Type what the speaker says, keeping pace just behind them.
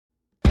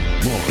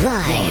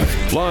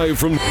Live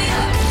from...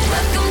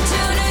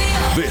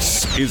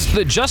 This is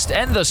the Just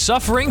End the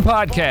Suffering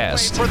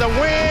podcast. For the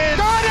win.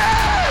 Got it!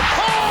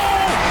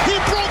 Oh! He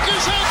broke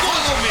his ankle.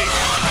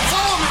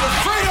 Follow me to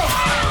freedom.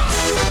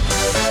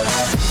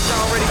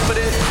 Y'all ready for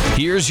this?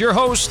 Here's your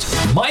host,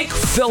 Mike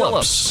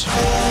Phillips.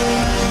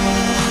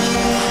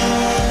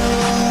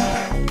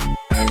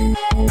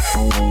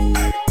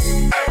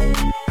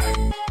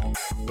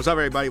 What's up,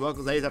 everybody?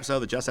 Welcome to today's episode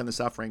of the Just End the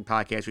Suffering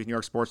podcast with New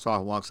York Sports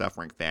Talk, long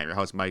suffering fan. Your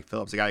host, Mike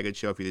Phillips. I got a good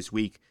show for you this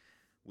week.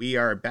 We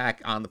are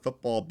back on the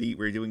football beat.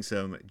 We're doing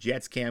some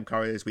Jets camp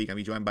cover this week. I'm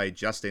going to be joined by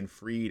Justin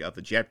Freed of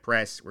the Jet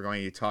Press. We're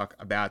going to talk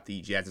about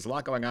the Jets. There's a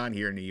lot going on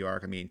here in New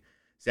York. I mean,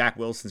 Zach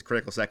Wilson's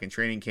critical second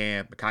training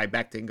camp. Mekhi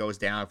Becton goes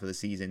down for the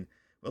season.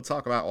 We'll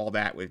talk about all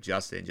that with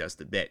Justin in just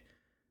a bit.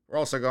 We're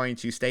also going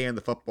to stay in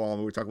the football,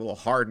 and we're talking a little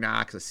Hard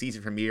Knocks. The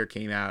season premiere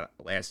came out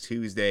last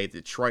Tuesday. The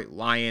Detroit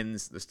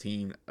Lions, this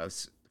team of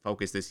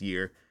focus this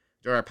year.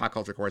 Our pop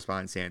culture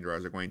correspondent, Sandra,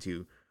 are going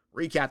to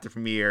recap the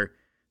premiere,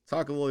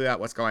 talk a little bit about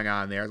what's going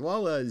on there, as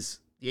well as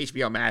the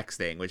HBO Max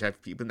thing, which I've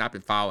not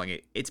been following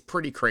it. It's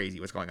pretty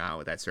crazy what's going on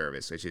with that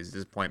service, which is a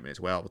disappointment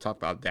as well. We'll talk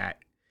about that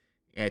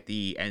at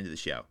the end of the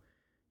show.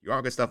 You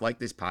all good stuff like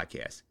this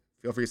podcast.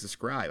 Feel free to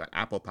subscribe on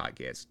Apple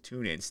Podcasts,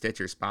 TuneIn,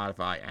 Stitcher,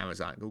 Spotify,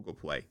 Amazon, Google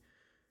Play.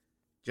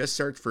 Just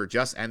search for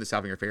Just End the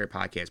Suffering, your favorite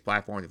podcast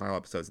platform, to find all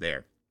episodes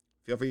there.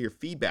 Feel free to your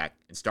feedback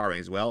and star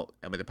rating as well,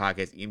 and with the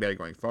podcast even better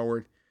going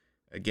forward.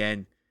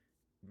 Again,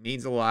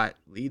 means a lot.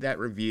 Leave that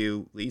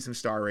review, leave some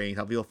star ratings,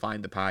 help people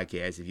find the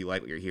podcast if you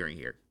like what you're hearing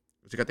here.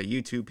 Check out the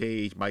YouTube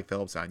page, Mike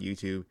Phillips on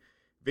YouTube.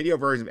 Video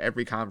version of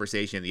every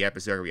conversation in the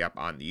episode will be up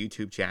on the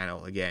YouTube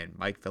channel. Again,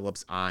 Mike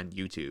Phillips on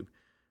YouTube.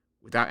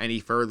 Without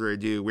any further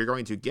ado, we're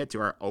going to get to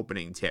our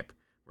opening tip.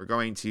 We're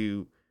going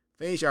to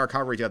finish our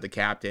coverage of the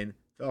captain.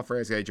 Phil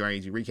Freire is going to join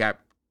you to recap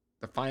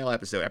the final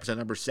episode, episode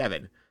number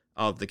 7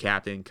 of the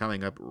captain,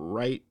 coming up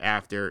right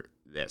after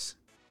this.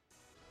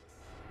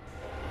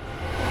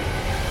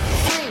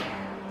 3,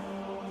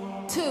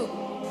 2,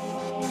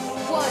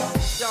 1.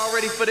 Y'all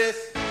ready for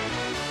this?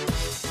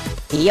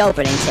 The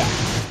opening tip.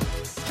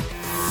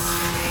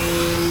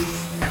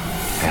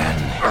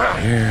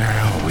 And here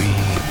we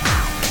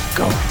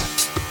go.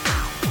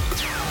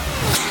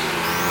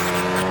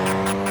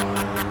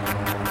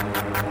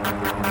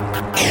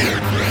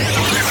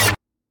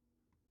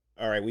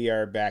 All right, we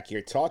are back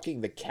here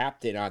talking the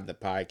captain on the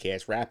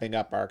podcast, wrapping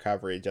up our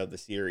coverage of the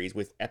series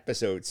with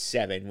episode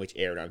 7, which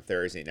aired on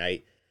Thursday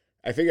night.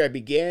 I figured I'd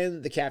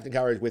begin the captain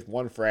coverage with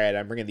one Fred.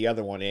 I'm bringing the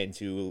other one in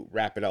to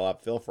wrap it all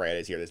up. Phil Fred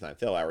is here this time.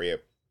 Phil, how are you?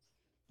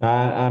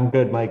 I'm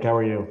good, Mike. How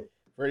are you?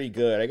 Pretty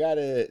good. I got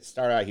to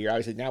start out here.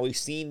 Obviously, now we've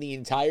seen the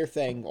entire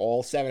thing,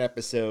 all 7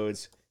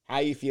 episodes. How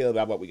you feel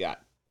about what we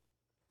got?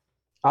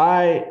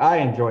 I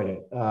enjoyed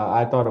it.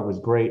 I thought it was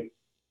great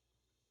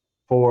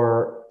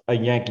for a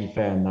Yankee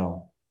fan,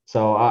 though.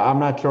 So I'm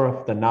not sure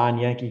if the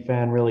non-Yankee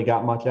fan really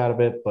got much out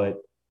of it,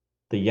 but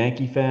the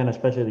Yankee fan,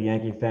 especially the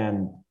Yankee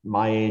fan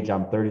my age,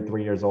 I'm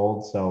 33 years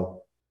old,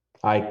 so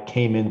I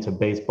came into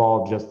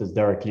baseball just as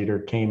Derek Jeter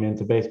came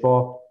into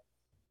baseball.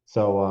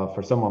 So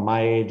for someone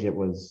my age, it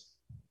was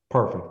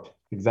perfect.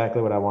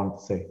 Exactly what I wanted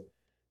to see.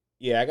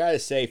 Yeah, I gotta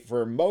say,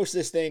 for most of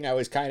this thing, I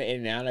was kind of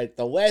in and out.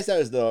 The last that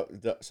was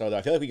so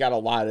I feel like we got a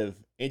lot of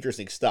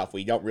interesting stuff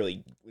we wasn't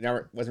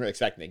really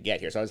expecting to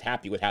get here. So I was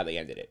happy with how they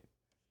ended it.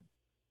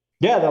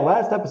 Yeah, the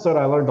last episode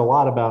I learned a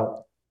lot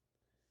about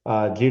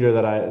Jeter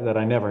that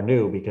I never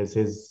knew, because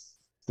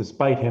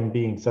despite him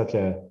being such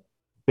a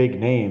big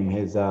name,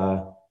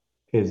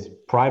 his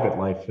private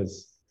life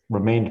has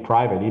remained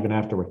private even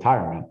after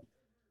retirement.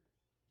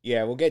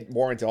 Yeah, we'll get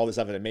more into all this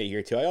stuff in a minute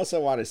here too. I'm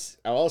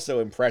also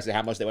impressed at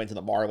how much they went into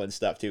the Marlins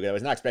stuff too. I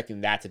was not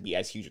expecting that to be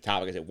as huge a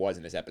topic as it was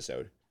in this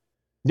episode.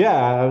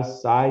 Yeah,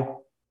 I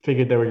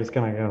figured they were just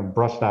gonna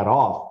brush that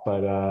off,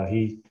 but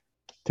he,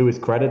 to his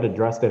credit,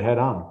 addressed it head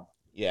on.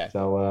 Yeah.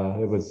 So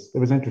it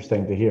was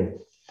interesting to hear.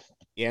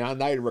 Yeah, on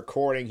night of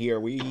recording here,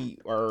 we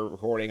are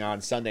recording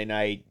on Sunday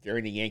night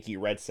during the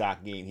Yankee-Red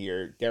Sox game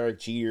here. Derek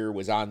Jeter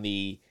was on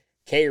the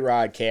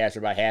K-Rod cast for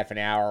about half an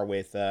hour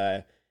with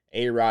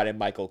A-Rod and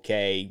Michael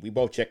Kay. We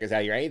both checked this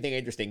out here. Anything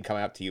interesting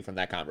coming up to you from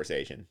that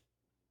conversation?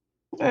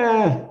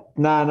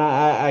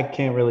 I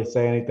can't really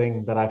say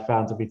anything that I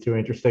found to be too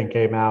interesting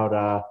came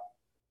out.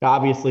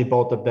 Obviously,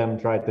 both of them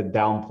tried to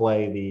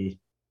downplay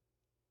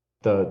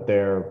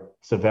their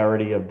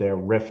severity of their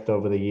rift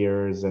over the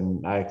years,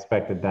 and I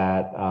expected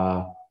that.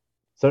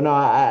 So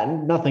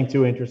no, nothing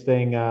too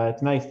interesting.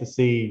 It's nice to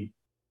see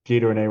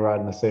Jeter and A-Rod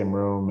in the same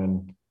room,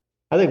 and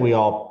I think we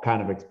all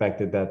kind of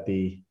expected that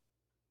the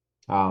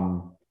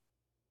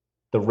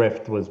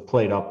rift was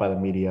played up by the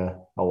media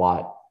a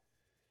lot.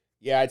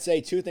 Yeah, I'd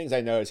say 2 things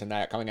I noticed from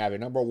that coming out of it.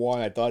 Number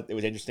one, I thought it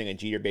was interesting that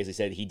Jeter basically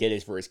said he did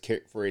this for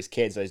his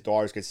kids, so his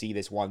daughters could see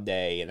this one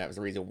day, and that was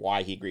the reason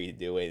why he agreed to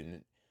do it.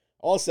 And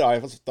also, I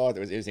also thought it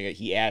was interesting that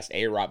he asked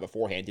A-Rod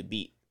beforehand to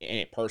be in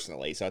it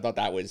personally, so I thought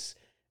that was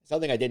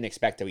something I didn't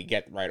expect that we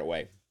get right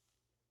away.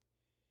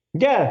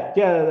 Yeah,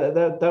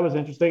 that was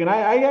interesting, and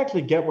I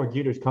actually get where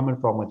Jeter's coming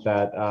from with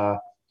that.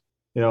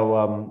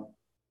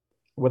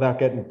 without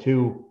getting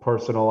too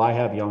personal, I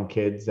have young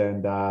kids,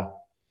 and I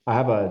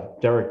have a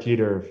Derek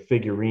Jeter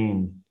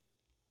figurine.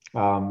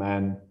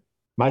 And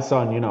my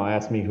son,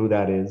 asked me who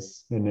that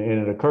is. And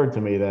it occurred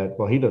to me that,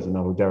 well, he doesn't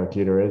know who Derek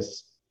Jeter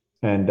is.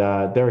 And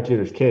Derek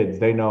Jeter's kids,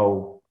 they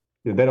don't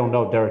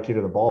know Derek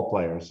Jeter, the ball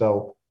player.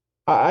 So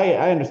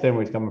I understand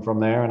where he's coming from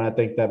there. And I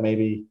think that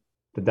maybe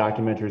the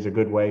documentary is a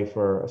good way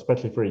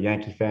especially for a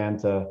Yankee fan,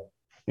 to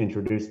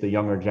introduce the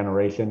younger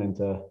generation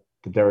into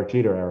the Derek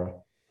Jeter era.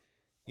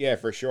 Yeah,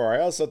 for sure. I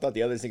also thought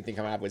the other thing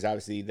come up was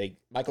obviously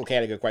Michael K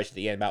had a good question at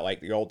the end about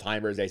like the old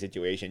timers day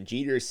situation.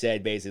 Jeter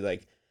said basically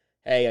like,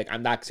 hey, like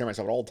I'm not considering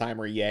myself an old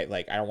timer yet.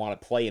 Like I don't want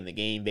to play in the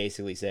game.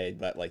 Basically said,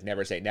 but like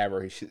never say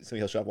never.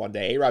 He'll show up one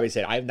day. A-Robbie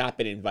said I have not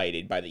been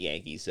invited by the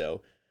Yankees,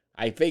 so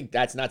I think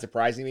that's not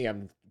surprising me.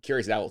 I'm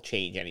curious if that will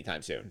change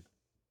anytime soon.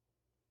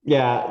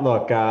 Yeah,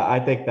 look, I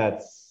think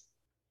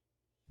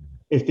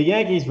if the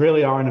Yankees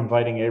really aren't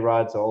inviting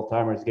A-Rod to old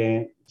timers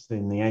games,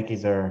 then the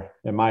Yankees are,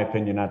 in my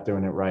opinion, not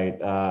doing it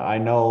right. I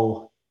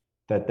know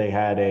that they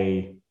had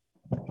a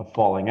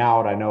falling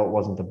out. I know it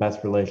wasn't the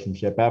best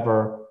relationship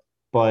ever,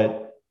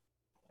 but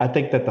I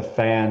think that the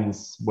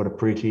fans would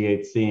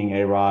appreciate seeing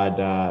A-Rod.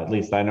 At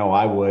least I know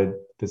I would.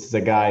 This is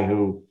a guy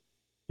who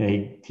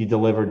he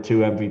delivered 2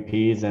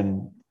 MVPs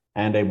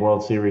and a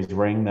World Series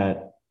ring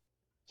that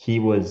he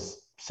was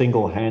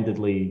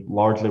single-handedly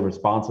largely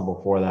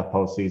responsible for that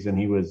postseason.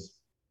 He was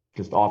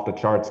just off the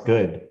charts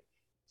good.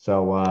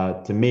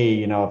 So to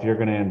me, if you're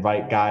going to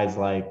invite guys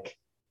like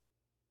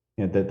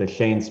the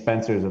Shane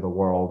Spencers of the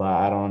world,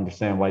 I don't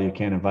understand why you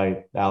can't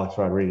invite Alex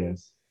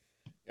Rodriguez.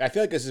 I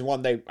feel like this is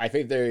one I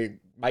think they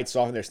might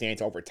soften their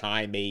stance over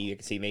time. Maybe you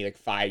can see maybe like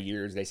 5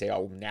 years. They say,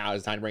 oh, now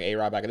it's time to bring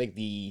A-Rod back. I think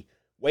the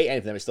weight end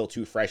of them is still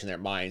too fresh in their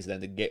minds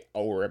than to get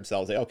over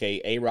themselves. Like,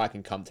 okay, A-Rod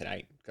can come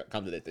tonight,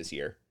 come to this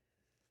year.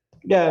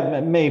 Yeah,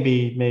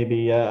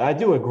 maybe. I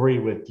do agree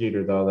with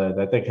Jeter, though, that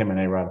I think him and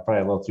A-Rod are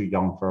probably a little too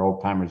young for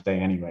old timers day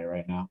anyway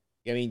right now.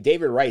 I mean,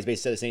 David Wright basically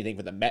said the same thing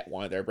for the Met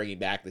one they're bringing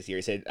back this year.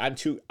 He said, I'm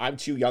too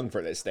young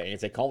for this thing.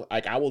 It's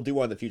like I will do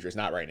one in the future. It's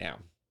not right now.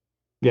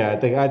 Yeah,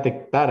 I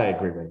think that I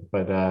agree with.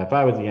 But if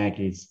I was the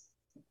Yankees,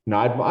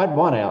 I'd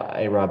want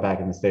A-Rod back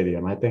in the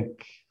stadium. I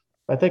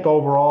think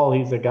overall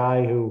he's a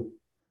guy who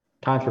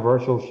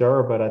controversial,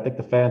 sure, but I think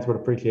the fans would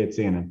appreciate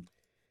seeing him.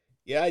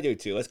 Yeah, I do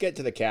too. Let's get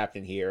to the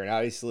captain here. And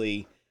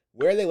obviously,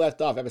 where they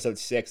left off, episode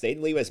 6, they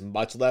didn't leave us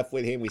much left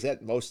with him. We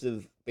said most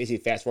of,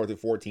 basically fast forward through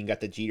 14,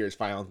 got the Jeter's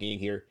final game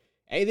here.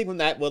 Anything from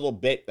that little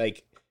bit,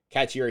 like,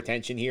 catch your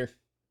attention here?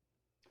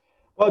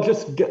 Well,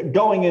 just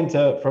going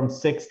into from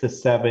 6 to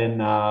 7,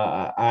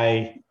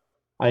 I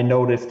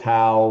noticed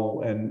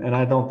how, and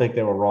I don't think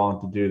they were wrong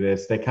to do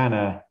this, they kind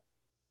of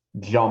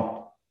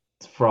jumped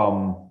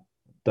from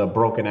the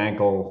broken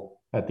ankle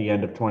at the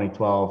end of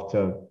 2012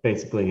 to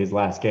basically his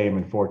last game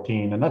in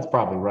 14. And that's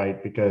probably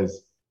right,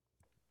 because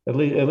at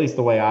least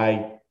the way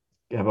I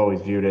have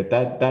always viewed it,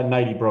 that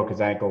night he broke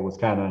his ankle was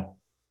kind of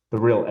the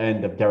real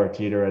end of Derek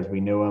Jeter as we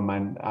knew him.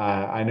 And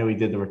I knew he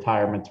did the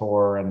retirement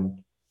tour, and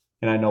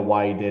I know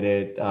why he did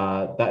it.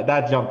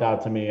 That jumped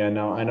out to me. I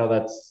know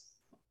that's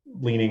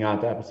leaning on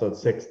to episode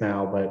 6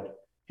 now, but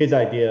his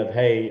idea of,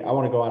 hey, I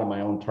want to go out on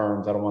my own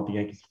terms. I don't want the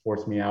Yankees to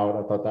force me out.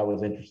 I thought that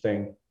was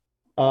interesting.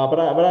 But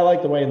I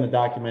like the way in the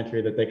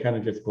documentary that they kind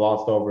of just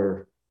glossed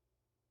over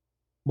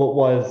what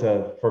was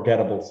a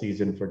forgettable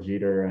season for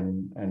Jeter,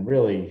 and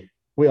really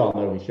we all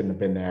know he shouldn't have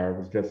been there. It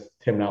was just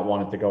him not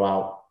wanting to go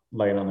out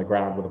laying on the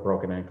ground with a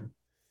broken ankle.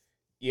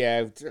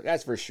 Yeah,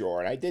 that's for sure.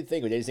 And I did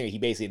think he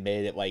basically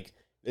admitted that like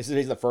this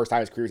is the first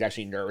time his career is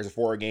actually nervous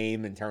before a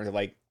game in terms of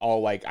like, oh,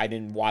 like I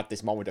didn't want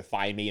this moment to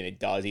find me, and it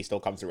does. He still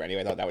comes through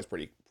anyway. I thought that was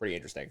pretty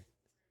interesting.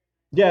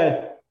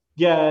 Yeah,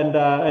 and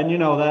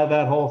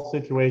that whole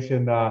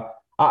situation.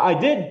 I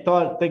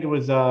think it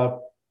was. I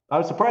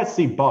was surprised to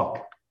see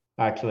Buck.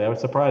 Actually, I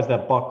was surprised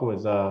that Buck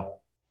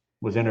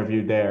was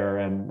interviewed there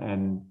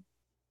and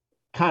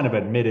kind of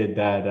admitted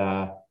that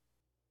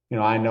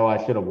I know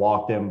I should have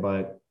walked him,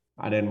 but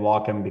I didn't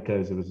walk him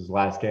because it was his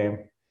last game.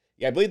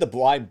 Yeah, I believe the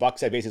blind Buck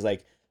said basically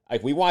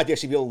like we wanted to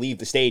actually be able to leave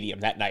the stadium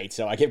that night,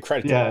 so I give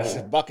credit to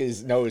him. Buck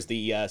knows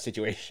the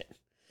situation.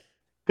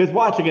 Because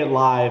watching it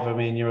live, I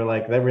mean, you were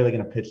like, they're really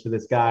going to pitch to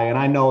this guy, and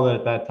I know that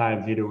at that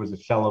time Jeter was a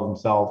shell of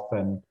himself,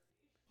 and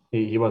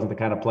he wasn't the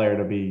kind of player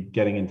to be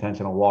getting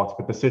intentional walks,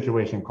 but the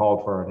situation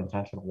called for an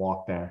intentional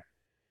walk there.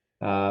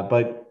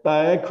 But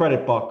I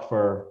credit Buck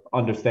for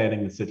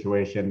understanding the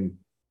situation,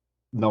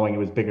 knowing it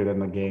was bigger than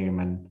the game,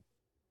 and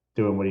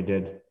doing what he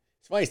did.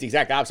 It's funny, it's the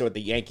exact opposite of what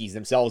the Yankees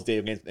themselves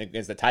did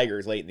against the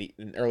Tigers late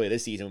earlier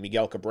this season when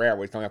Miguel Cabrera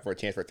was coming up for a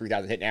chance for a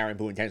 3,000 hit, and Aaron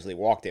Boone intentionally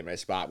walked him in a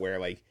spot where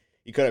like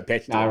he could have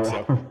pitched to him.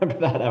 I remember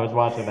that. I was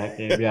watching that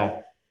game,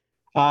 yeah.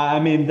 I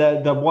mean,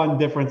 the one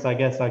difference I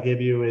guess I'll give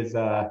you is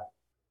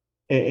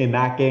in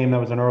that game, that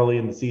was an early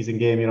in the season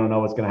game. You don't know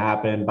what's going to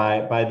happen.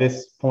 By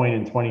this point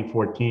in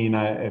 2014,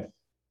 if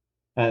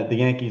the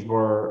Yankees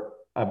were,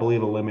 I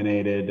believe,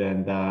 eliminated,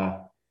 and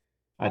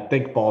I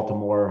think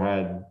Baltimore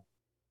had,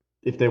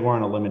 if they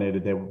weren't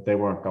eliminated, they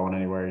weren't going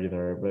anywhere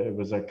either. But it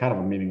was a kind of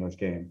a meaningless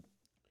game.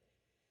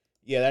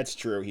 Yeah, that's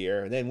true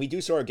here. And then we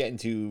do sort of get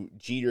into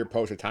Jeter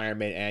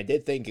post-retirement, and I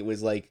did think it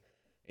was like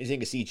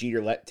interesting to see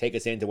Jeter take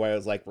us into what it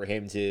was like for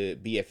him to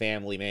be a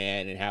family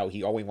man and how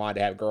he always wanted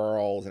to have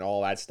girls and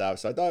all that stuff.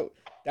 So I thought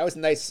that was a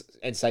nice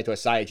insight to a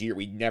side of Jeter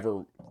we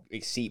never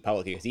see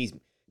publicly, because he's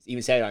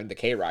even said it on the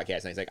K-Rock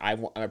cast, and he's like,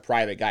 I'm a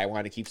private guy. I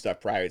want to keep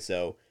stuff private.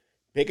 So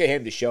pick of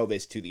him to show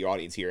this to the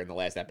audience here in the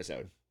last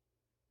episode.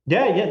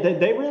 Yeah,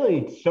 they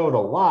really showed a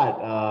lot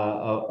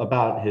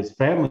about his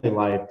family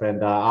life,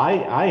 and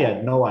I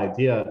had no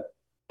idea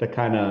the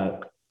kind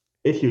of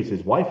issues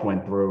his wife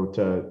went through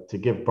to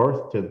give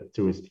birth to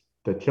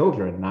the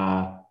children.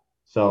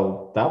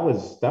 So that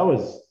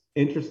was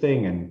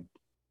interesting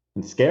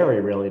and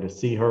scary, really, to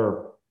see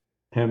her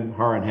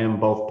and him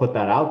both put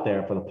that out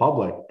there for the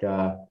public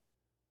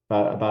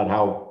about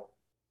how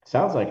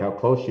sounds like how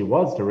close she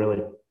was to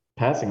really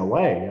passing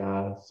away.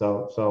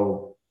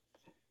 So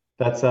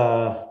that's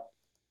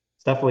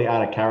it's definitely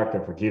out of character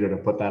for Jeter to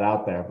put that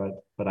out there.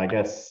 But I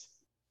guess,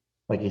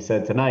 like he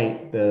said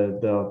tonight,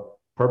 the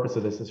purpose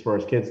of this is for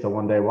his kids to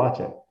one day watch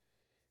it.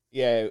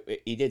 Yeah,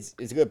 he did.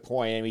 It's a good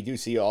point, and we do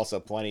see also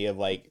plenty of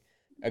like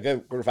a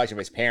good reflection of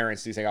his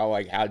parents do say, oh,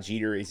 like how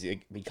Jeter is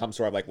become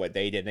sort of like what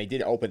they did. And they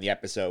did open the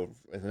episode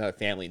with another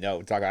family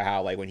note, talk about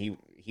how like when he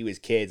was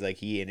kids, like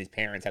he and his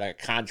parents had like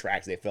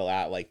contracts they fill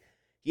out, like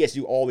he has to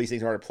do all these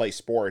things in order to play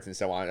sports and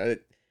so on.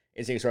 It's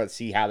interesting to sort of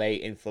see how they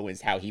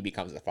influenced how he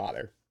becomes a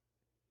father.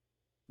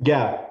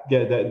 Yeah,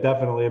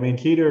 definitely. I mean,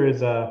 Jeter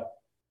is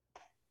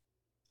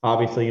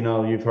obviously,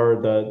 you've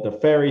heard the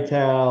fairy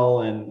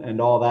tale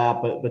and all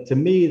that, but to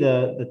me,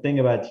 the thing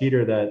about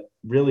Jeter that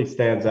really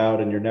stands out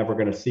and you're never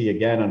going to see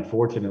again,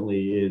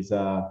 unfortunately, is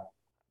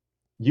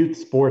youth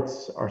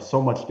sports are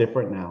so much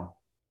different now.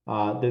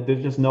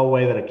 There's just no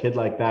way that a kid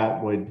like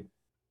that would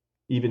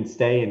even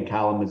stay in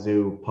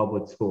Kalamazoo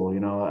public school.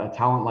 A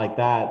talent like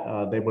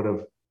that, they would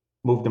have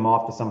moved him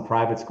off to some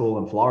private school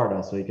in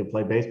Florida so he could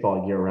play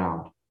baseball year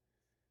round.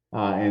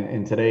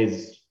 In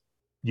today's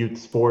youth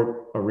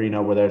sport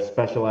arena, where they're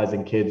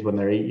specializing kids when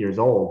they're 8 years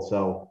old.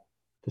 So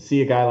to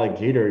see a guy like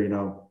Jeter,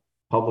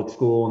 public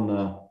school in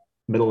the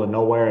middle of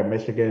nowhere in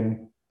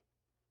Michigan,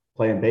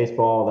 playing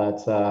baseball,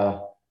 that's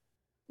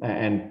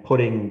and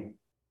putting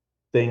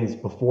things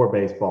before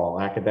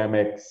baseball,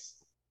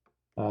 academics,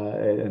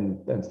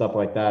 and stuff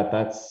like that.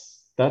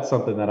 That's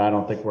something that I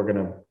don't think we're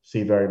going to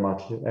see very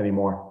much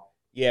anymore.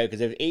 Yeah,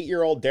 because if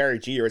 8-year-old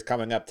Derek Jeter was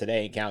coming up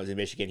today in Kalamazoo,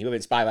 Michigan, he would have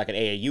been spotted like an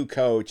AAU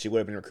coach. He would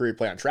have been recruited to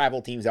play on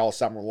travel teams all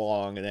summer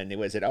long. And then it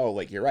was said, oh,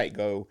 like, you're right,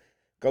 go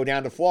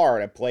down to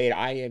Florida, play at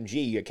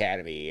IMG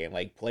Academy, and,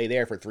 like, play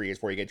there for 3 years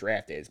before you get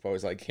drafted, as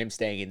opposed to, like, him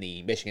staying in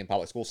the Michigan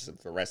public school system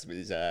for the rest of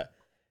his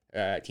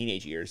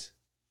teenage years.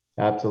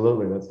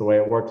 Absolutely. That's the way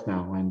it works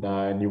now.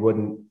 And you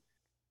wouldn't,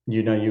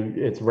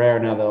 it's rare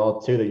now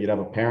that you'd have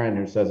a parent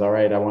who says, all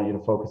right, I want you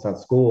to focus on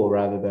school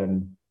rather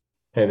than,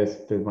 hey,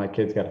 my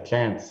kid's got a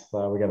chance.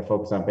 We got to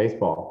focus on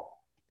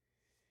baseball.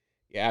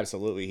 Yeah,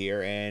 absolutely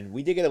here. And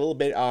we did get a little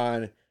bit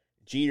on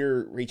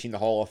Jeter reaching the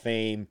Hall of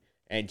Fame.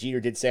 And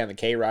Jeter did say on the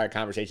K-Rod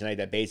conversation tonight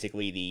that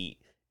basically the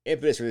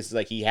impetus for this is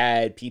like he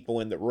had people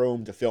in the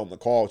room to film the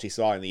call, which he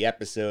saw in the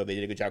episode. They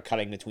did a good job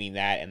cutting between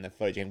that and the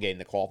footage of him getting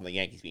the call from the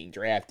Yankees being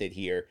drafted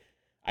here.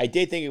 I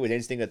did think it was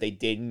interesting that they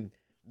didn't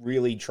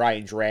really try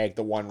and drag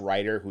the one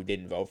writer who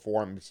didn't vote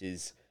for him, which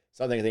is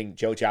something I think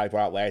Joe Chowley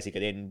brought out last week. I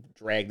didn't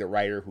drag the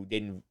writer who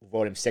didn't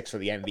vote him 6th for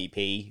the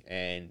MVP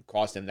and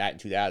cost him that in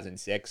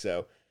 2006.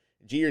 So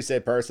Jeter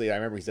said personally, I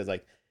remember he says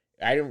like,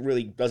 doesn't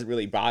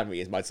really bother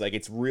me as much. Like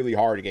it's really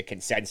hard to get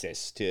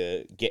consensus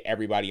to get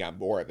everybody on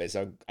board with it.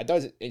 So I thought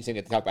it was interesting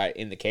to talk about it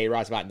in the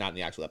K-Rod spot, not in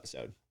the actual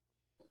episode.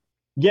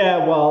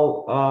 Yeah,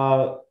 well,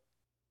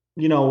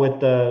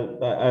 with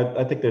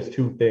I think there's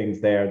two things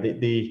there.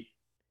 The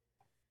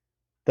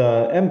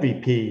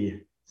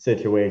MVP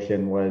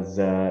situation was,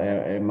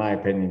 in my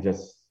opinion,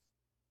 just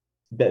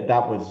that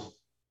was,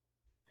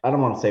 I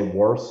don't want to say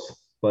worse,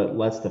 but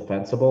less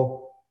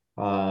defensible.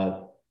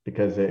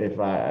 Because if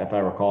I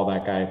recall,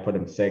 that guy put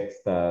him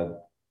 6th.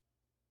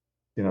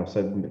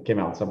 Came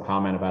out with some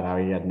comment about how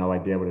he had no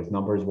idea what his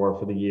numbers were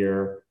for the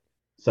year.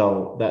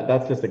 So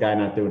that's just a guy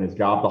not doing his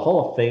job. The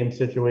Hall of Fame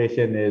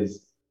situation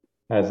is,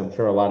 as I'm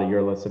sure a lot of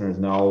your listeners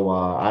know,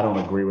 I don't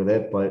agree with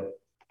it, but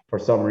for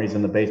some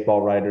reason, the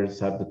baseball writers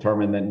have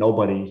determined that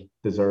nobody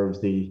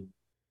deserves the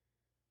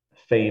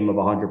fame of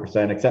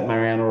 100%, except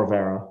Mariano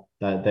Rivera,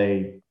 that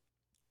they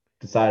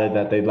decided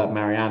that they'd let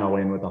Mariano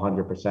in with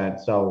 100%.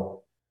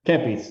 So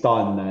can't be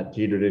stunned that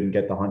Jeter didn't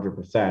get the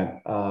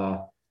 100%.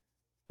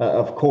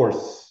 Of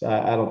course,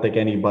 I don't think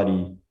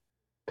anybody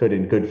could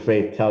in good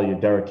faith tell you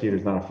Derek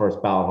Jeter's not a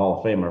first ballot Hall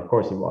of Famer. Of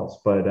course he was.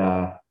 But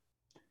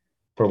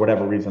for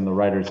whatever reason, the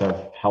writers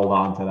have held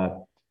on to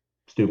that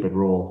stupid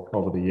rule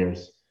over the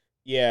years.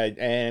 Yeah,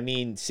 and I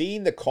mean,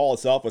 seeing the call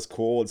itself was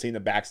cool, and seeing the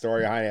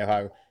backstory behind it,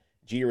 how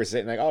Jeter was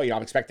sitting like, oh,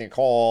 I'm expecting a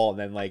call, and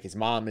then like his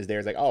mom is there,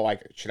 it's like, oh,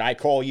 should I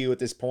call you at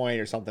this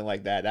point or something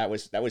like that. That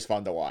was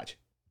fun to watch.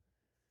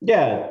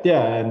 Yeah,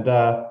 and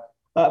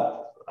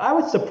I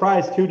was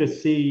surprised too to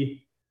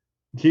see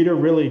Jeter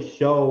really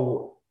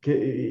show.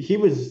 He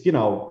was,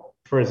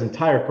 for his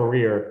entire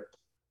career,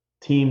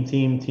 team.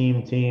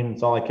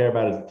 It's all I care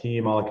about is the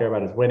team. All I care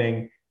about is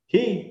winning.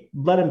 He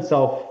let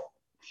himself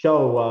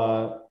show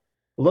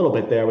a little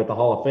bit there with the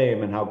Hall of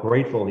Fame and how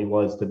grateful he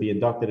was to be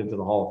inducted into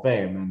the Hall of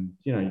Fame. And,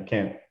 you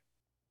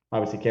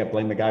can't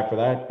blame the guy for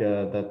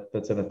that.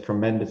 That's a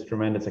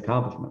tremendous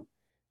accomplishment.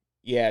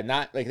 Yeah,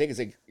 not like I think it's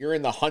like you're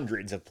in the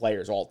hundreds of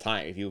players all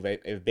time if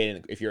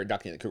if you're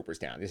inducted into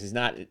Cooperstown. This is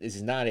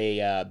not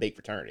a big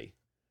fraternity.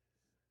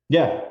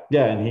 Yeah,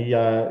 and he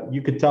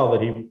you could tell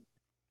that he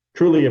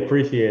truly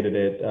appreciated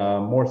it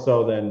more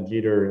so than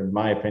Jeter, in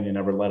my opinion,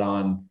 ever let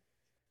on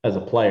as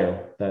a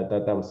player.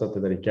 That was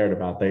something that he cared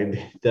about.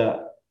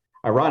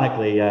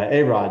 Ironically,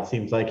 A-Rod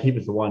seems like he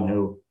was the one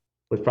who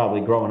was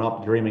probably growing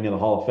up dreaming of the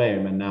Hall of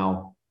Fame, and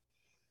now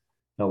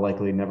he'll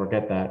likely never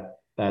get that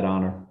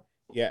honor.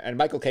 Yeah, and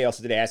Michael Kay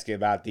also did ask you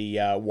about the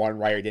one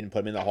writer didn't put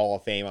him in the Hall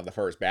of Fame on the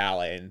first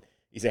ballot, and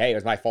he said, "Hey, it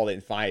was my fault I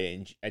didn't find it."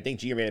 And I think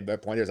Jeter made a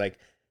point. There's like,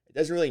 it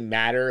doesn't really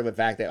matter the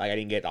fact that like I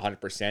didn't get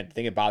 100%. The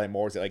thing that bothered me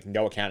more is that like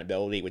no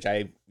accountability, which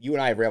you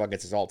and I have railed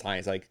against this all the time.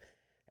 It's like,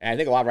 and I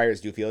think a lot of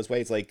writers do feel this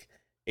way. It's like,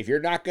 if you're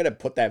not gonna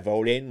put that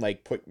vote in,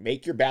 like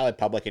make your ballot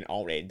public and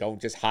own it. Don't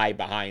just hide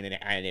behind an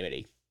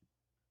anonymity.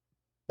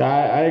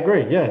 I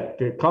agree. Yeah,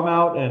 come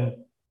out and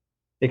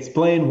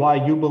explain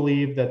why you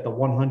believe that the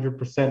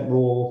 100%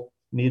 rule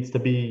needs to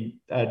be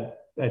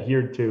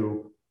adhered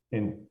to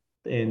in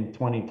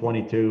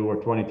 2022 or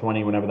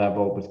 2020, whenever that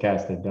vote was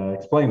casted.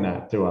 Explain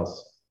that to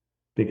us,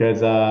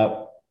 because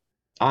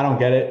I don't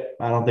get it.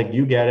 I don't think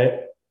you get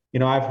it.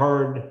 I've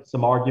heard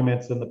some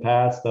arguments in the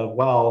past of,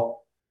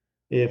 well,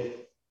 if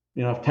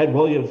Ted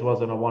Williams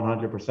wasn't a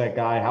 100%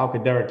 guy, how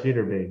could Derek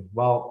Jeter be?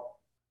 Well,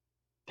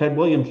 Ted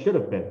Williams should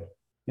have been.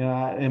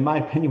 In my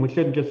opinion, we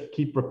shouldn't just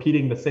keep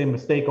repeating the same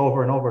mistake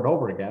over and over and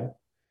over again.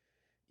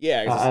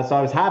 Yeah. So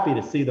I was happy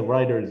to see the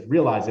writers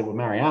realize it with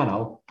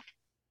Mariano,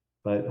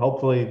 but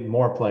hopefully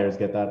more players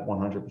get that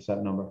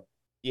 100% number.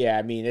 Yeah,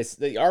 I mean, it's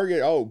the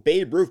argument,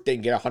 Babe Ruth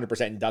didn't get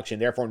 100% induction,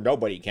 therefore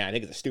nobody can. I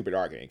think it's a stupid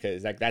argument,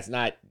 because like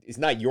it's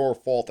not your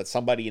fault that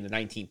somebody in the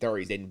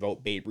 1930s didn't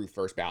vote Babe Ruth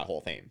first ballot Hall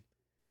of Fame.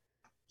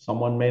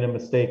 Someone made a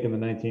mistake in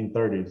the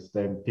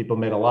 1930s. People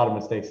made a lot of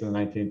mistakes in the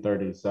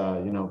 1930s.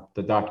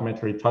 The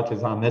documentary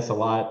touches on this a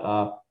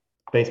lot.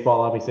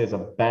 Baseball obviously has a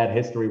bad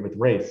history with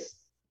race,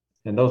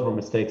 and those were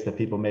mistakes that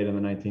people made in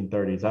the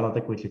 1930s. I don't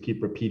think we should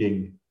keep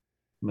repeating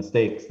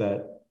mistakes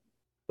that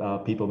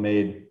people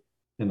made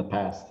in the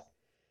past.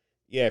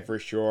 Yeah, for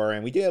sure.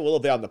 And we did a little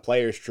bit on the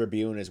Players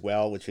Tribune as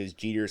well, which is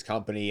Jeter's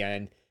company.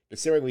 And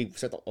considering we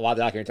spent a lot of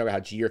documentary talking about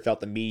how Jeter felt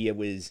the media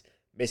was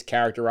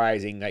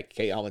mischaracterizing like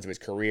key elements of his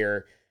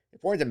career,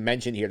 important to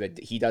mention here that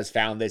he does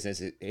found this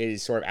as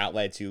his sort of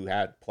outlet to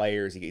have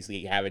players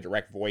have a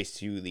direct voice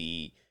to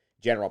the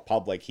general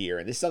public here.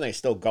 And this is something that's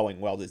still going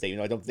well this day.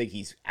 I don't think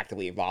he's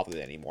actively involved with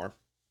it anymore.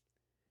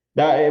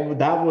 That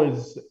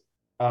was,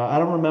 I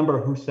don't remember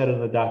who said it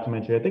in the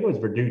documentary. I think it was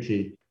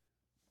Verducci,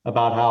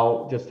 about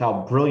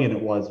how brilliant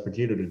it was for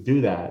Jeter to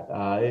do that.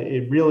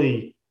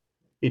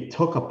 It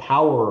took a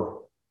power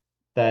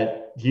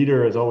that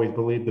Jeter has always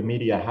believed the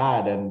media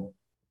had and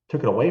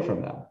took it away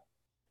from them.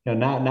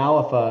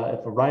 Now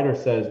if a writer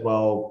says,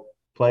 well,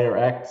 player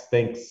X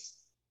thinks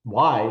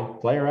Y,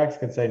 player X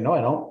can say, no, I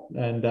don't.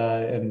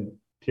 And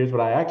here's what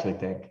I actually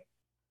think.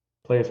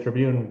 Players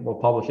Tribune will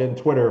publish it, and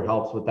Twitter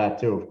helps with that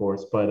too, of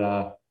course.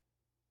 But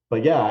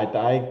yeah,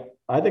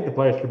 I think the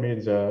Players Tribune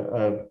is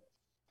a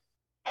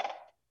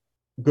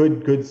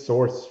good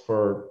source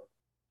for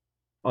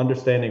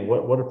understanding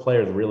what do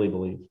players really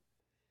believe.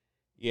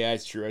 Yeah,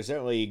 it's true. It's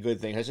certainly a good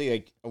thing. Especially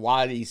like a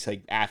lot of these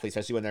like athletes,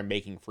 especially when they're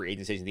making free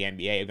agent decisions in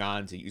the NBA, have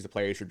gone to use the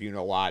Players Tribune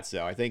a lot.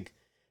 So I think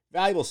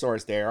valuable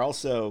source there.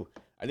 Also,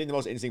 I think the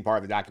most interesting part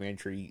of the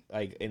documentary,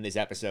 like in this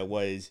episode,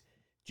 was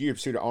Jeter's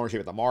pursuit of ownership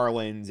at the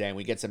Marlins, and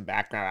we get some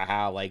background on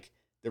how like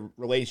the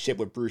relationship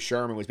with Bruce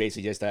Sherman was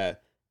basically just a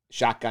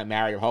shotgun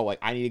marriage of, like,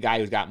 I need a guy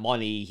who's got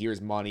money. Here's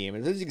money. I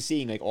mean, this is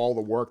seeing like all the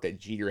work that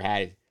Jeter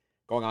had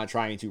going on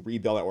trying to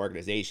rebuild that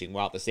organization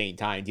while at the same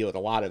time deal with a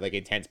lot of like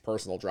intense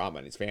personal drama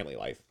in his family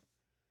life.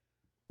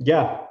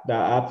 Yeah,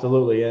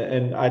 absolutely.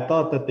 And I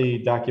thought that the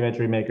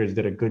documentary makers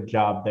did a good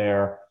job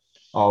there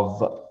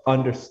of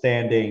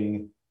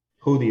understanding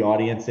who the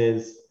audience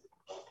is.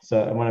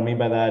 So and what I mean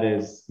by that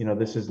is,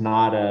 this is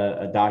not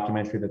a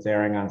documentary that's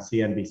airing on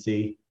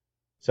CNBC.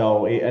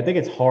 So I think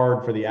it's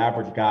hard for the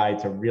average guy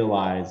to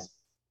realize,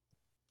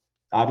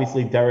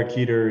 obviously Derek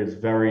Jeter is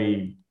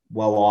very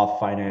well off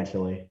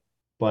financially,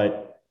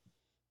 but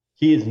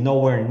he is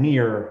nowhere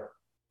near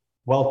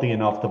wealthy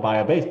enough to buy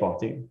a baseball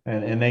team.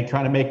 And they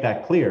try to make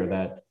that clear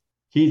that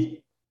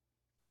he's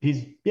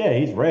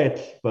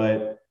rich,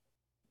 but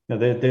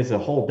there's a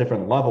whole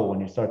different level when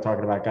you start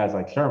talking about guys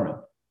like Sherman.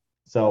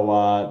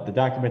 So the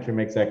documentary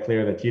makes that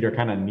clear that Jeter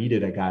kind of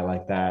needed a guy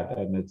like that.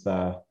 And it's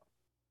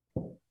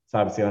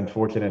obviously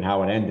unfortunate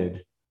how it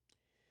ended.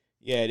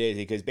 Yeah, it is,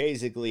 because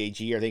basically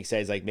Jeter, I think,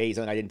 says like, maybe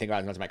something I didn't think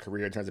about as much in my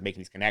career in terms of making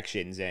these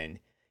connections, and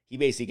he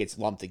basically gets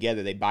lumped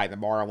together. They buy the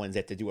Marlins,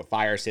 have to do a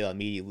fire sale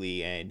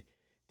immediately, and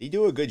they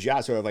do a good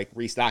job sort of like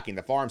restocking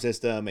the farm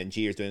system, and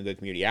Jeter's doing good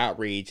community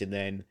outreach. And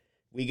then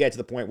we get to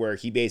the point where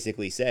he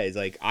basically says,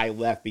 like, I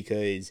left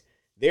because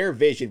their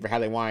vision for how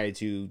they wanted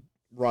to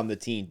run the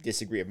team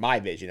disagree with my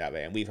vision of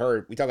it. And we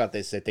talked about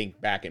this, I think,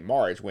 back in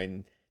March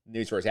when the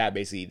news first happened.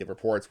 Basically, the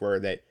reports were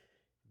that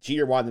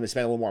Jeter wanted them to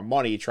spend a little more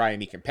money to try and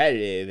be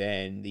competitive,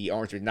 and the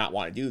owners did not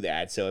want to do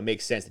that. So it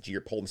makes sense that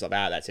Jeter pulled himself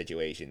out of that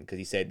situation, because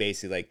he said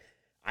basically, like,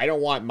 I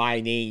don't want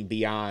my name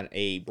beyond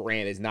a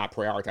brand that's not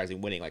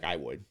prioritizing winning like I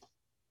would.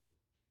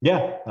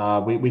 Yeah,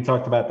 we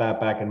talked about that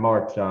back in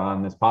March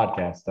on this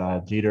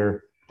podcast.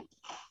 Jeter,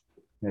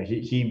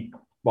 he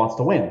wants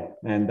to win,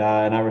 and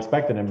I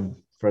respected him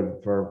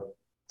for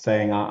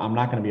saying I'm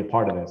not going to be a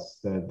part of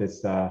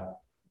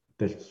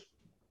this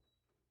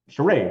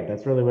charade.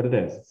 That's really what it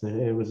is.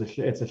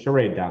 It's a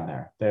charade down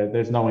there.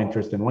 There's no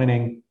interest in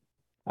winning.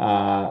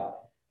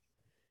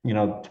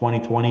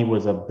 2020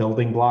 was a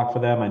building block for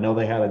them. I know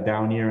they had a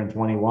down year in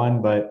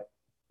 21, but.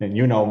 And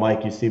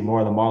Mike, you see more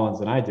of the Marlins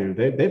than I do.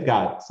 They've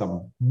got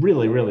some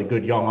really, really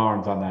good young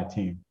arms on that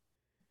team.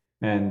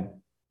 And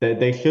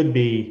they should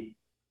be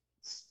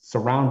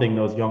surrounding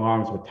those young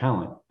arms with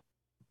talent.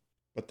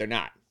 But they're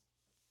not.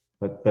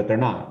 But they're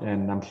not.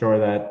 And I'm sure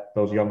that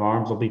those young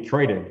arms will be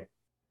traded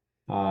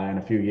in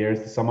a few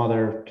years to some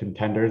other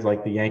contenders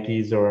like the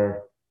Yankees,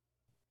 or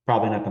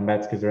probably not the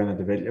Mets because they're in the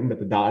division, but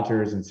the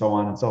Dodgers and so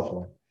on and so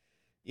forth.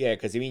 Yeah,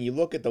 because, I mean, you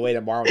look at the way the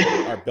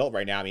Marlins are built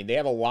right now. I mean, they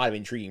have a lot of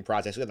intriguing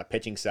prospects. Look at the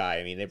pitching side.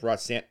 I mean, they brought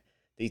they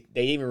didn't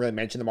even really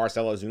mention the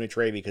Marcell Ozuna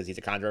trade because he's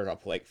a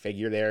controversial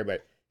figure there,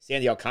 but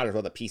Sandy Alcantara,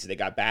 all the pieces they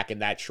got back in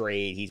that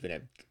trade. He's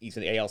been the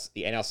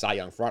NL Cy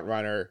Young front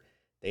runner.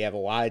 They have a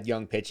lot of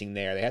young pitching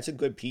there. They have some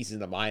good pieces in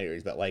the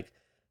minors, but, like,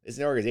 this is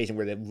an organization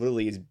where they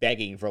literally is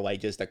begging for, like,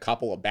 just a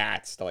couple of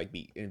bats to, like,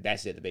 be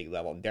invested at the big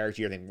level. And Derek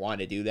Jeter, they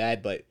wanted to do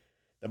that, but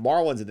the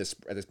Marlins at this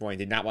point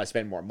did not want to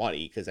spend more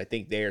money because I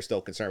think they are still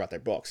concerned about their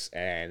books,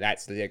 and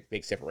that's the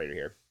big separator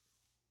here.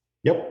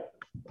 Yep,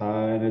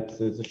 and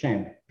it's a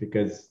shame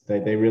because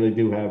they really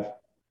do have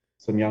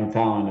some young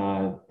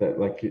talent. That,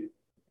 like,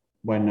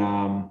 when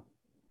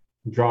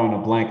drawing a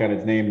blank on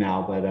his name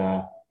now,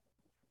 but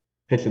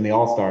pitching the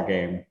All-Star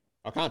game.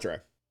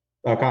 Alcantara,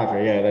 yeah,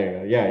 there you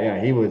go.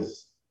 Yeah, he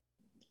was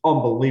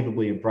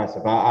unbelievably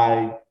impressive.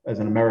 I as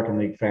an American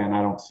League fan,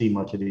 I don't see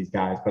much of these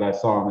guys, but I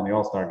saw him in the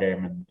All-Star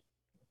game, and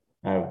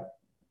I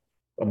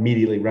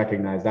immediately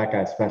recognized that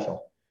guy's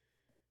special.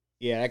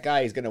 Yeah, that guy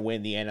is going to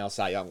win the NL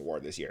Cy Young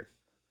Award this year.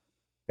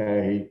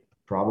 He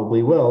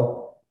probably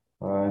will,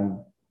 and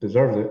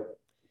deserves it.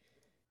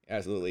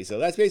 Absolutely. So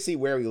that's basically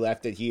where we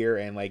left it here,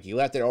 and, like, you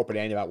left it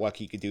open-ended about what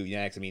he could do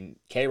next. I mean,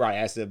 K-Rod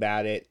asked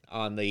about it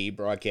on the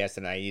broadcast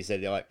tonight. He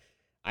said,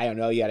 I don't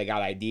know yet. I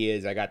got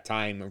ideas. I got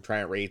time. I'm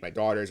trying to raise my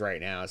daughters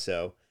right now.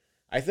 So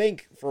I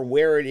think for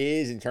where it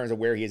is in terms of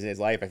where he is in his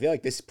life, I feel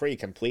like this is pretty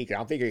complete. I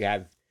don't think you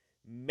have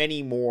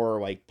many more,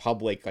 like,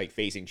 public, like,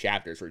 facing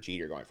chapters for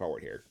Jeter going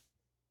forward here.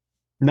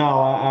 No,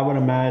 I would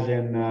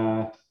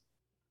imagine.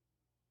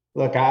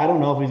 Look, I don't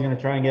know if he's going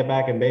to try and get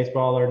back in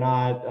baseball or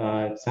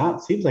not. It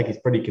seems like he's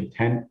pretty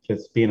content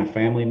just being a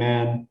family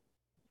man.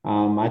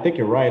 I think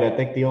you're right. I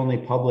think the only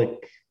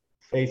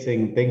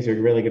public-facing things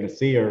you're really going to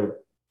see are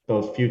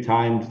those few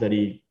times that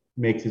he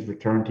makes his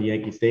return to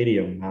Yankee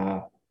Stadium.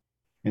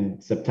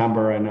 In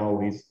September, I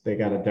know they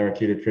got a Derek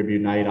Jeter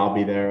tribute night. I'll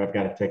be there. I've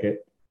got a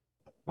ticket.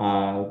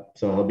 So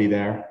he'll be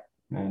there.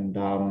 And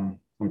I'm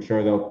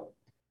sure they'll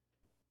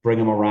bring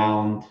him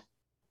around.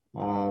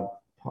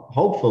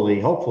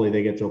 Hopefully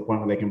they get to a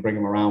point where they can bring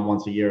him around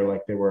once a year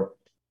like they were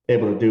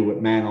able to do with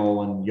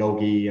Mantle and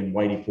Yogi and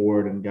Whitey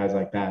Ford and guys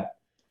like that.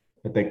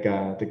 I think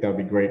that would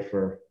be great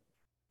for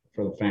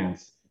the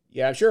fans.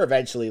 Yeah, I'm sure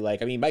eventually,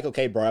 like, I mean, Michael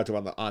Kay brought up to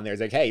him on there.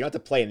 He's like, hey, you don't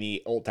have to play in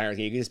the old timers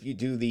game. You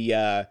do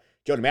the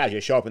Joe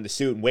DiMaggio, show up in the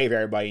suit and wave at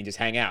everybody and just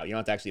hang out. You don't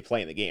have to actually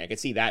play in the game. I could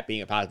see that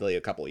being a possibility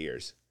a couple of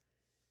years.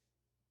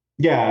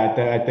 Yeah,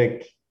 I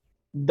think,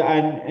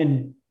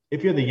 and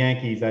if you're the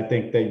Yankees, I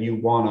think that you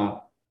want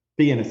to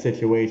be in a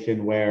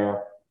situation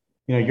where,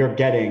 you're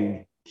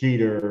getting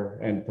Jeter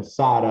and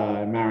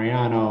Posada and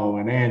Mariano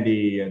and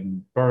Andy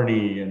and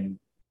Bernie and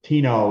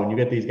Tino, and you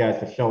get these guys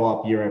to show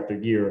up year after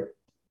year,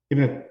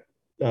 even if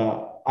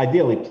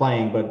ideally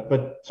playing,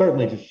 but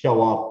certainly just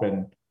show up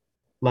and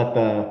let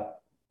the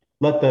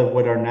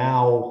what are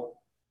now,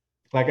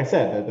 like I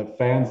said, the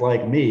fans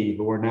like me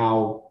who are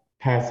now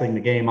passing the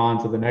game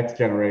on to the next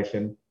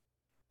generation.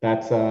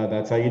 That's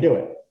how you do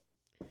it.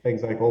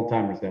 Things like Old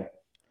Timers Day.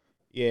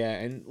 Yeah,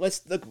 and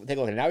take a look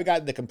at it. Now we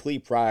got the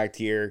complete product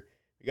here.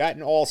 We got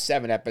in all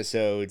 7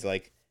 episodes.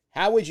 Like,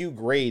 how would you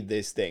grade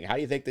this thing? How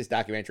do you think this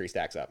documentary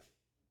stacks up?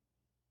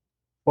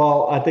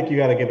 Well, I think you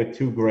got to give it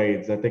 2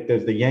 grades. I think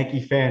there's the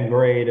Yankee fan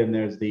grade and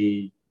there's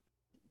the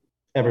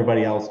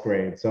everybody else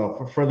grade.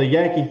 So for the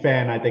Yankee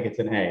fan, I think it's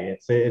an A.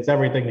 It's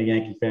everything the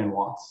Yankee fan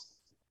wants.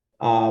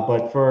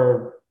 But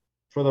for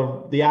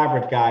the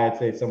average guy, I'd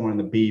say somewhere in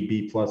the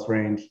B plus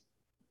range.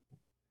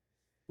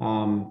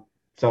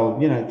 So,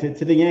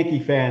 to the Yankee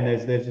fan,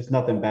 there's just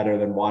nothing better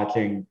than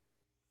watching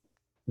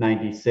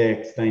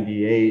 96,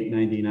 98,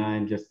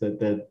 99, just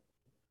the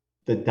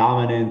the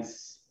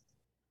dominance,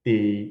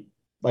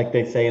 like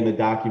they say in the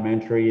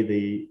documentary,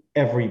 the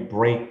every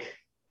break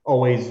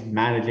always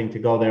managing to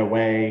go their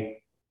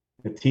way.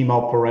 The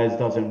Timo Perez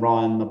doesn't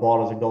run, the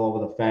ball doesn't go over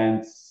the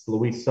fence.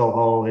 Luis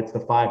Sojo hits the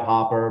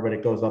 5-hopper, but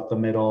it goes up the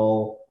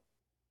middle.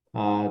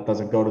 It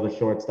doesn't go to the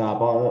shortstop.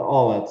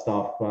 All that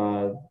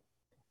stuff.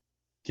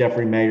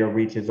 Jeffrey Mayer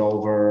reaches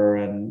over,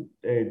 and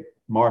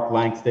Mark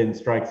Langston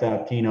strikes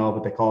out Tino,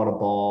 but they call it a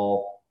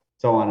ball.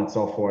 So on and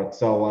so forth.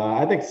 So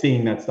I think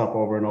seeing that stuff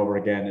over and over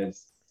again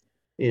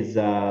is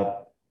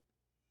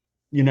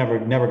you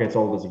never gets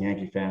old as a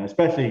Yankee fan,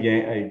 especially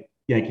a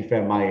Yankee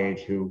fan my age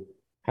who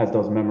has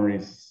those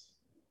memories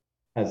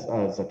as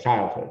a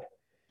childhood.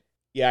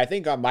 Yeah, I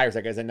think on my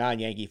perspective as a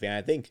non-Yankee fan,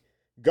 I think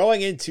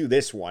going into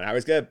this one, I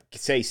was gonna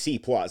say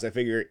C+. I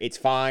figure it's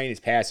fine, it's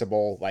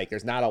passable. Like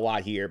there's not a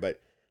lot here, but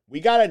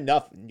we got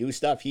enough new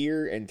stuff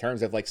here in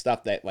terms of like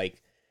stuff that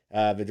like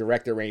the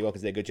director Randy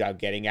Wilkins did a good job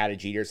getting out of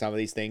Jeter. Some of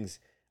these things,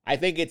 I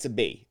think it's a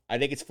B. I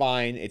think it's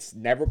fine. It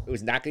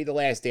was not gonna be the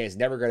last dance.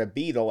 Never gonna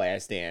be the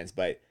last dance,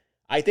 but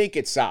I think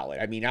it's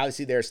solid. I mean,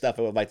 obviously there's stuff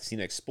I would like to see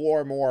him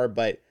explore more,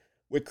 but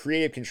with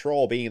creative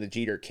control being in the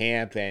Jeter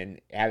camp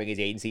and having his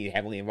agency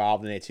heavily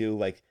involved in it too,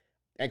 like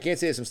I can't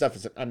say there's some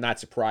stuff I'm not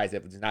surprised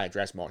that it's not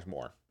addressed much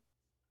more.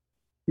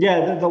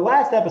 Yeah, the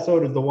last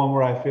episode is the one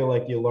where I feel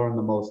like you learn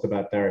the most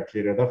about Derek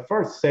Jeter. The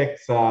first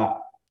 6, I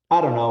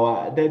don't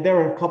know. There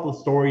were a couple of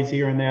stories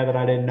here and there that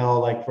I didn't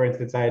know. Like, for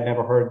instance, I had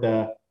never heard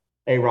the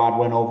A-Rod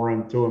went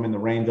over to him in the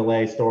rain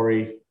delay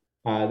story.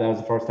 That was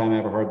the first time I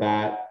ever heard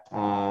that.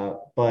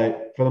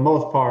 But for the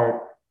most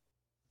part,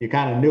 you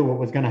kind of knew what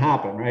was going to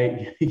happen,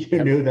 right?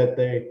 You knew that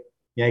the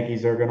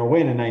Yankees are going to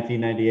win in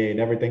 1998.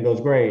 Everything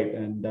goes great.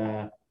 And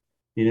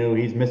you knew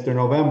he's Mr.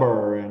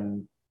 November,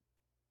 and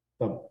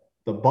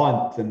the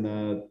bunt and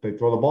they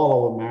throw the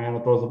ball away. Mariano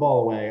throws the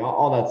ball away,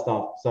 all that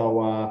stuff.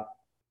 So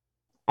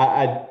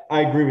I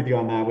agree with you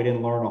on that. We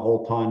didn't learn a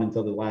whole ton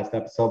until the last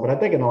episode, but I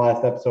think in the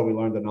last episode we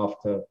learned enough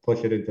to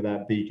push it into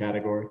that B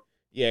category.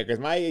 Yeah, because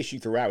my issue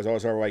throughout was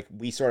always sort of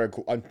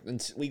like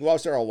we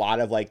lost a lot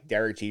of like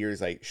Derek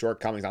Jeter's like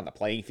shortcomings on the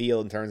playing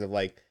field in terms of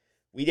like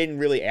we didn't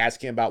really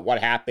ask him about what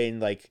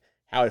happened, like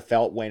how it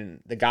felt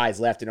when the guys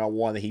left in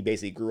 01 that he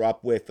basically grew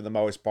up with for the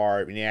most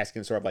part. And you ask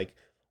him sort of like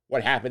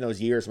what happened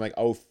those years from like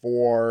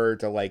 04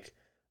 to like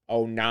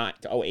 09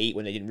 to 08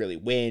 when they didn't really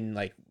win.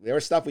 Like there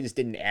was stuff we just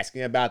didn't ask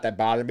him about that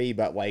bothered me,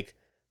 but like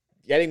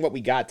getting what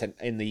we got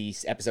in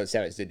these episode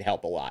 7 did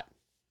help a lot.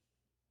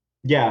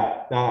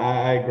 Yeah,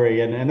 I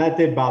agree. And that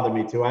did bother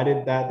me too.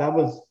 That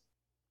was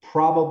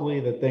probably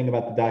the thing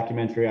about the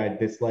documentary I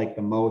disliked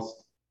the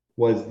most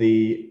was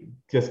the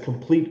just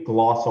complete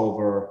gloss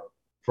over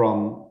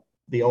from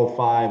the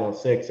 05,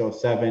 06,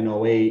 07,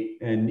 08,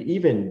 and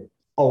even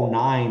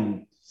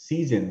 09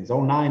 seasons.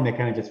 09, they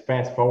kind of just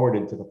fast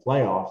forwarded to the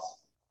playoffs.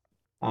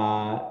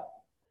 But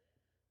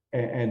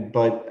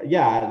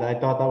yeah, I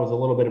thought that was a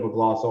little bit of a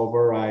gloss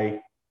over.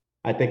 I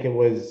think it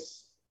was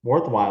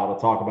worthwhile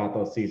to talk about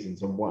those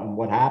seasons and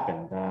what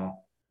happened. But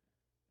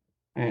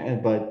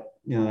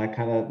you know,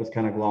 that was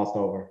kind of glossed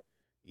over.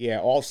 Yeah,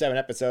 all 7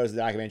 episodes of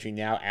the documentary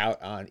now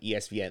out on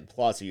ESPN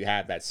Plus. So you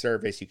have that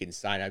service, you can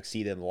sign up,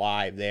 see them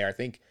live there. I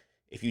think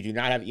if you do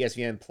not have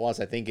ESPN Plus,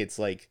 I think it's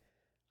like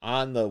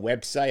on the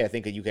website. I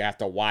think that you have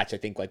to watch, I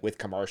think like with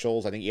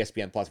commercials. I think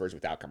ESPN Plus version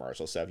without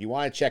commercials. So if you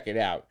want to check it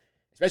out,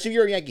 especially if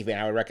you're a Yankee fan,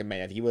 I would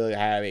recommend it. I think you will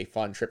have a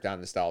fun trip down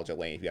nostalgia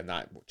lane if you have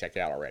not checked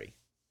it out already.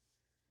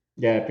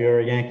 Yeah, if you're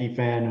a Yankee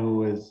fan who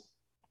was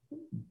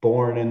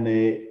born in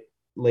the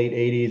late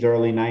 80s,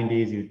 early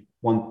 90s, you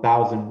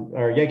 1,000,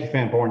 or Yankee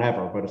fan born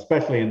ever, but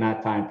especially in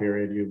that time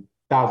period, you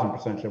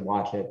 1,000% should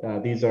watch it.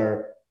 These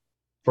are,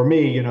 for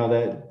me, you know,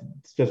 that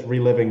it's just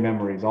reliving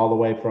memories all the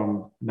way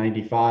from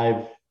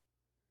 95,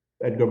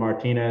 Edgar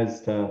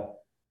Martinez, to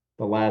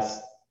the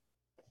last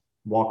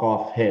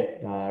walk-off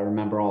hit. I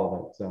remember all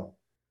of it. So,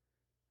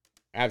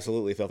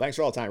 absolutely, Phil. Thanks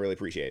for all the time. Really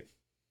appreciate it.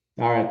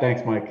 All right.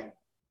 Thanks, Mike.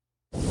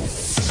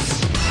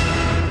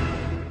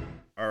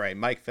 All right,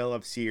 Mike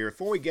Phillips here.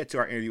 Before we get to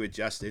our interview with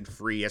Justin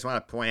Free, I just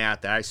want to point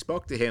out that I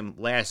spoke to him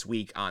last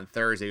week on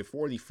Thursday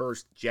before the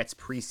first Jets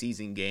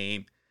preseason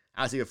game.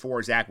 Obviously,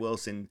 before Zach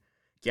Wilson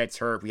gets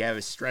hurt, we have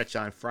a stretch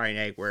on Friday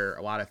night where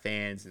a lot of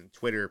fans and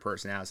Twitter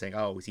personnel saying,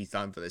 oh, he's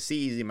done for the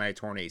season, he might have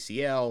torn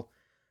ACL.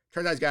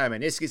 Turns out he's got a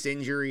meniscus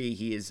injury.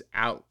 He is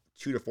out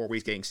 2 to 4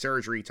 weeks getting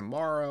surgery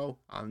tomorrow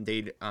on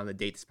the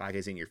date this podcast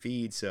is in your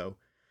feed. So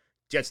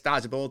Jets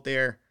dodged a bullet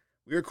there.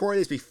 We recorded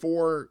this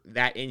before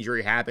that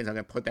injury happens. I'm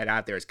going to put that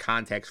out there as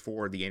context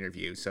for the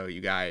interview so you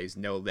guys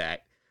know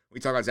that. We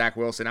talk about Zach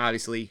Wilson,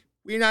 obviously.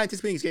 We're not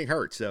anticipating he's getting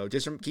hurt, so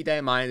just keep that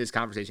in mind as this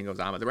conversation goes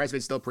on. But the rest of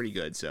it's still pretty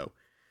good. So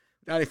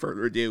without any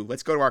further ado,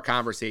 let's go to our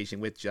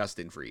conversation with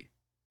Justin Free.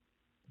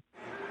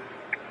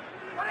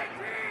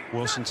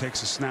 Wilson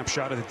takes a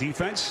snapshot of the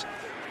defense.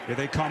 Here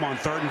they come on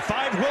 3rd and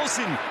 5.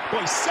 Wilson,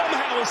 boy,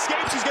 somehow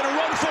escapes. He's going to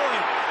run for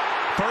it.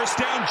 First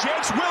down,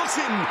 Jets.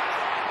 Wilson.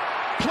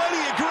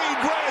 Plenty of green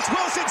grass.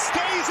 Wilson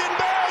stays in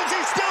bounds.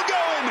 He's still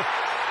going.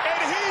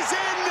 And he's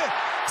in.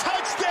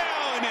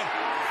 Touchdown.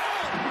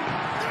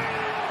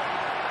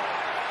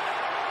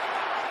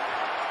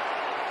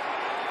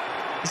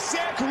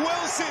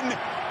 Wilson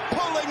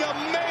pulling a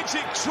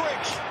magic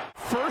trick.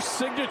 First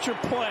signature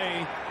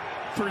play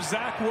for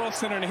Zach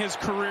Wilson in his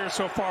career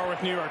so far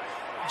with New York.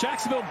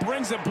 Jacksonville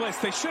brings a blitz.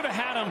 They should have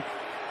had him.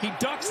 He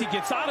ducks, he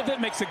gets out of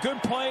it, makes a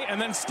good play, and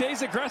then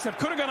stays aggressive.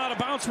 Could have gone out of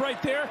bounds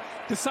right there.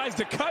 Decides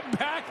to cut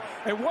back,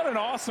 and what an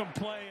awesome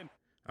play.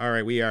 All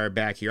right, we are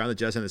back here on the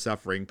Just and the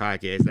Suffering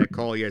podcast. That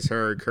call you guys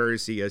heard,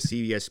 courtesy of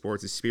CBS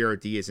Sports' Spiro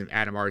Diaz and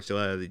Adam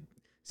Archula. The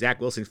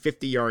Zach Wilson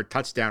 50-yard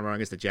touchdown run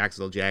against the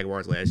Jacksonville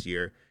Jaguars last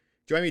year.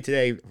 Joining me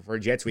today for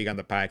Jets Week on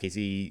the podcast,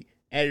 the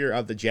editor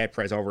of the Jet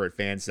Press over at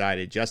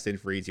Fansided, Justin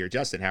Freeze here.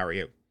 Justin, how are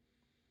you?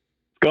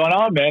 What's going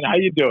on, man? How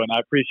you doing? I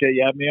appreciate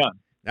you having me on.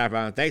 No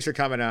problem. Thanks for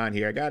coming on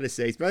here. I got to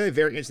say, it's been a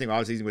very interesting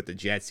offseason with the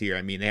Jets here.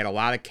 I mean, they had a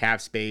lot of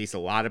cap space, a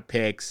lot of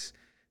picks.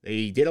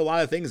 They did a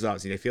lot of things,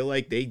 obviously. I feel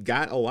like they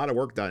got a lot of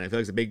work done. I feel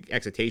like it's a big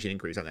expectation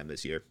increase on them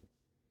this year.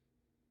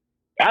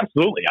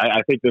 Absolutely.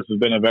 I think this has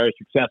been a very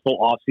successful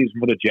offseason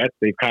for the Jets.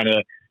 They've kind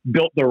of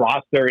built the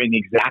roster in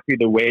exactly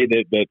the way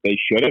that they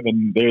should have,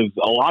 and there's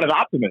a lot of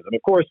optimism.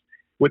 Of course,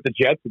 with the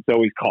Jets, it's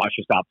always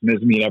cautious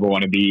optimism. You never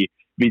want to be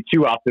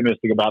too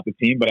optimistic about the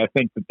team, but I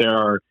think that there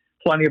are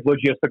plenty of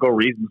logistical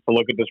reasons to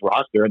look at this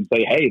roster and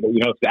say, hey,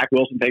 if Zach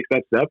Wilson takes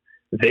that step,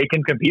 they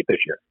can compete this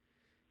year.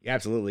 Yeah,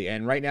 absolutely.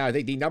 And right now, I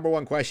think the number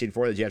one question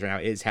for the Jets right now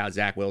is how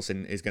Zach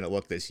Wilson is going to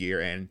look this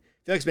year. And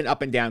I feel like it's been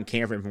up and down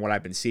camp from what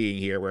I've been seeing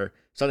here, where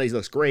some days he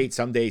looks great,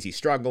 some days he's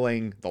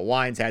struggling. The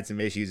line's had some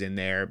issues in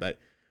there, but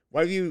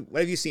what have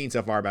you seen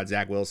so far about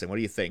Zach Wilson? What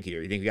do you think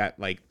here? You think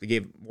we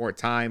gave more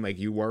time? Like,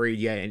 you worried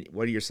yet? And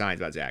what are your signs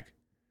about Zach?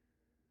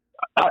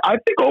 I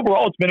think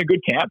overall it's been a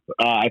good camp.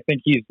 I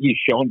think he's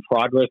shown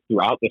progress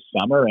throughout the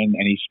summer, and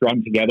he's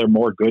strung together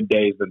more good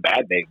days than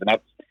bad days, and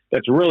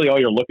that's really all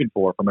you're looking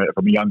for from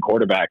a young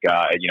quarterback.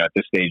 At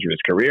this stage of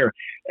his career.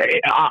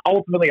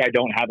 Ultimately, I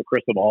don't have a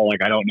crystal ball.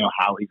 Like, I don't know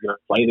how he's going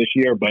to play this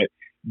year, but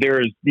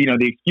there's the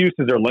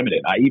excuses are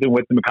limited. Even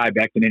with the Mekhi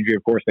Becton injury,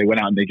 of course, they went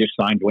out and they just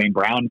signed Dwayne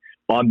Brown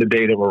on the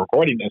day that we're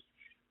recording this.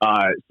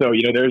 So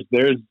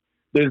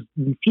there's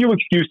few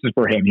excuses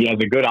for him. He has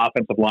a good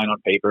offensive line on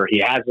paper. He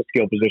has a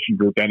skill position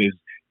group that is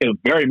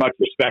very much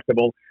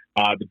respectable.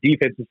 The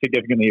defense is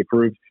significantly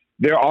improved.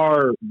 There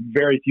are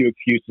very few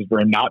excuses for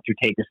him not to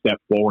take a step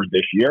forward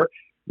this year.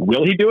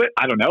 Will he do it?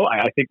 I don't know.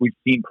 I think we've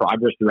seen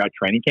progress throughout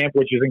training camp,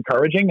 which is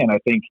encouraging. And I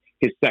think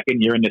his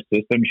second year in the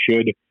system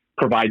should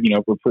provide,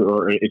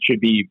 it should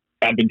be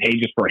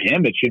advantageous for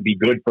him. It should be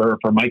good for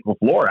Mike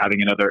LaFleur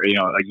having another,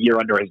 a year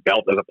under his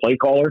belt as a play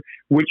caller,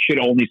 which should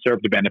only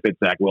serve to benefit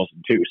Zach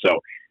Wilson too. So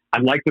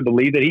I'd like to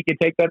believe that he can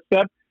take that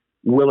step.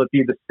 Will it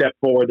be the step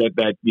forward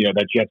that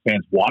Jets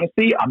fans want to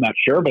see? I'm not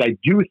sure, but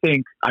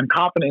I'm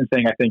confident in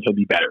saying I think he'll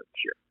be better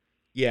this year.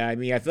 Yeah, I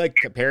mean, I feel like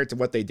compared to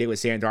what they did with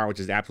Sam Darnold, which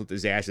is an absolute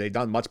disaster, they've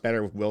done much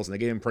better with Wilson. They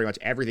gave him pretty much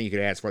everything you could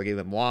ask for. They gave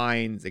him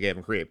lines, they gave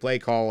him a creative play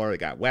caller, they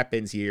got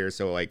weapons here.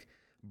 So,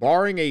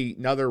 barring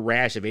another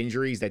rash of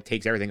injuries that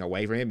takes everything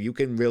away from him, you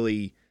can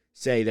really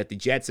say that the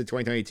Jets in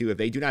 2022, if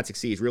they do not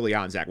succeed, is really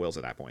on Zach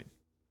Wilson at that point.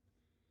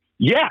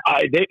 Yeah,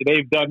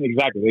 they've done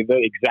exactly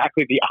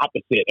the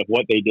opposite of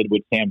what they did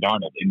with Sam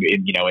Darnold. And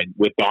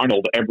with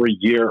Darnold, every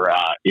year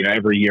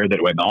that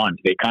went on,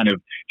 they kind of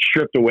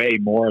stripped away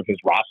more of his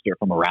roster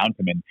from around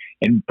him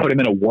and put him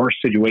in a worse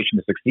situation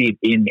to succeed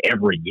in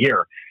every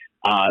year.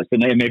 So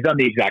they've done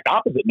the exact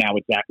opposite now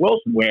with Zach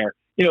Wilson, where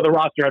the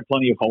roster had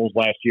plenty of holes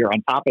last year.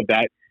 On top of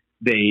that,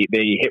 they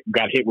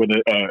got hit with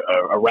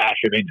a rash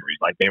of injuries.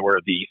 Like, they were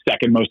the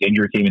second most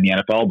injured team in the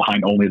NFL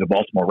behind only the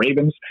Baltimore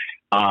Ravens.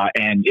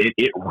 And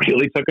it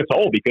really took a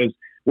toll, because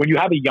when you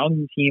have a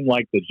young team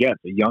like the Jets,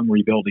 a young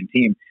rebuilding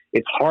team,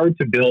 it's hard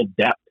to build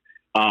depth.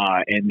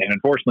 And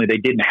unfortunately,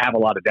 they didn't have a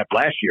lot of depth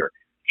last year.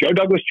 Joe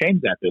Douglas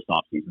changed that this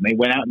offseason. They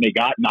went out and they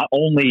got not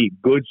only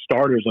good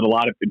starters at a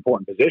lot of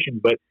important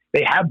positions, but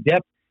they have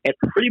depth at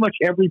pretty much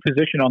every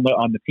position on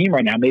the team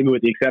right now, maybe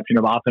with the exception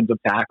of offensive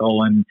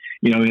tackle, and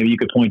maybe you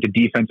could point to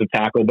defensive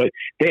tackle, but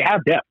they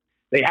have depth.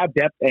 They have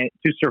depth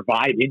to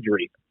survive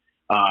injuries.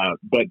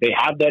 But they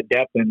have that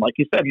depth, and like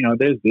you said,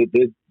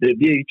 the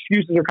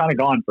excuses are kind of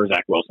gone for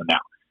Zach Wilson now.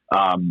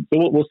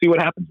 So we'll see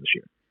what happens this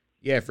year.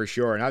 Yeah, for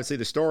sure. And obviously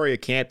the story of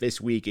camp this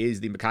week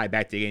is the Mekhi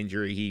Becton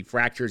injury. He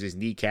fractures his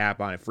kneecap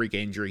on a freak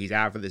injury. He's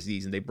out for the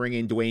season. They bring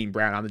in Dwayne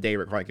Brown on the day,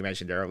 like you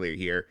mentioned earlier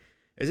here.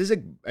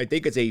 I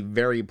think it's a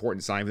very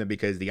important sign for them,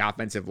 because the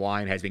offensive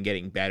line has been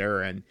getting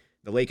better, and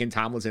the Laken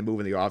Tomlinson move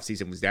in the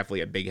offseason was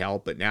definitely a big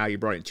help. But now you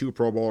brought in 2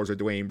 Pro Bowlers with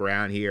Dwayne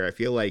Brown here. I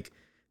feel like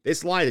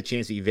this line has a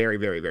chance to be very,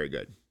 very, very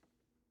good.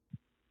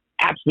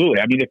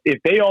 Absolutely. I mean, if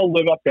they all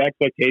live up to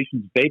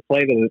expectations, if they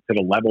play to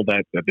the level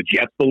that the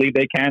Jets believe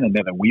they can, and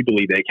that we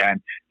believe they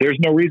can, there's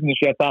no reason the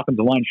Jets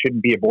offensive line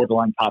shouldn't be a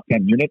borderline top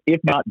 10 unit,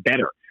 if not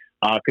better.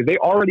 Because they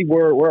already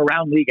were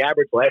around league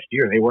average last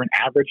year. They were an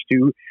average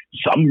to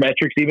some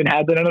metrics, even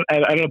had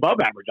an above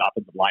average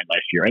offensive line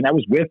last year. And that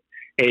was with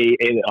a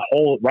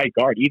hole at right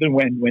guard. Even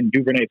when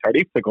Duvernay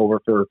Tardif took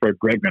over for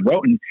Greg Van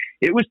Roten,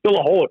 it was still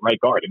a hole at right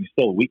guard, and it's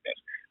still a weakness.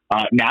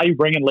 Now you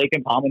bring in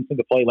Laken Tomlinson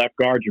to play left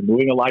guard. You're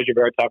moving Elijah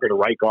Vera Tucker to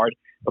right guard.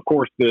 Of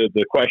course,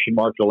 the question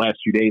mark for the last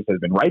few days has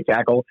been right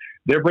tackle.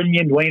 They're bringing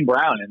in Dwayne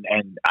Brown,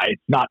 and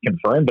it's not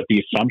confirmed, but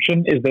the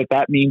assumption is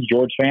that means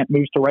George Fant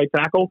moves to right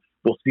tackle.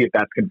 We'll see if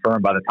that's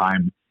confirmed by the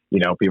time,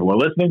 people are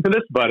listening to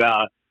this. But,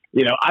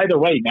 either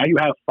way, now you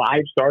have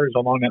 5 starters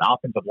along an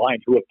offensive line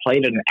who have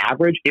played at an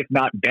average, if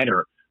not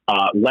better,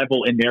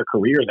 level in their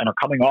careers and are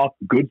coming off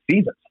good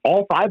seasons.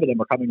 All 5 of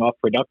them are coming off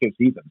productive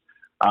seasons.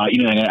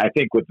 And I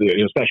think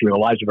especially with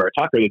Elijah Vera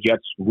Tucker, the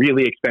Jets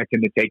really expect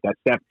him to take that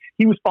step.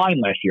 He was fine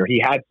last year. He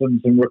had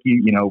some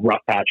rookie,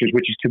 rough patches,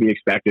 which is to be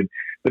expected,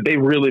 but they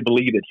really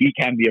believe that he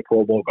can be a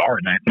Pro Bowl guard.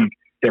 And I think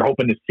they're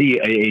hoping to see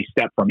a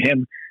step from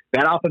him.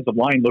 That offensive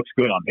line looks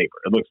good on paper.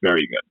 It looks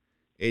very good.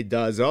 It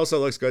does. It also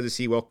looks good to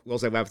see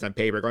Wilson Weapons on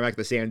paper. Going back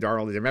to Sam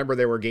Darnold, remember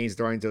there were games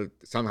throwing to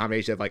some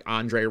combination of like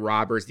Andre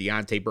Roberts,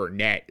 Deontay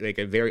Burnett, like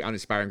a very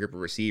uninspiring group of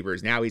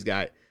receivers. Now he's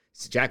got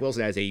Jack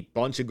Wilson has a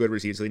bunch of good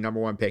receivers. So the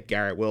number 1 pick,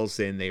 Garrett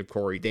Wilson. They have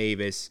Corey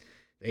Davis.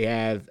 They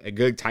have a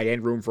good tight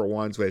end room for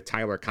once with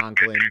Tyler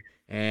Conklin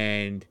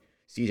and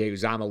CJ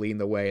Uzomah leading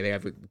the way. They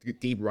have a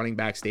deep running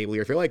back stable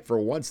here. I feel like for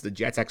once the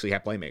Jets actually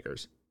have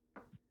playmakers.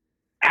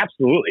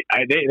 Absolutely.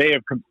 They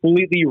have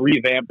completely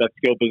revamped that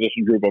skill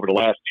position group over the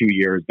last 2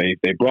 years. They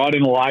brought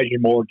in Elijah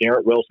Moore,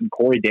 Garrett Wilson,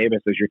 Corey Davis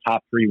as your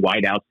top 3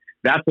 wideouts.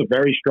 That's a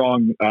very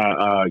strong,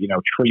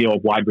 trio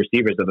of wide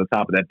receivers at the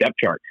top of that depth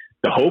chart.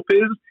 The hope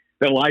is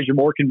that Elijah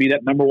Moore can be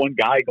that number 1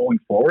 guy going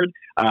forward.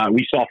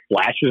 We saw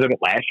flashes of it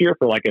last year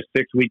for like a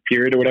 6-week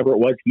period or whatever it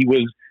was. He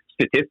was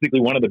statistically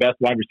one of the best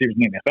wide receivers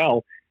in the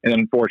NFL, and then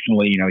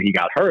unfortunately, he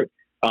got hurt.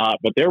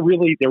 But they're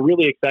really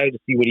excited to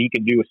see what he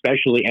can do,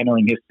 especially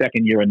entering his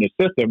second year in this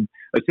system,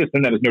 a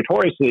system that is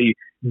notoriously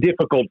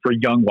difficult for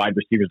young wide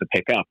receivers to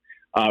pick up.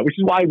 Which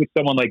is why with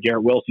someone like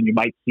Garrett Wilson, you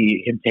might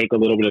see him take a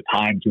little bit of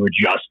time to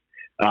adjust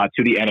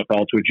to the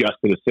NFL, to adjust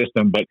to the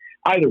system. But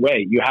either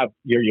way, you have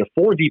your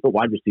 4 deep at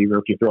wide receiver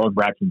if you throw in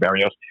Braxton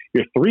Berrios.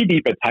 You're 3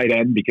 deep at tight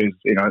end because,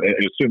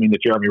 assuming that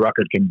Jeremy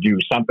Ruckert can do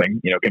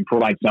something, can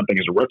provide something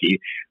as a rookie.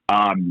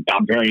 I'm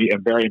very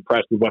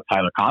impressed with what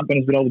Tyler Conklin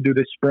has been able to do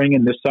this spring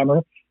and this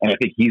summer. And I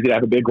think he's going to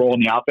have a big role in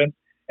the offense.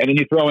 And then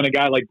you throw in a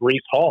guy like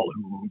Breece Hall,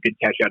 who can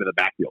catch out of the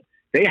backfield.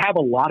 They have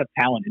a lot of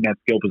talent in that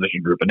skill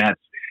position group. And that's,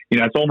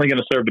 it's only going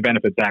to serve to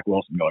benefit Zach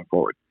Wilson going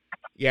forward.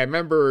 Yeah, I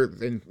remember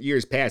in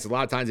years past, a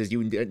lot of times is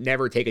you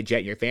never take a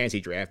Jet in your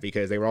fantasy draft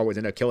because they were always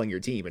end up killing your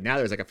team. But now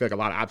there's I feel like a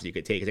lot of options you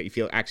could take that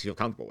you actually feel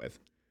comfortable with.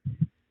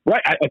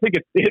 Right. I think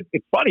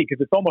it's funny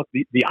because it's almost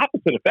the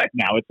opposite effect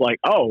now. It's like,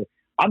 oh,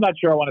 I'm not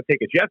sure I want to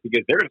take a Jet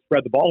because they're going to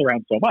spread the ball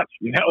around so much.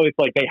 It's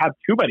like they have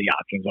too many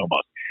options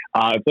almost.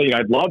 So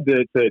I'd love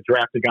to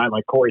draft a guy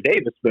like Corey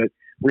Davis, but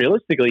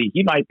realistically,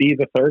 he might be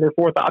the 3rd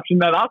or 4th option in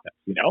that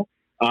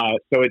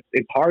offense. So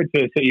it's hard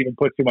to even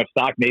put too much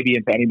stock maybe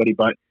into anybody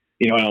but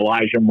an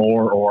Elijah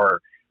Moore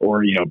or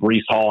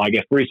Breece Hall. I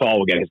guess Breece Hall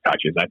will get his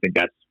touches. I think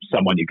that's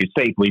someone you could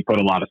safely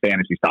put a lot of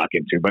fantasy stock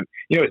into. But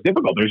it's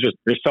difficult.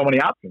 There's so many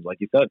options, like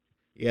you said.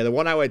 Yeah, the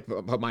one I would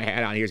put my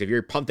hat on here is if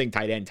you're punting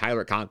tight end,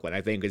 Tyler Conklin.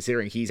 I think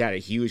considering he's had a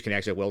huge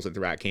connection with Wilson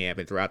throughout camp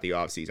and throughout the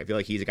offseason, I feel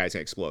like he's a guy who's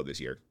going to explode this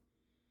year.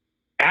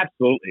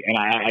 Absolutely, and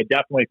I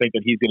definitely think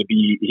that he's going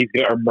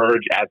to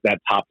emerge as that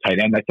top tight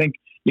end. I think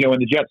when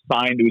the Jets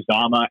signed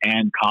Uzomah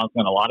and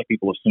Conklin, a lot of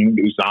people assumed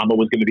Uzomah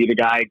was going to be the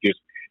guy. Just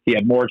he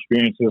had more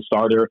experience as a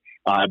starter.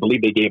 I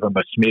believe they gave him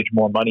a smidge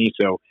more money,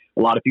 so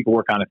a lot of people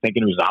were kind of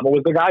thinking Uzomah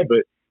was the guy.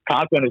 But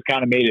Conklin has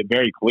kind of made it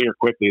very clear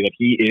quickly that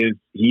he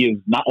is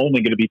not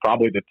only going to be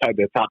probably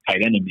the top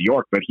tight end in New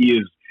York, but he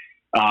is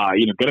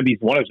going to be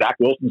one of Zach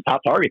Wilson's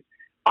top targets.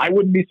 I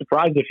wouldn't be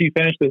surprised if he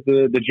finished as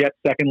the Jets'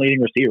 second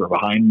leading receiver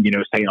behind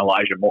say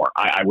Elijah Moore.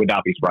 I would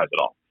not be surprised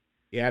at all.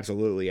 Yeah,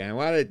 absolutely. And I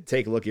want to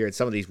take a look here at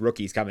some of these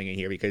rookies coming in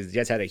here because the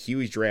Jets had a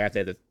huge draft. They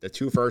had the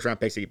 2 first-round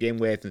picks to begin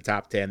with in the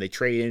top 10. They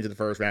traded into the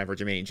first round for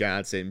Jermaine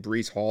Johnson.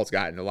 Breece Hall's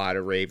gotten a lot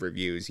of rave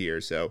reviews here.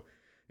 So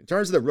in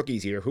terms of the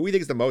rookies here, who do you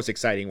think is the most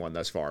exciting one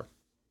thus far?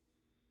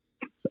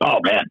 Oh,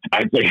 man.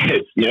 I think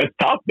it's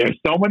tough. There's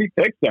so many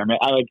picks there, man.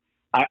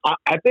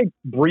 I think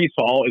Breece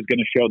Hall is going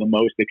to show the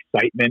most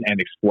excitement and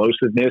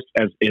explosiveness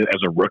as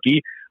a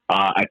rookie.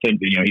 I think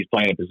that, he's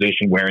playing a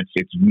position where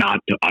it's not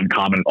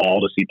uncommon at all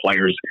to see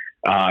players,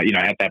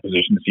 at that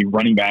position, to see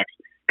running backs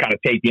kind of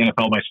take the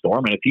NFL by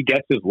storm. And if he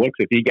gets his looks,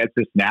 if he gets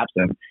his snaps,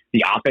 and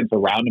the offense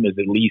around him is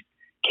at least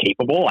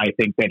capable, I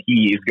think that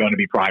he is going to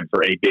be primed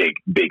for a big,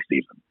 big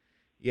season.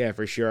 Yeah,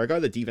 for sure. I go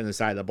to the defensive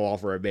side of the ball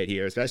for a bit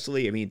here,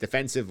 especially,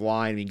 defensive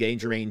line. Getting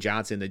Jermaine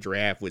Johnson in the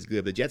draft was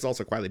good. The Jets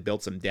also quietly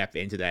built some depth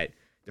into that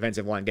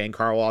defensive line. Getting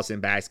Carl Lawson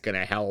back is going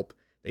to help.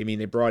 They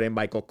brought in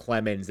Michael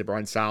Clemens. They brought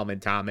in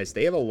Solomon Thomas.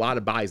 They have a lot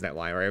of buys in that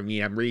line, right?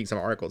 I'm reading some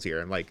articles here,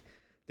 and,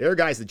 there are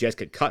guys the Jets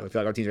could cut. I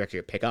feel like our teams are actually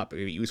going to pick up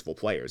and be useful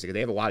players because they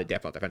have a lot of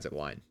depth on the defensive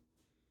line.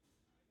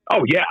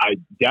 Oh, yeah,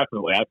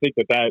 definitely. I think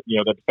that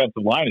the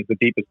defensive line is the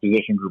deepest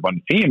position group on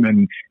the team,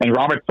 and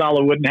Robert Saleh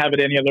wouldn't have it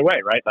any other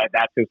way, right?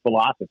 That's his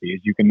philosophy,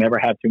 is you can never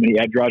have too many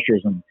edge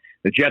rushers, and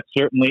the Jets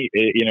certainly,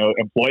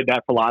 employed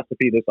that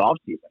philosophy this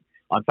offseason.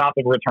 On top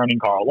of returning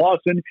Carl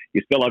Lawson,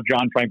 you still have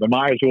John Franklin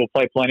Myers, who will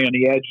play plenty on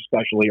the edge,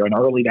 especially in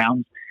early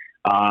downs.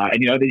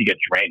 And, then you get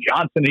Trey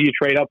Johnson who you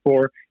trade up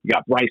for. You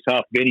got Bryce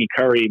Huff, Vinny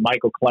Curry,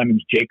 Michael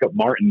Clemens, Jacob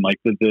Martin. Like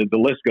the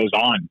list goes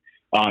on.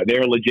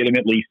 They're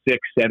legitimately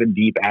 6-7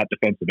 deep at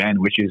defensive end,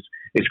 which is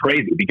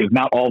crazy because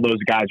not all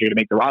those guys are going to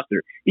make the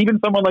roster. Even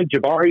someone like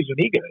Jabari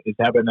Zuniga is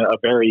having a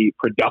very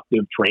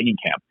productive training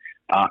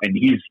camp, and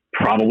he's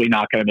probably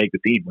not going to make the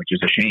team, which is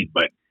a shame.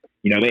 But,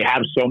 they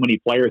have so many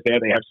players there.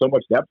 They have so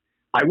much depth.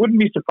 I wouldn't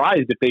be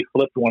surprised if they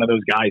flipped one of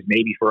those guys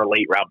maybe for a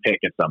late round pick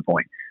at some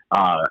point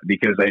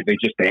because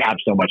they have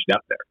so much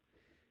depth there.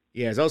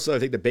 Yeah, it's also, I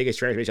think the biggest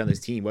transformation on this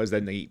team was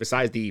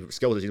besides the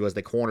skill position was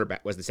the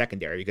cornerback, was the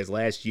secondary, because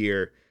last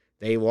year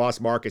they lost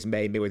Marcus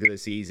May midway through the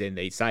season.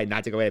 They decided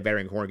not to go ahead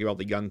veteran corner, give all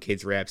the young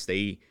kids reps.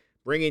 They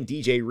bring in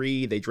DJ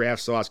Reed. They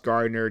draft Sauce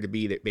Gardner to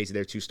be basically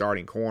their two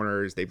starting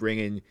corners. They bring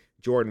in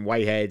Jordan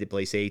Whitehead to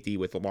play safety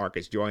with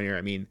LaMarcus Joyner.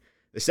 I mean,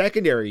 the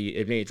secondary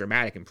has made a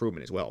dramatic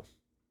improvement as well.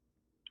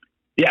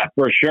 Yeah,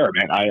 for sure,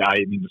 man.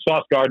 I mean, the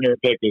Sauce Gardner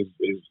pick is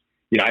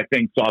I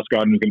think Sauce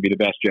Gardner is going to be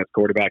the best Jets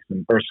quarterback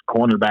and first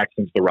cornerback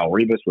since Darrelle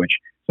Revis, which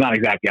is not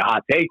exactly a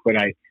hot take, but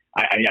I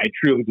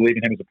truly believe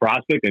in him as a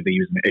prospect. I think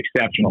he's an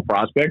exceptional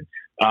prospect.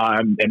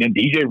 And then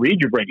DJ Reed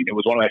you're bringing. It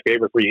was one of my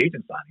favorite free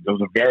agent signings. It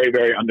was a very,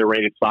 very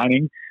underrated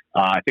signing.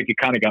 I think it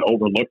kind of got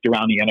overlooked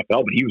around the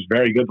NFL, but he was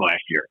very good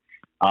last year.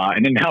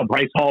 And then now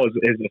Bryce Hall is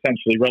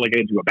essentially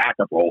relegated to a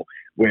backup role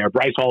where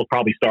Bryce Hall is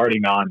probably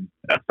starting on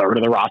a third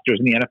of the rosters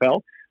in the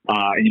NFL.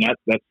 And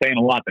that's saying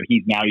a lot that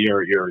he's now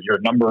your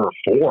number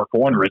 4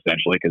 corner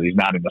essentially because he's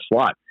not in the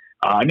slot.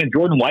 And then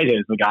Jordan Whitehead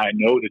is the guy I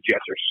know the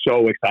Jets are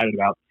so excited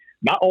about,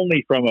 not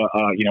only from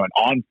an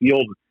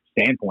on-field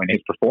standpoint,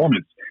 his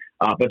performance,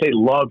 but they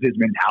love his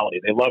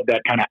mentality. They love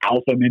that kind of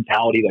alpha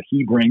mentality that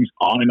he brings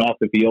on and off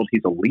the field.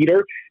 He's a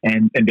leader,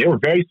 and they were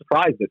very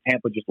surprised that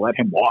Tampa just let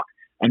him walk,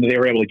 and they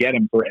were able to get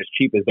him for as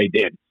cheap as they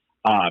did.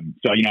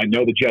 So I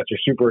know the Jets are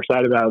super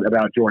excited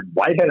about Jordan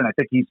Whitehead, and I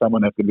think he's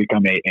someone that's going to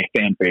become a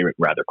fan favorite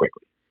rather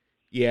quickly.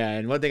 Yeah,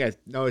 and one thing I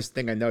noticed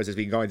as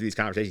we go into these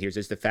conversations here is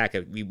just the fact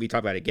that we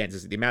talk about it again,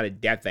 is the amount of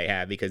depth they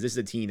have, because this is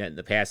a team that in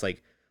the past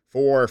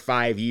 4 or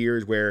 5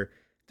 years where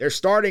their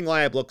starting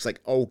lineup looks like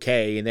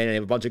okay, and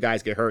then a bunch of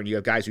guys get hurt, and you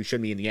have guys who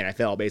shouldn't be in the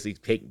NFL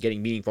basically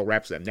getting meaningful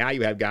reps with them. Now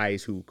you have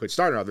guys who could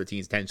start on other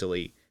teams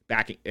potentially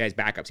as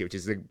backups here, which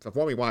is the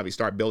form we want to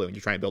start building when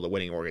you're trying to build a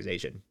winning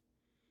organization.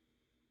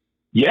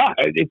 Yeah,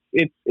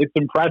 it's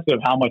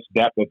impressive how much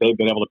depth that they've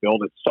been able to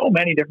build at so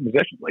many different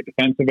positions, like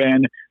defensive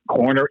end,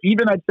 corner,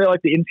 even I'd say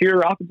the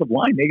interior offensive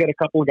line. They got a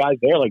couple of guys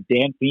there, like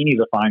Dan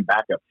Feeney's a fine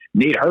backup.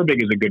 Nate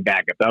Herbig is a good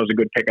backup. That was a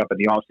good pickup in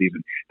the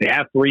offseason. They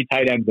have 3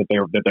 tight ends that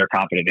they're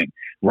confident in.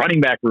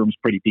 Running back room's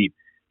pretty deep.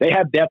 They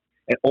have depth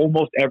at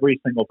almost every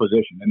single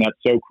position, and that's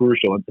so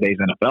crucial in today's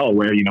NFL,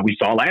 where we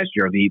saw last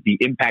year the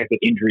impact that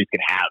injuries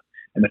could have,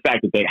 and the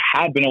fact that they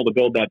have been able to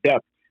build that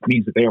depth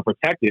means that they are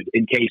protected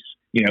in case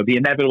the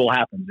inevitable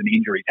happens and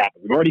injuries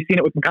happen. We've already seen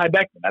it with Mekhi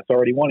Becton. That's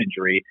already one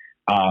injury.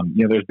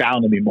 There's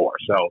bound to be more.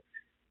 So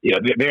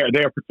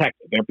they're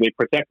protected. They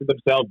protected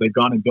themselves. They've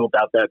gone and built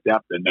out that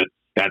depth, and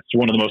that's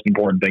one of the most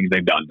important things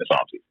they've done this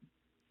offseason.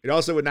 It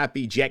also would not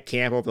be Jet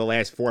camp over the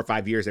last 4 or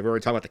 5 years that we were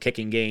talking about the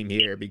kicking game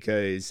here,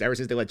 because ever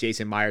since they let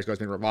Jason Myers go, it's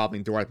been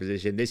revolving through our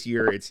position. This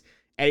year, it's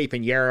Eddie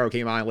Pinheiro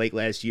came on late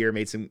last year,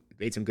 made some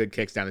good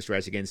kicks down the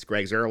stretch against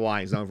Greg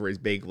Zuerlein, known for his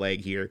big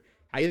leg here.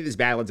 How do you think this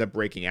battle ends up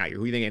breaking out here?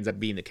 Who do you think ends up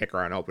being the kicker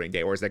on opening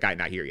day, or is that guy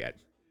not here yet?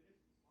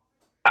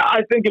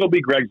 I think it'll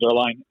be Greg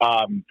Zuerlein.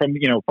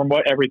 From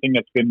what everything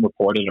that's been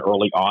reported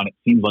early on, it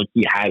seems like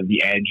he has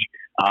the edge.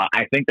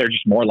 I think they're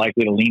just more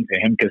likely to lean to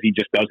him because he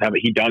does have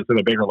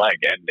a bigger leg.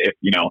 And if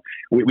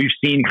we've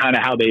seen kind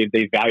of how they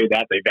value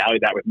that. They value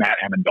that with Matt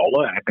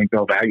Amendola, and I think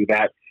they'll value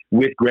that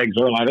with Greg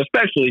Zuerlein,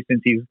 especially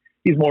since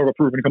he's more of a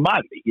proven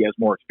commodity. He has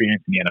more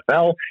experience in the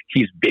NFL.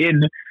 He's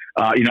been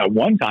at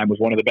one time was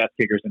one of the best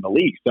kickers in the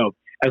league. So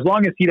as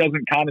long as he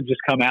doesn't kind of just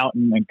come out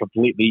and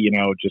completely,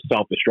 just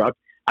self-destruct,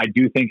 I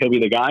do think he'll be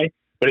the guy.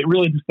 But it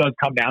really just does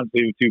come down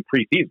to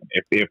preseason.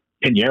 If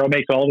Pinheiro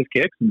makes all of his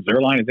kicks and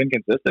Zuerlein is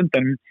inconsistent,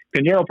 then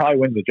Pinheiro probably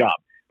wins the job.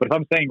 But if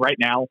I'm saying right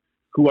now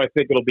who I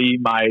think it'll be,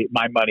 my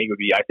money would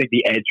be, I think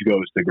the edge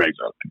goes to Greg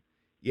Zuerlein.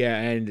 Yeah,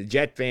 and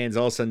Jet fans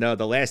also know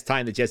the last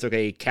time the Jets took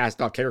a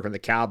cast-off kicker from the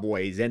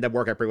Cowboys ended up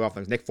working out pretty well for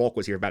them. Nick Folk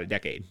was here about a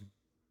decade.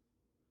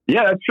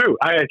 Yeah, that's true.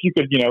 If you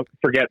could,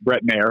 forget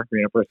Brett Maher,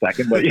 for a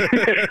second, but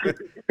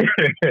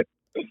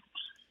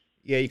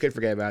yeah, you could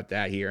forget about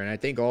that here. And I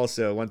think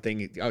also one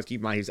thing I was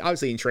keeping in mind, he's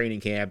obviously in training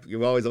camp.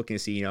 You're always looking to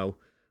see,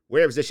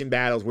 where are position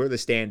battles, where are the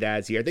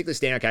standouts here. I think the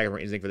standout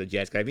category is for the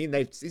Jets. I mean,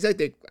 it's like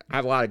they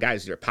have a lot of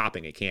guys who are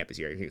popping at campus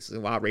here. There's a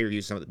lot of rave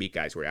reviews of some of the beat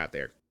guys who are out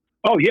there.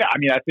 Oh, yeah. I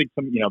mean, I think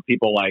some,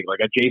 people like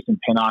a Jason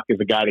Pinnock is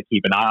a guy to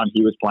keep an eye on.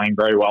 He was playing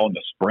very well in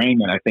the spring.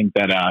 And I think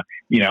that,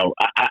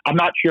 I'm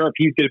not sure if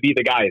he's going to be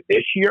the guy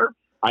this year.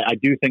 I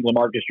do think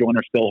LaMarcus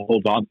Joyner still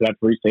holds on to that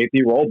free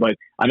safety role, but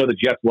I know the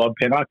Jets love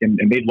Pinnock, and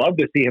they'd love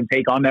to see him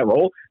take on that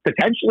role.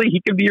 Potentially, he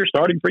could be your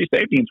starting free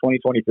safety in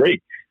 2023.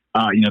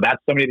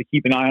 That's somebody to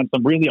keep an eye on.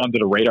 Some really under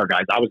the radar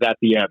guys. I was at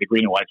the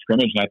green and white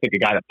scrimmage, and I think a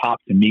guy that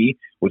popped to me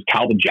was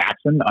Calvin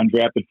Jackson,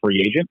 undrafted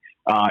free agent.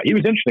 He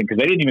was interesting because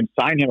they didn't even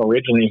sign him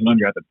originally as an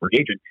undrafted free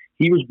agent.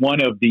 He was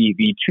one of the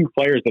two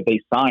players that they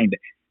signed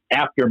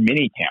after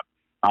minicamp,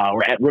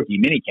 or at rookie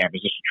minicamp,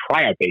 as just a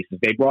tryout basis.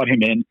 They brought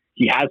him in.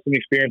 He has some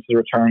experience as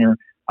a returner.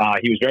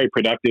 He was very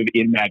productive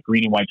in that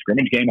green and white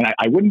scrimmage game, and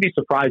I wouldn't be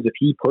surprised if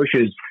he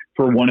pushes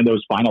for one of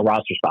those final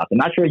roster spots. I'm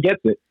not sure he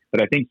gets it,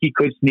 but I think he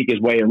could sneak his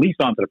way at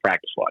least onto the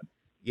practice squad.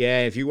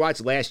 Yeah, if you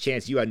watch Last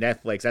Chance U on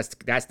Netflix,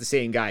 that's the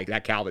same guy,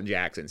 that Calvin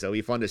Jackson. So it'll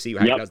be fun to see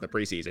how he does in the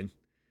preseason.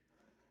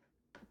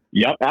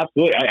 Yep,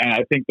 absolutely. And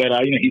I think that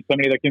he's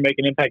somebody that can make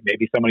an impact.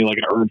 Maybe somebody like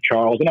an Herb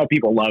Charles. I know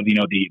people love the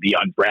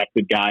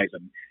undrafted guys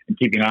and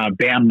keeping an eye on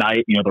Bam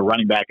Knight. The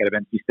running back out of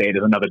NC State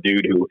is another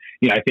dude who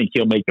I think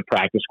he'll make the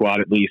practice squad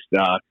at least.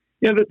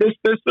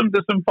 There's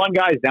some fun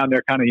guys down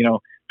there, kind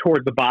of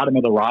towards the bottom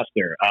of the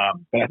roster.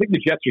 But I think the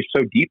Jets are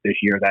so deep this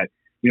year that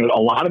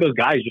a lot of those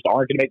guys just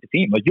aren't going to make the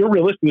team. Like, you're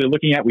realistically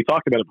looking at, we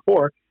talked about it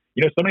before.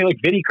 Somebody like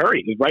Vinny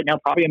Curry is right now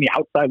probably on the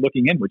outside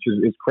looking in, which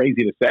is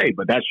crazy to say,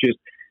 but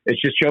it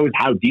just shows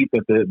how deep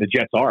that the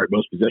Jets are at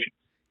most positions.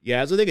 Yeah, I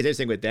also think it's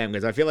interesting with them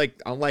because I feel like,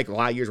 unlike a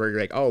lot of years where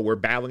you're like, oh, we're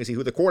battling to see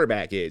who the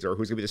quarterback is or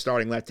who's going to be the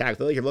starting left tackle, I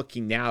feel like you're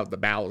looking now at the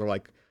battles are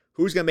like,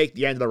 who's going to make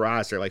the end of the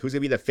roster? Like, who's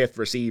going to be the fifth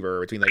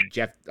receiver between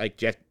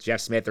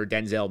Jeff Smith or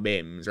Denzel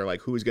Mims, or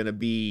like who's going to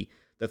be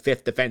the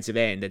fifth defensive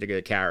end that they're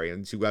going to carry,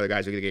 and two other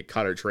guys are going to get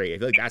cut or trade. I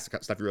feel like that's the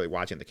stuff you're really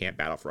watching the camp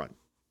battlefront.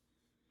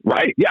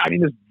 Right. Yeah. I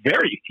mean, there's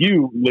very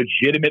few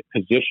legitimate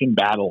position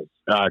battles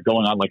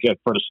going on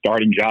for the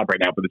starting job right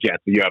now for the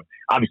Jets. So you have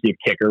obviously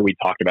a kicker. We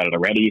talked about it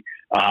already.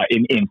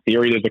 In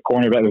theory, there's a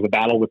cornerback. There's a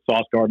battle with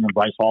Sauce Gardner and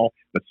Bryce Hall,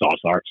 but Sauce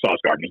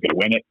Gardner is going to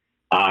win it.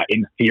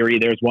 In theory,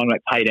 there's one at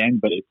tight end,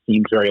 but it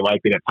seems very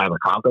likely that Tyler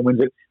Conklin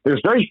wins it.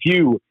 There's very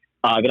few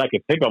that I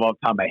can think of off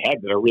the top of my head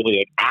that are really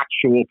like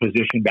actual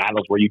position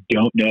battles where you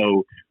don't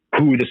know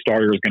who the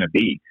starter is going to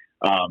be.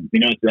 I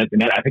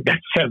think that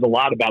says a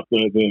lot about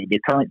the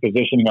current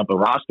positioning of the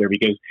roster,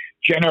 because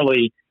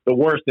generally the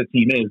worse the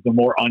team is, the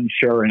more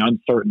unsure and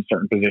uncertain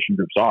certain position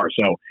groups are.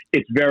 So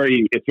it's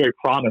very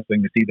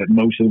promising to see that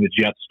most of the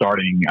Jets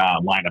starting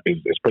lineup is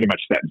pretty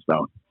much set in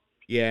stone.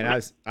 Yeah,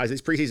 and as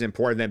this preseason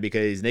important then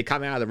because they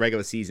come out of the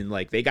regular season,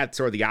 like they got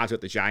sort of the opposite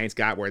what the Giants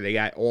got, where they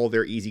got all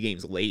their easy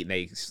games late, and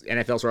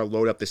NFL sort of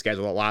load up the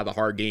schedule. A lot of the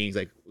hard games,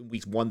 like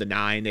weeks 1 to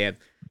 9,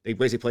 they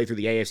basically played through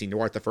the AFC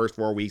North the first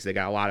 4 weeks. They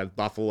got a lot of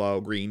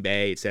Buffalo, Green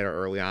Bay, etc.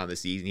 early on in the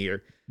season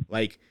here.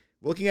 Like,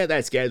 looking at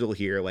that schedule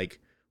here, like,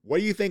 what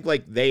do you think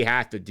like they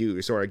have to do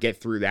to sort of get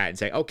through that and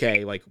say,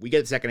 okay, like we get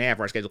the second half,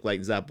 our schedule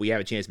lightens up, we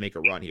have a chance to make a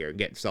run here and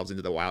get ourselves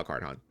into the wild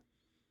card hunt?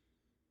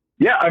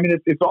 Yeah, I mean,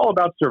 it's all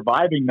about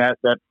surviving that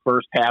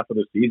first half of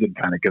the season,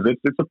 kind of, because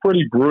it's a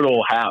pretty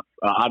brutal half.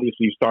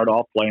 Obviously, you start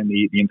off playing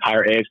the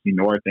entire AFC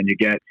North, and you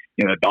get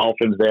the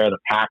Dolphins there, the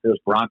Packers,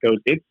 Broncos.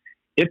 It's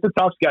a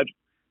tough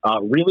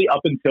schedule. Really,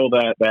 up until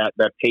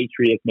that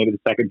Patriots, maybe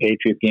the second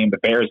Patriots game, the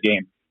Bears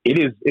game,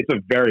 it's a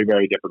very,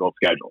 very difficult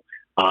schedule.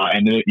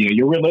 And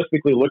you're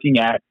realistically looking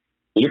at,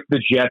 if the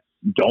Jets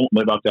don't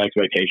live up to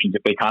expectations,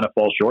 if they kind of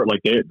fall short, like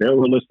they're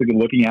realistically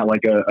looking at like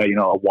a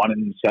 1-7,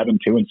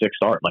 2-6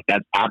 start. Like,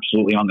 that's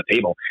absolutely on the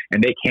table,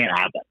 and they can't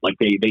have that. Like,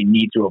 they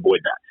need to avoid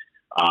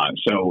that.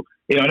 So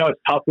I know it's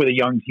tough with a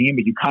young team,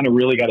 but you kind of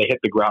really got to hit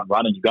the ground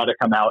running. You got to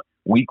come out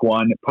week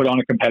 1, put on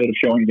a competitive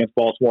showing against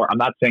Baltimore. I'm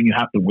not saying you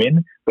have to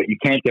win, but you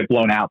can't get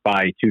blown out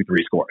by 2-3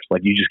 scores.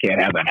 Like, you just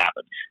can't have that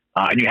happen.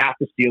 And you have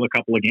to steal a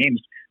couple of games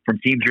from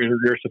teams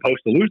you're supposed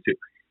to lose to.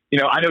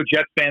 I know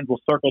Jets fans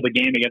will circle the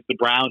game against the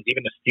Browns,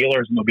 even the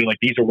Steelers, and they'll be like,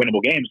 these are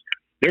winnable games.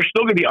 They're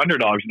still going to be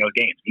underdogs in those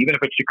games. Even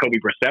if it's Jacoby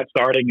Brissett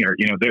starting, or,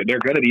 they're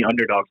going to be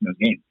underdogs in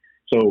those games.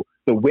 So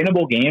the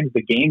winnable games,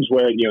 the games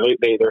where,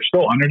 they're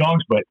still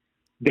underdogs, but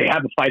they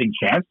have a fighting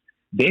chance,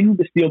 they need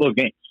to steal those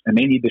games, and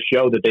they need to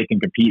show that they can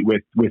compete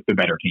with the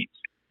better teams.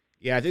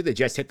 Yeah, I think the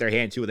Jets hit their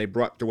hand too when they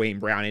brought Dwayne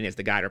Brown in as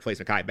the guy to replace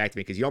Mekhi Becton,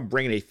 because you don't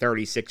bring in a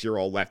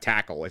 36-year-old left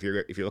tackle if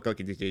you're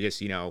looking to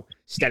just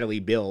steadily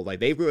build. Like,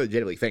 they really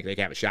legitimately think they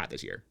can have a shot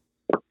this year.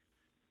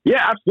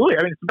 Yeah, absolutely.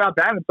 I mean, it's about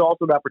that. And it's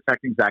also about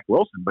protecting Zach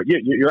Wilson. But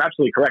you're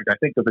absolutely correct. I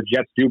think that the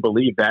Jets do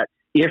believe that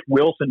if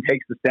Wilson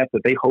takes the step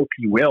that they hope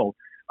he will,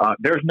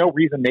 there's no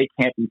reason they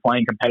can't be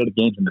playing competitive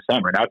games in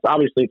December. Now,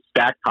 it's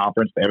stacked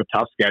conference. They have a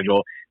tough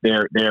schedule.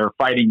 They're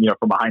fighting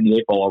from behind the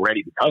 8 ball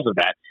already because of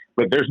that.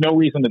 But there's no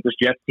reason that this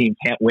Jets team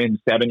can't win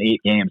 7-8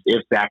 games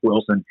if Zach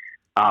Wilson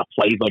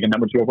plays like a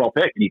number 2 overall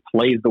pick, and he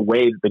plays the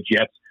way that the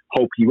Jets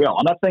hope he will.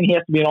 I'm not saying he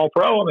has to be an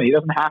all-pro. I mean, he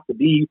doesn't have to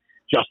be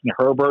Justin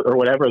Herbert or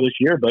whatever this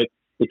year, but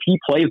if he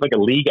plays like a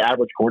league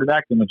average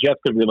quarterback, then the Jets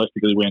could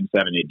realistically win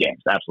 7-8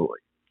 games. Absolutely.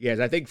 Yes,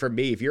 I think for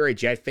me, if you're a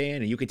Jet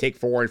fan and you can take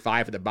 4 and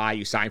 5 for the bye,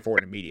 you sign for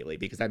it immediately,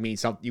 because that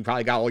means you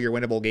probably got all your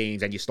winnable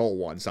games and you stole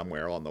one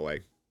somewhere along the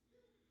way.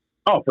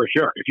 Oh, for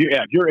sure.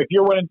 If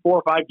you're winning 4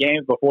 or 5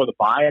 games before the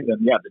bye, then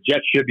the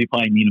Jets should be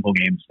playing meaningful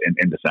games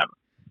in December.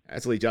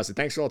 Absolutely, Justin.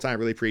 Thanks for all the time.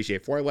 Really appreciate it.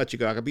 Before I let you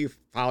go, I could be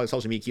following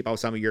social media, keep out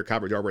some of your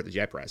coverage over at the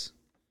Jet Press.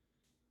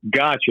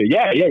 Gotcha.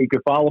 Yeah. You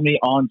can follow me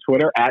on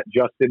Twitter at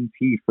Justin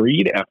T.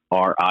 Freed,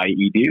 Fried,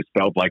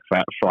 spelled like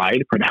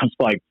fried, pronounced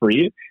like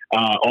Freed.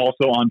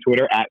 Also on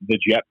Twitter at The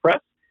Jet Press.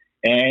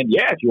 And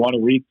yeah, if you want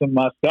to read some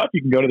stuff,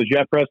 you can go to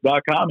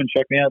thejetpress.com and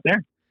check me out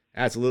there.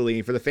 Absolutely.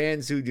 And for the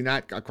fans who do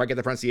not quite get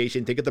the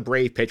pronunciation, think of the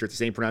Brave pitcher. It's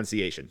the same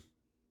pronunciation.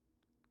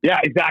 Yeah,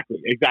 exactly.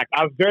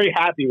 I was very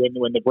happy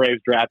when the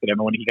Braves drafted him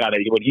and when he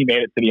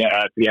made it to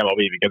the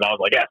MLB, because I was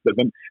like, yes,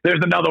 there's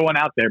another one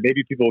out there.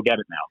 Maybe people will get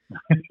it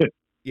now.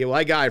 Yeah, well,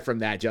 I got it from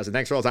that, Justin.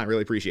 Thanks for all the time.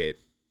 Really appreciate it.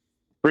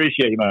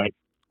 Appreciate you, Mike.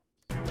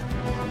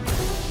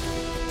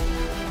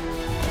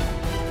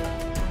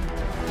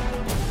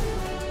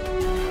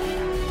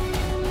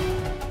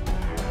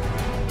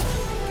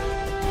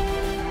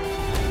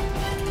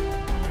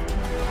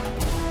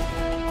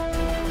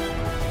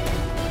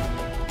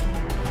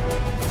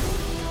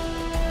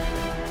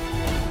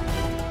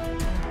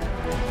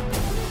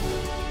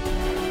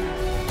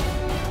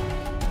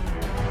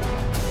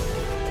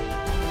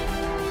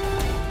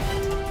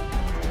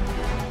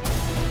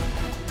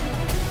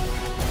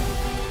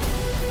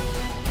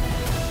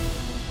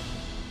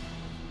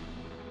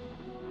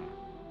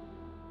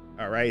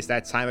 All right, it's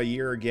that time of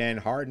year again.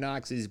 Hard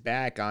Knocks is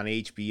back on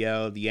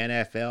HBO. The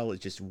NFL is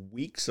just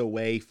weeks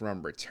away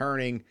from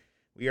returning.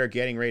 We are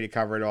getting ready to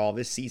cover it all.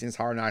 This season's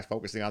Hard Knocks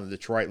focusing on the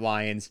Detroit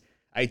Lions.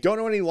 I don't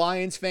know any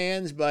Lions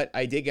fans, but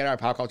I did get our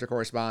pop culture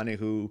correspondent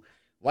who,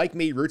 like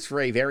me, roots for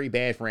a very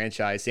bad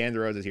franchise. Sam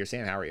DeRosa is here.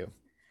 Sam, how are you?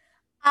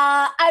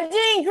 I'm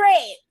doing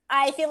great.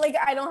 I feel like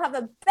I don't have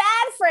a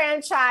bad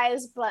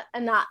franchise, but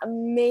a not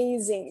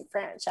amazing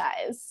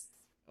franchise.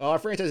 Well, our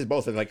franchises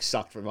both have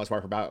sucked for the most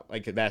part for about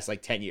the past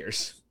 10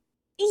 years.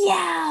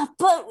 Yeah,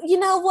 but you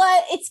know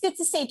what? It's good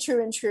to stay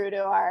true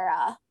to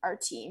our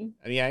team.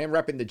 I mean, I am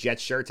repping the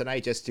Jets shirt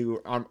tonight just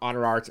to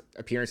honor our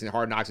appearance in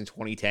Hard Knocks in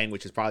 2010,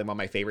 which is probably one of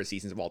my favorite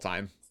seasons of all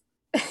time.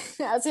 I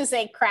was gonna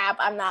say, crap,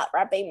 I'm not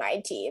repping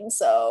my team,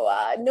 so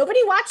nobody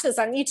watch this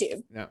on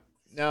YouTube.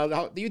 No,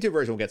 the YouTube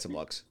version will get some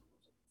looks.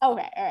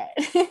 Okay, all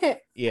right.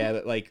 Yeah,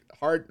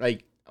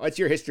 but what's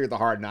your history of the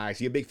Hard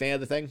Knocks? You a big fan of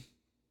the thing?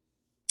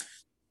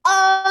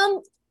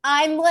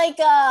 I'm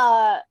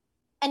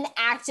an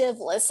active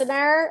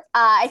listener.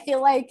 I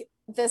feel like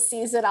this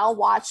season I'll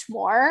watch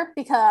more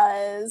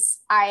because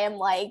I am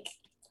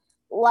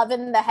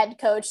loving the head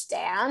coach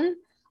Dan.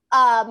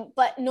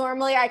 But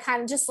normally I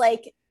kind of just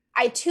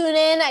I tune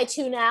in, I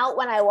tune out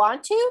when I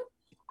want to.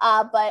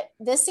 But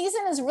this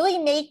season has really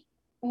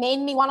made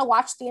me want to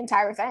watch the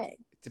entire thing.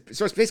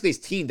 So it's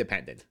team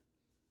dependent.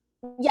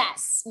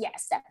 Yes,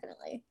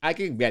 definitely. I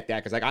can get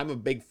that because I'm a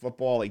big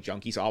football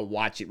junkie, so I'll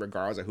watch it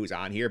regardless of who's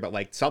on here.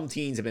 But some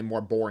teams have been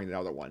more boring than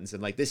other ones,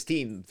 and this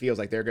team feels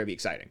like they're going to be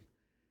exciting.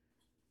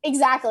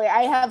 Exactly.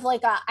 I have I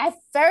have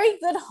very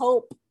good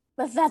hope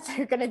that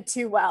they're going to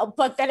do well,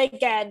 but then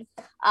again,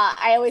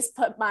 I always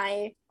put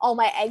all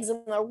my eggs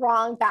in the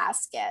wrong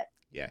basket.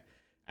 Yeah.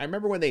 I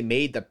remember when they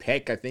made the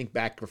pick, I think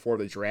back before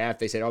the draft,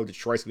 they said,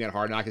 Detroit's going to get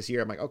Hard Knocks this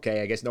year. I'm like,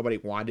 okay, I guess nobody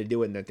wanted to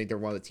do it. And I think they're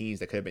one of the teams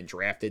that could have been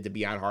drafted to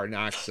be on Hard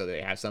Knocks. So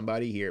they have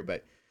somebody here.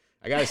 But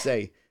I got to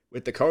say,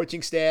 with the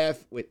coaching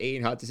staff, with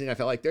Aiden Hutchinson, I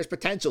felt like there's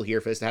potential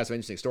here for this to have some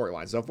interesting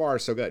storylines. So far,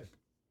 so good.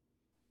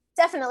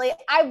 Definitely.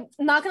 I'm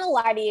not going to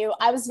lie to you.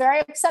 I was very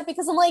upset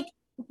because I'm like,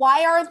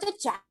 why aren't the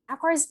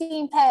Jaguars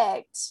being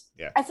picked?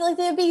 Yeah. I feel like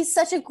they would be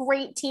such a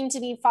great team to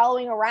be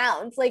following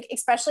around.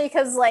 Especially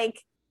because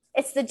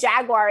it's the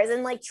Jaguars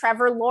and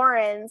Trevor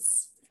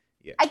Lawrence.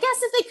 Yeah. I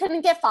guess if they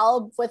couldn't get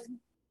followed with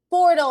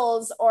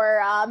Bortles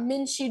or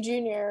Minshew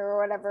Jr. or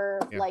whatever,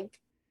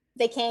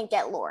 they can't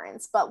get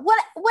Lawrence. But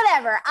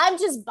whatever. I'm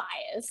just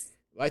biased.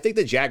 Well, I think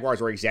the Jaguars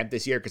were exempt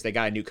this year because they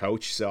got a new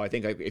coach. So I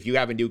think if you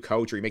have a new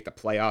coach or you make the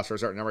playoffs for a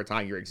certain number of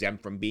time, you're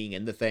exempt from being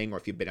in the thing. Or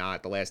if you've been on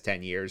it the last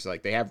 10 years,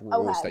 they have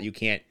rules that you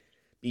can't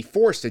be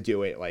forced to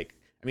do it.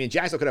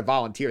 Jacksonville could have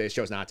volunteered. They just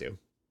chose not to.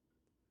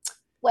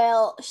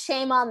 Well,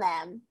 shame on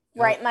them.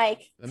 Right,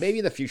 Mike? Maybe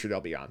in the future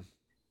they'll be on.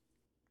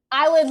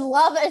 I would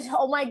love it.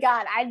 Oh, my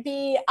God. I'd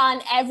be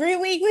on every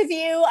week with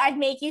you. I'd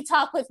make you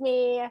talk with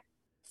me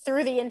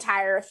through the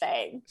entire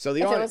thing if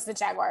it was the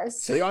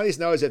Jaguars. So the audience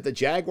knows if the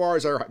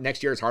Jaguars are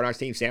next year's Hard Knocks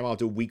team, Sam will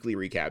do weekly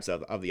recaps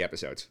of the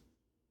episodes.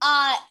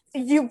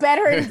 You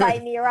better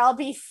invite me or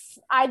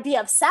I'd be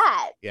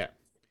upset. Yeah.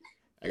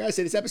 I gotta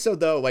say, this episode,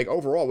 though,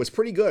 overall was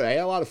pretty good. I had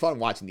a lot of fun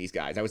watching these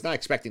guys. I was not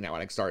expecting that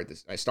when I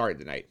started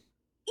tonight.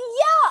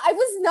 Yeah, I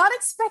was not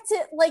expected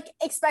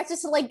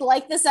to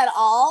like this at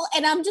all,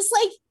 and I'm just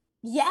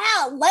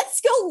yeah,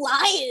 let's go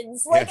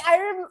Lions.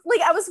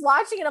 I was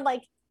watching and I'm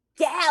like,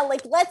 yeah,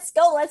 let's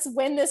go, let's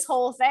win this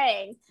whole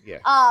thing. Yeah.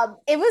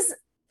 It was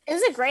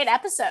a great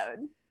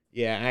episode.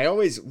 Yeah, and I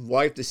always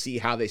like to see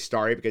how they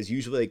started because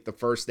usually the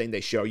first thing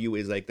they show you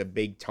is the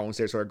big tone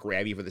set sort of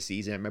grab you for the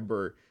season. I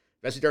remember,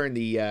 especially during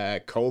the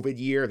COVID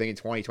year, I think in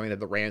 2020 that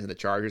the Rams and the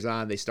Chargers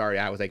on, they started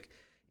out with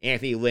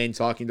Anthony Lynn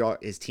talking to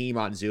his team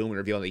on Zoom and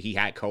revealing that he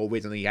had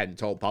COVID, something he hadn't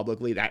told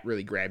publicly. That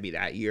really grabbed me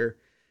that year.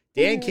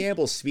 Dan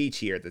Campbell's speech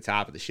here at the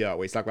top of the show,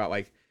 where he's talking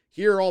about,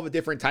 here are all the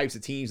different types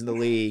of teams in the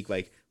league.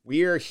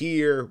 we're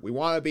here. We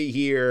want to be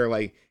here.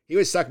 Like, he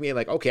was sucking me in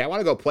like, okay, I want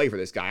to go play for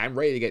this guy. I'm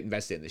ready to get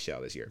invested in the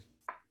show this year.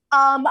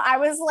 I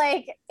was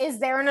like, is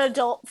there an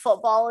adult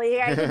football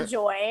league I can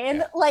join?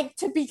 Yeah. Like,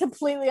 to be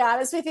completely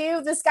honest with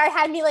you, this guy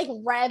had me like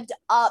revved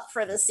up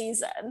for the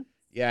season.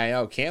 Yeah, I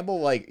know. Campbell,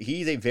 like,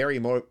 he's a very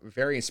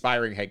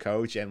inspiring head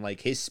coach, and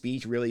like his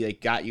speech really like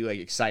got you like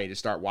excited to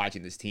start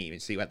watching this team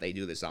and see what they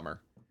do this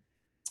summer.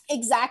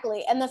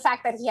 Exactly. And the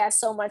fact that he has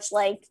so much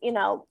like, you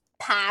know,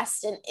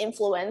 past and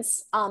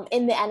influence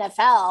in the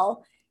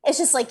NFL, it's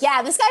just like,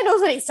 yeah, this guy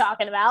knows what he's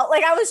talking about.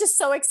 Like, I was just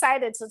so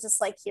excited to just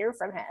like hear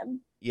from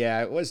him.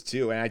 Yeah, it was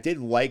too. And I did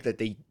like that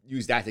they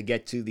used that to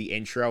get to the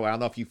intro. I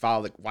don't know if you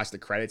watch the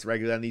credits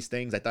regularly on these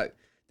things. I thought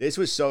this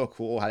was so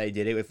cool how they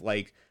did it with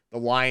like the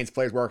Lions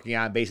players working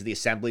on basically the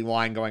assembly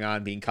line going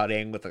on, being cut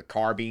in with a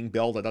car being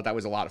built. I thought that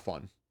was a lot of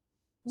fun.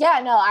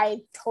 Yeah, no,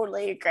 I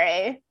totally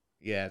agree.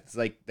 Yeah, it's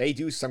like they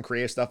do some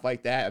creative stuff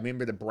like that. I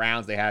remember the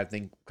Browns, they had, I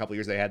think a couple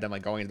years they had them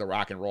like going into the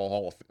Rock and Roll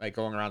Hall, like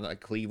going around like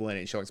Cleveland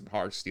and showing some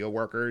hard steel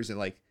workers. And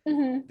like,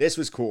 this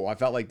was cool. I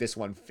felt like this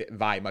one fit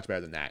vibe much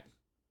better than that.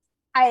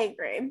 I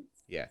agree.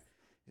 Yeah.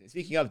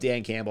 Speaking of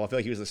Dan Campbell, I feel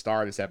like he was the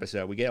star of this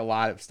episode. We get a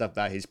lot of stuff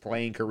about his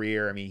playing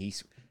career. I mean,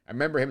 I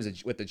remember him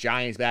with the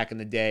Giants back in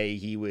the day.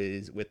 He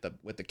was with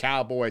the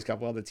Cowboys, a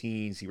couple other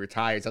teams. He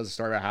retired. Tells a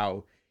story about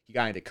how he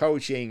got into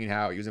coaching and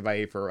how he was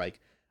invited for like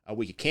a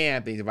week of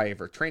camp. And he's invited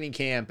for training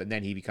camp, and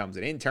then he becomes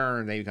an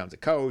intern. Then he becomes a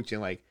coach,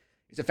 and like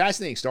it's a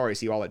fascinating story to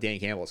see all that Dan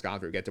Campbell has gone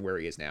through to get to where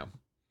he is now.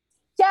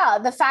 Yeah,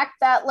 the fact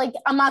that, like,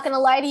 I'm not going to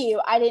lie to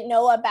you, I didn't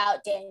know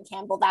about Dan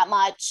Campbell that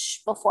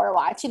much before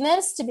watching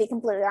this, to be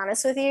completely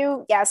honest with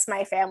you. Yes,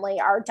 my family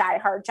are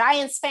diehard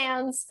Giants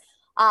fans.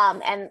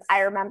 And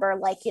I remember,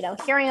 like, you know,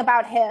 hearing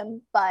about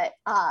him, but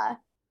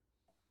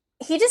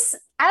he just,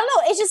 I don't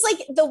know, it's just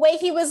like the way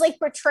he was like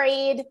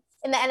portrayed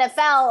in the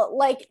NFL,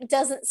 like,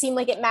 doesn't seem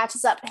like it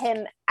matches up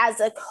him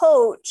as a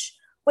coach,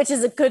 which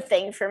is a good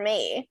thing for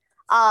me.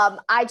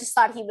 I just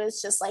thought he was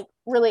just like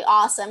really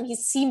awesome. He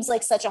seems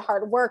like such a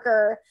hard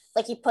worker,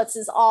 like he puts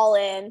his all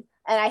in.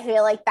 And I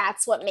feel like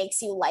that's what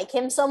makes you like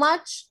him so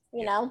much,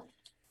 you know?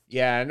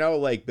 Yeah, I know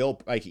like Bill,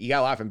 like he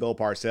got a lot from Bill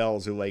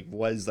Parcells, who like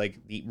was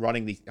like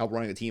helped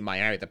running the team in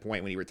Miami at the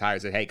point when he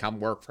retired, said, hey, come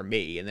work for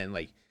me. And then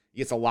like he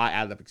gets a lot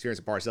out of the experience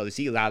of Parcells. You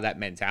see a lot of that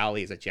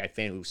mentality as a Jet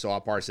fan who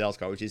saw Parcells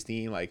coach his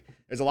team. Like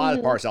there's a lot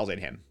of Parcells in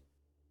him.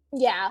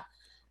 Yeah.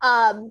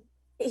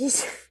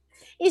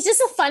 He's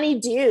just a funny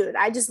dude.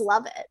 I just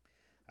love it.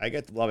 I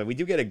get to love it. We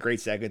do get a great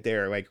segment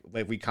there. Like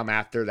we come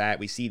after that,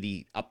 we see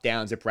the up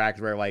downs at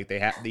practice where like they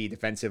have the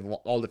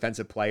all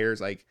defensive players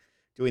like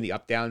doing the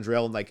up down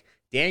drill, and like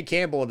Dan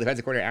Campbell, the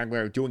defensive coordinator, Aaron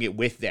Glenn, are doing it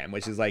with them,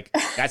 which is like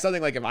that's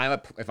something like if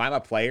I'm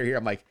a player here,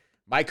 I'm like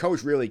my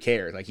coach really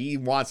cares. Like he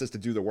wants us to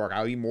do the work.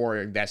 I'll be more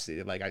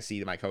invested. Like I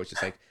see my coach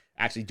just like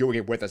actually doing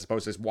it with us, as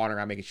opposed to just wandering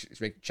around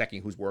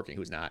checking who's working,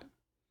 who's not.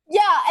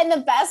 Yeah, and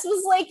the best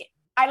was like,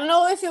 I don't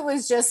know if it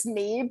was just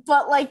me,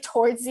 but like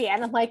towards the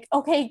end, I'm like,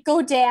 okay,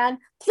 go Dan,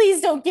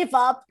 please don't give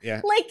up.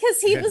 Yeah. Like,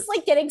 cause he was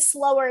like getting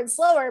slower and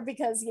slower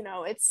because, you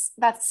know,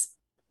 that's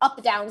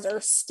up downs are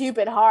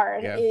stupid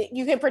hard. Yeah.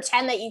 You can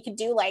pretend that you could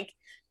do like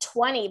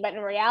 20, but in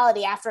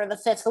reality, after the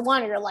fifth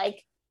one, you're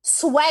like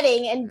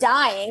sweating and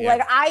dying. Yeah.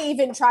 Like I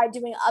even tried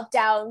doing up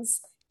downs,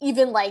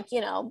 even like,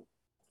 you know,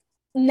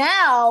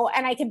 now,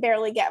 and I can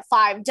barely get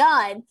 5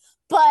 done,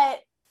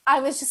 but I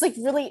was just like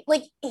really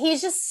like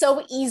he's just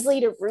so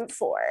easily to root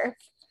for.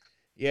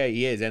 Yeah,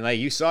 he is, and like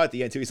you saw at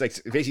the end too. He's like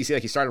basically see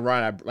like he's starting to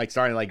run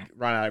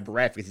out of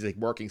breath because he's like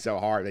working so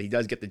hard that he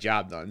does get the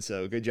job done.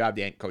 So good job,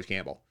 Coach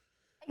Campbell.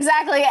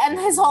 Exactly, and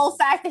his whole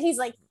fact that he's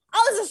like,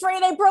 I was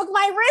afraid I broke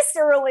my wrist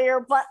earlier,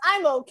 but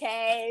I'm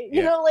okay.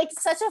 You know, like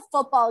such a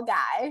football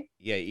guy.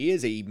 Yeah, he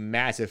is a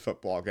massive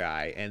football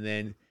guy, and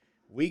then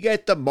we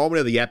get the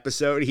moment of the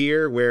episode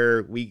here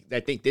where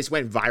I think this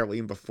went viral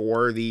even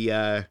before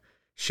the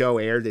show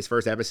aired, this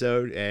first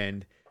episode,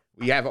 and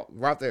we're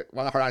out there,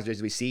 one of the hard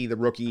knocks, we see the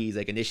rookies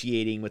like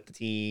initiating with the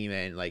team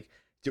and like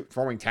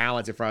forming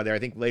talents in front of there. I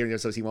think later in the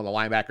episode, see one of the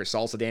linebackers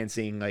salsa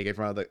dancing like in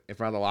front of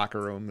the locker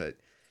room. But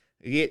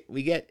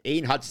we get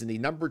Aiden Hutchinson, the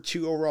number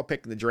 2 overall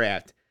pick in the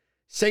draft,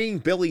 singing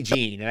Billie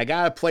Jean, and I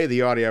gotta play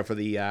the audio for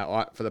the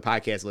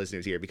podcast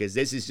listeners here because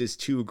this is just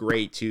too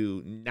great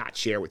to not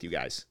share with you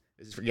guys.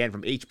 This is again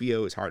from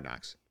HBO's Hard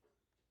Knocks.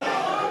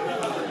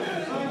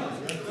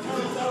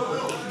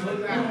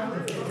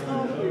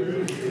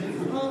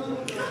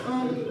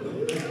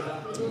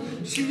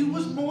 She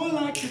was more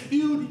like the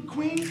beauty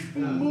queen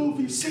in the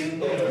movie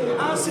scene.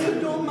 I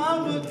said, don't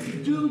mind what you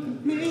do to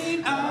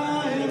me.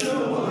 I am the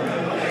one.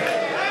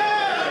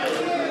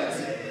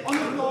 On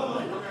the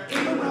floor,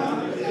 in the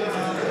round.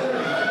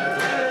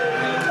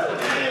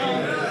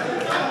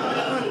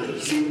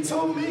 She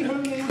told me her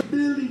name was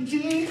Billie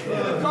Jean.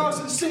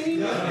 Across the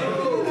scene,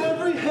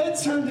 every head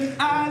turned and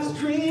eyes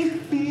dream.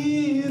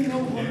 Being the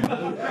one.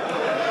 On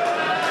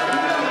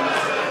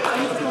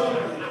the floor,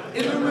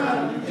 in the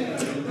round.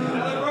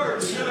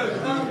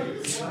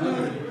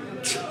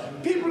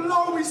 People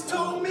always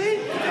told me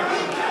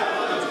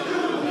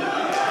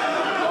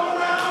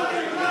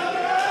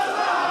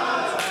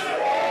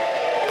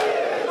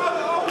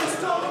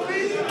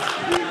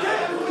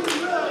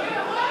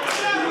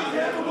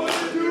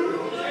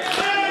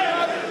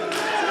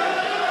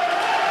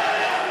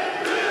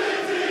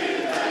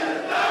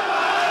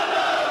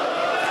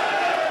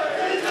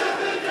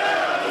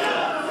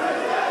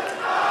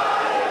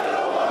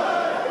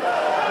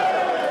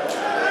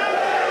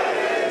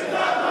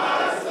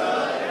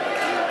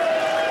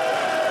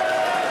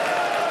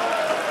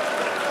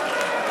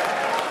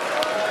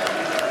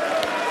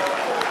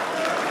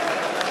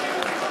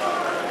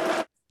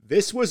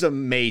This was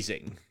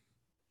amazing.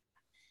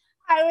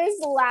 I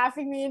was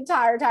laughing the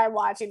entire time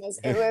watching this.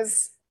 It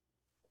was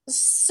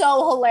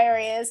so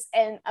hilarious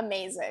and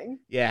amazing.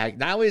 Yeah,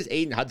 not only does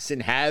Aiden Hudson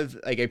have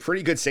like a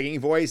pretty good singing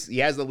voice, he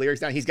has the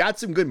lyrics down. He's got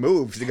some good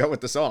moves to go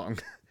with the song.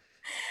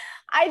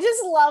 I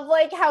just love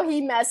like how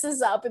he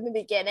messes up in the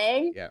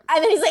beginning. Yeah.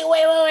 And then he's like,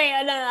 wait,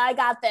 no, I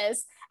got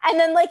this. And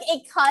then like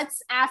it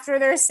cuts after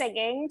they're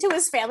singing to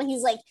his family.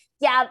 He's like,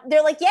 yeah,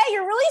 they're like, yeah,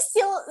 you're really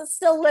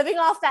still living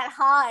off that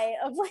high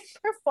of like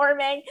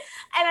performing.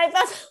 And I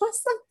thought that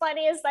was the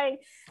funniest thing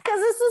because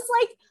this is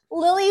like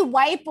Lily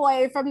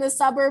Whiteboy from the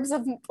suburbs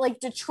of like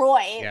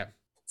Detroit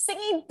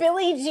singing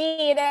Billie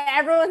Jean and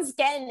everyone's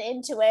getting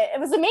into it.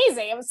 It was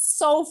amazing. It was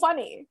so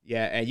funny.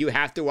 Yeah, and you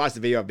have to watch the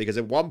video because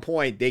at one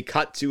point they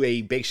cut to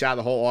a big shot of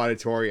the whole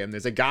auditorium.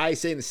 There's a guy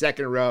sitting in the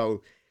second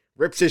row,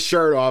 rips his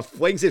shirt off,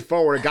 flings it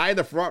forward. A guy in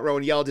the front row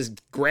and yell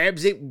just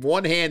grabs it,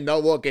 one hand, no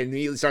look, and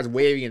immediately starts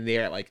waving in the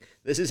air. Like,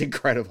 this is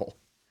incredible.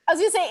 I was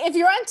gonna say, if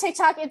you're on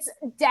TikTok, it's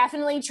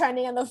definitely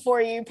trending on the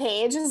For You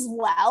page as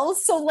well.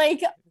 So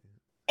like,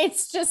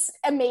 it's just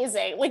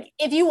amazing. Like,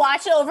 if you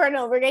watch it over and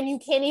over again, you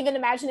can't even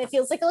imagine. It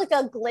feels like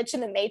a glitch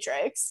in the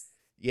Matrix.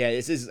 Yeah,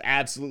 this is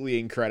absolutely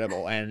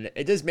incredible. And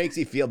it just makes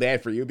me feel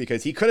bad for you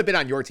because he could have been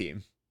on your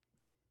team.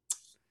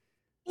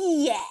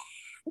 Yeah.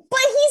 But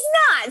he's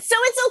not, so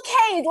it's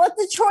okay. Let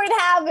Detroit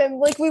have him.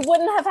 Like, we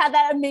wouldn't have had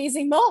that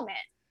amazing moment.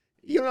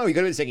 You don't know, he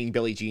could have been singing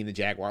Billie Jean in the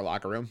Jaguar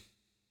locker room.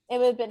 It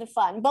would have been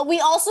fun. But we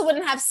also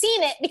wouldn't have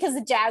seen it because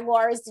the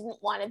Jaguars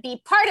didn't want to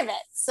be part of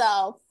it.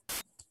 So.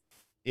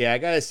 Yeah, I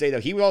gotta say, though,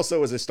 he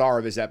also was a star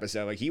of this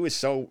episode. Like, he was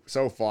so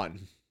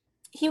fun.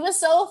 He was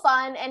so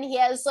fun, and he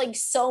has, like,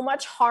 so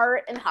much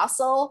heart and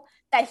hustle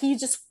that he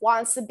just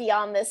wants to be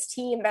on this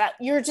team. That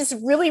you're just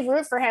really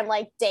root for him,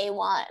 like, day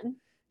one.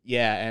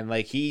 Yeah, and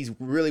like he's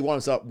really won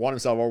himself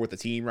over with the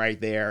team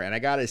right there. And I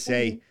gotta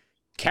say,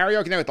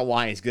 karaoke night with the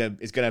Lions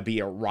is gonna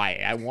be a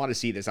riot. I want to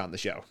see this on the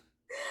show.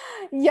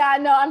 Yeah,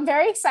 no, I'm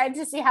very excited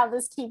to see how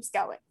this keeps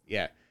going.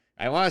 Yeah,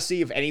 I want to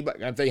see if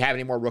they have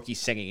any more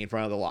rookies singing in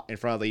front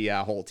of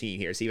the whole team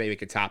here. See if anybody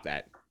can top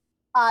that.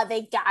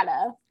 They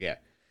gotta. Yeah,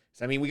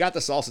 so I mean, we got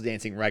the salsa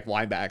dancing right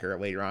linebacker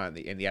later on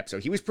in the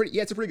episode. He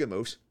had some pretty good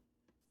moves.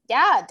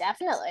 Yeah,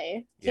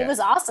 definitely. He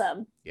was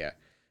awesome. Yeah.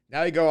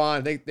 Now we go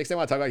on. Next thing I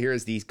want to talk about here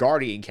is these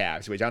Guardian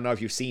caps, which I don't know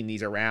if you've seen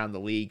these around the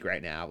league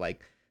right now.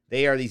 Like,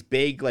 they are these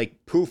big,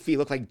 like, poofy,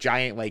 look like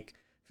giant, like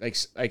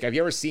have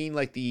you ever seen,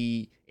 like,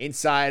 the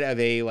inside of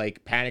a,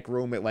 like, panic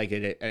room at, like,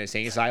 an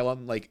insane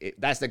asylum? Like,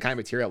 that's the kind of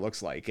material it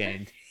looks like.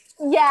 And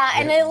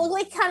and it looked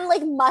like kind of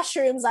like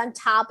mushrooms on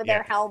top of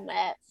their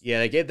helmet. Yeah,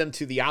 they give them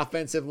to the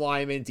offensive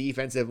linemen,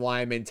 defensive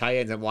linemen, tight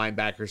ends, and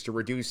linebackers to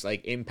reduce,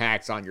 like,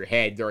 impacts on your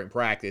head during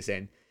practice.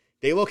 And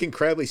they look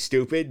incredibly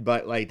stupid,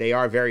 but, like, they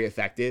are very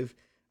effective.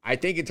 I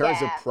think in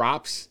terms of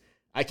props,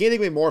 I can't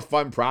think of a more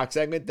fun prop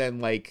segment than,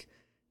 like,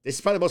 this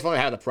is probably the most fun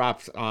I had the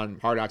props on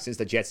Hard Knocks since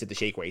the Jets did the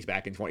Shakeways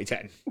back in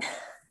 2010.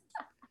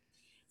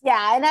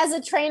 Yeah, and as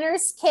a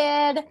trainer's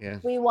kid,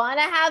 we want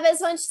to have as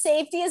much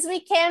safety as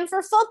we can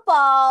for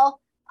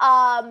football,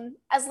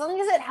 as long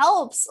as it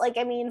helps. Like,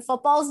 I mean,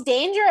 football's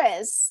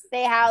dangerous.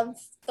 They have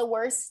the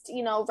worst,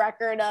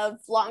 record of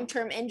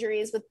long-term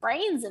injuries with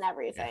brains and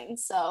everything.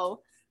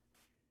 So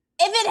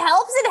if it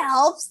helps, it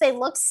helps. They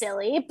look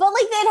silly, but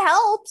like it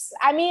helps.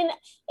 I mean,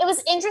 it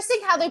was interesting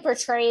how they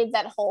portrayed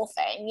that whole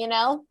thing,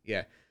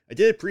 Yeah. I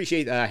did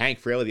appreciate Hank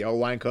Fraley, the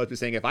O-line coach, was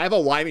saying, if I have a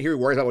lineman here who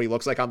worries about what he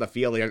looks like on the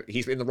field,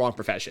 he's in the wrong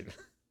profession.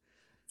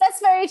 That's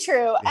very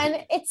true.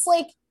 And it's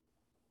like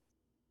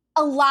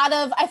a lot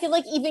of, I feel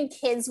like even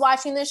kids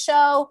watching this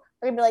show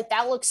are gonna be like,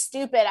 that looks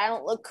stupid. I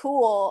don't look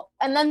cool.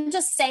 And then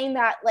just saying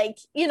that, like,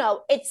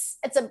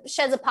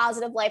 sheds a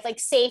positive life, like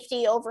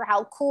safety over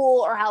how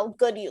cool or how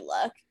good you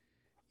look.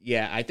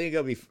 Yeah, I think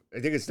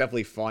it's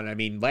definitely fun. I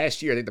mean,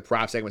 last year, I think the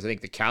prop segment was,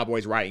 the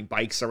Cowboys riding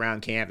bikes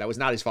around camp. That was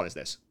not as fun as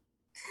this.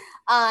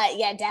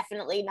 Yeah,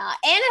 definitely not.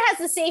 And it has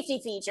the safety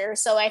feature,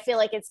 so I feel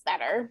like it's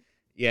better.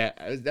 Yeah,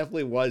 it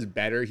definitely was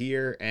better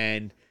here.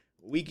 And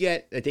we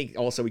get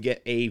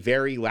a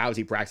very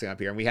lousy practice up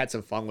here. And we had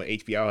some fun with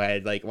HBO.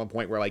 Had like one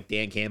point where like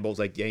Dan Campbell's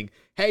like getting,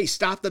 hey,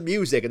 stop the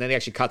music. And then they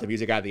actually cut the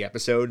music out of the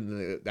episode.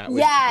 And that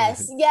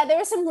was, yeah, there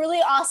was some really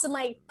awesome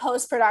like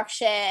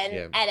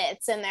post-production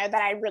edits in there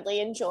that I really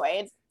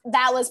enjoyed.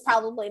 That was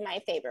probably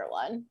my favorite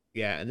one.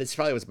 Yeah, and this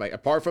probably was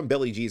apart from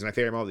Billie Jean's, my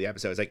favorite moment of the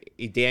episode is like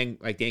Dan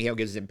Campbell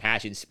gives his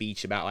impassioned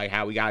speech about like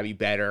how we gotta be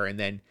better, and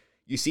then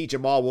you see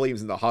Jamal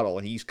Williams in the huddle,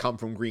 and he's come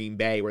from Green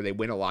Bay where they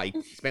win a lot.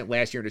 He spent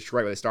last year in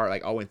Detroit where they started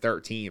like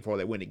 0-13 before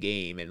they win a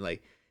game, and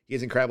like he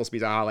has incredible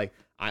speech on how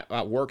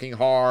like working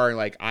hard,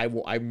 like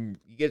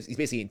he's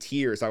basically in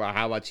tears about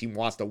how much he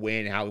wants to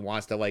win, how he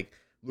wants to like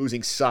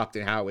losing sucked,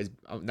 and how it was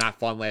not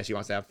fun last year. He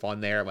wants to have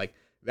fun there. Like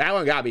that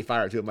one got me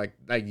fired too. I'm like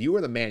you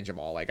were the man,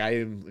 Jamal. Like I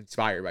am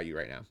inspired by you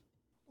right now.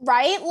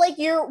 Right? Like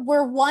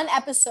we're one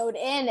episode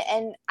in,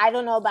 and I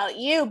don't know about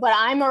you, but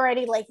I'm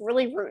already like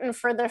really rooting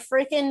for the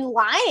freaking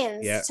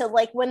Lions to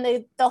like win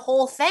the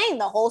whole thing,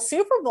 the whole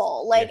Super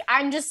Bowl. Like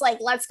I'm just like,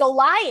 let's go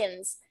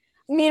Lions.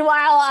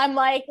 Meanwhile, I'm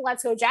like,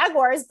 let's go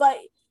Jaguars. But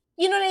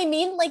you know what I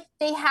mean? Like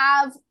they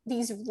have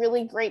these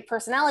really great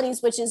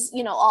personalities, which is,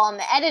 all on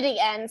the editing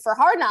end for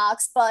Hard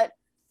Knocks, but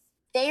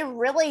they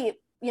really,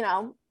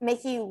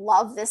 make you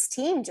love this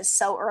team just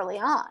so early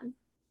on.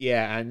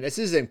 Yeah, and this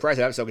is an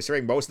impressive episode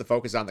considering most of the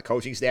focus is on the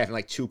coaching staff and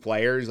like 2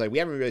 players. Like we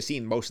haven't really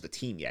seen most of the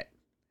team yet.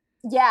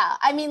 Yeah,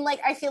 I mean, like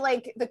I feel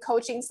like the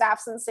coaching staff,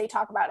 since they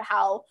talk about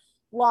how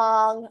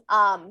long,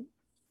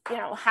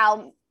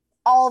 how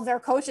all of their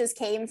coaches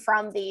came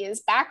from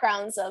these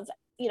backgrounds of,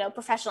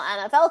 professional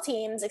NFL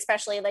teams,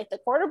 especially like the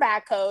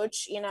quarterback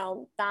coach,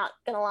 not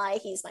gonna lie,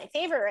 he's my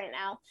favorite right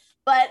now.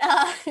 But,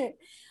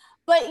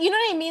 but you know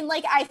what I mean?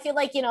 Like, I feel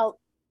like,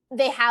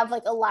 they have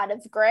like a lot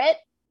of grit,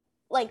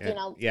 like,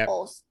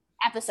 whole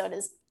episode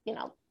is,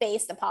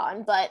 based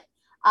upon, but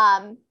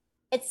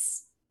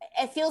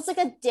it feels like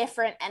a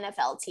different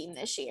NFL team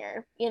this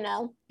year,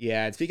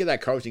 Yeah, and speaking of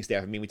that coaching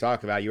staff, I mean, we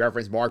talk about, you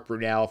referenced Mark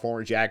Brunell,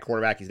 former Jag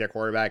quarterback, he's their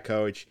quarterback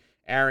coach.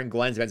 Aaron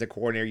Glenn's defensive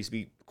coordinator, used to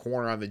be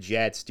corner on the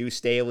Jets. Stu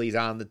Staley's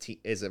on the team,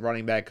 is a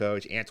running back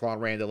coach. Antoine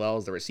Randall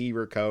is the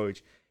receiver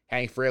coach.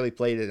 Hank Fraley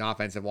played an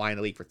offensive line in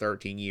the league for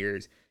 13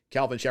 years.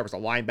 Kelvin Shepard's a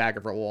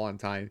linebacker for a long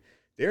time.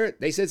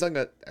 They said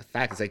something about the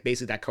fact it's like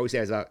basically that coach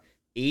has about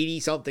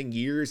 80-something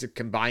years of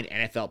combined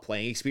NFL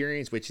playing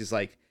experience, which is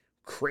like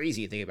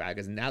crazy to think about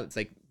because now it's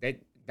like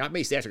not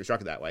many staffs are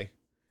constructed that way.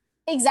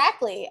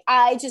 Exactly.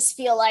 I just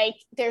feel like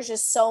there's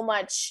just so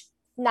much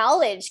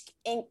knowledge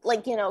in,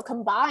 like,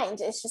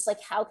 combined. It's just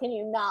like, how can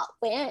you not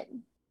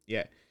win?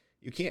 Yeah,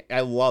 you can't.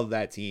 I love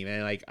that team,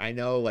 and like I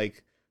know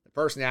like the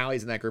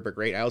personalities in that group are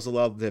great. I also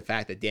love the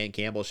fact that Dan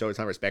Campbell showed a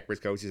ton of respect for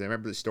his coaches. I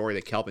remember the story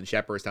that Kelvin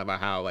Shepard was talking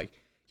about how like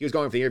he was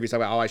going for the interview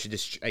talking about, I should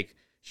just like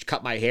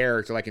cut my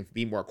hair so I can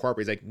be more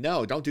corporate. He's like,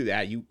 no, don't do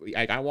that.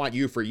 I want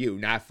you for you,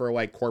 not for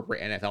like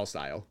corporate NFL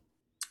style.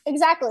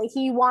 Exactly.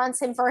 He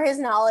wants him for his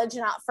knowledge,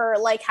 not for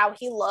like how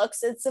he looks.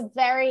 That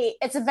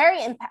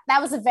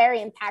was a very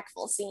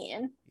impactful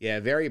scene. Yeah,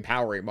 very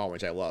empowering moment,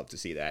 which I love to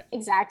see that.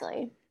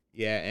 Exactly.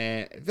 Yeah,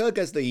 and I feel like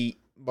that's the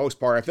most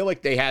part. I feel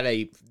like they had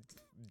a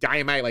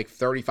dynamite like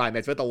 35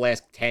 minutes, but the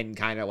last 10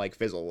 kind of like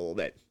fizzle a little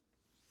bit.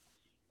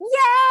 Yeah,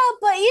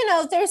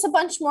 but there's a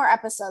bunch more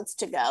episodes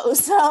to go,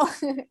 so.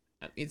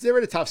 It's never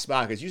a tough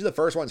spot because usually the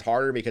first one's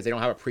harder because they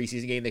don't have a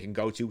preseason game they can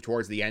go to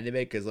towards the end of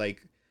it because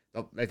like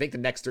I think the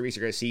next 3 weeks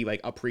are going to see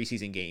like a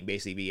preseason game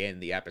basically be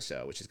in the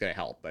episode, which is going to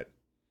help. But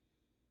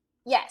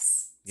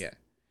yes, yeah,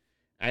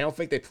 I don't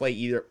think they play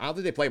either. I don't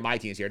think they play my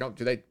teams here.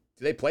 Do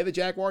they play the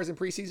Jaguars in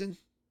preseason?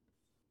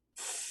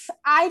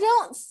 I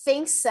don't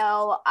think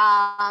so.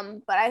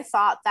 But I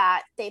thought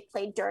that they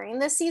played during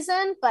the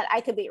season, but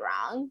I could be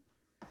wrong.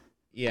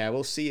 Yeah,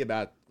 we'll see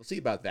about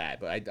that.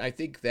 But I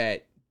think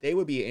that they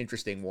would be an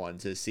interesting one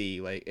to see.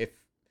 Like if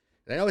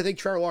I think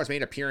Trevor Lawrence made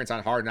an appearance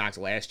on Hard Knocks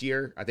last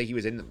year. I think he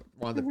was in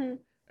one of the.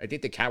 I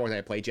think the Cowboys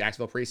that played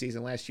Jacksonville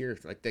preseason last year.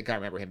 Like I think I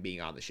remember him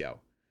being on the show.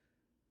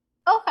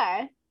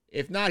 Okay.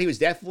 If not, he was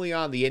definitely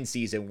on the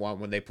in-season one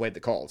when they played the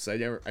Colts. I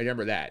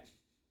remember that.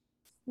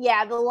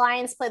 Yeah, the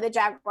Lions play the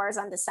Jaguars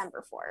on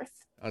December 4th.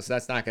 Oh, so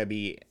that's not going to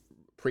be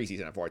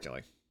preseason,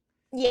 unfortunately.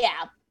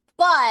 Yeah,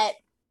 but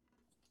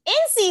in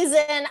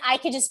season, I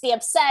could just be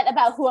upset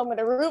about who I'm going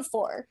to root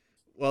for.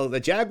 Well,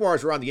 the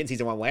Jaguars were on the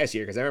in-season one last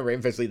year because I remember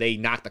infamously they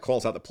knocked the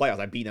Colts out of the playoffs.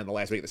 I beat them the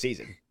last week of the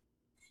season.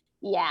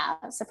 Yeah,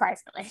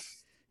 surprisingly.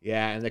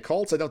 Yeah, and the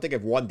Colts I don't think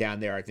have won down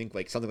there. I think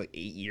like something like 8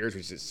 years,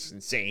 which is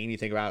insane. You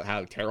think about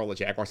how terrible the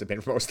Jaguars have been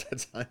for most of the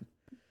time.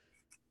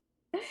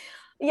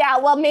 Yeah,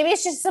 well, maybe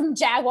it's just some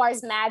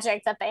Jaguars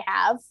magic that they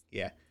have.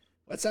 Yeah.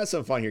 Let's have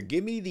some fun here.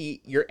 Give me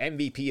your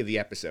MVP of the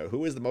episode.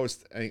 Who is the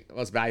most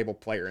valuable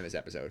player in this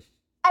episode?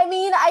 I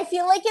mean, I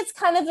feel like it's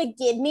kind of a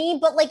gimme,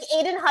 but like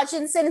Aiden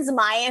Hutchinson is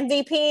my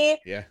MVP.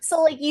 Yeah.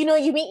 So like, you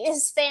meet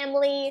his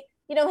family,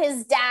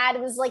 his dad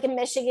was like a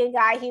Michigan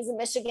guy. He's a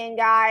Michigan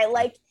guy.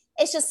 Like,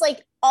 it's just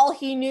like all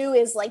he knew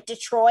is like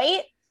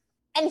Detroit.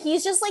 And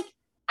he's just like,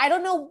 I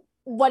don't know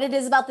what it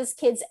is about this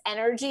kid's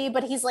energy,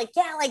 but he's like,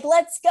 yeah, like,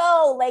 let's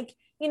go. Like,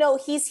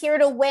 he's here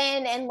to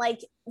win. And like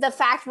the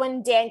fact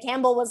when Dan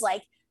Campbell was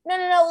like,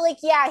 no, like,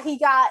 yeah, he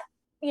got,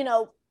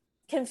 not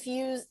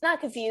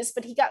confused,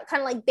 but he got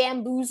kind of like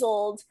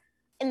bamboozled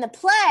in the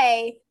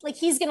play. Like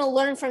he's going to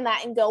learn from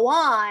that and go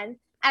on. And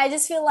I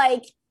just feel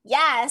like,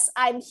 yes,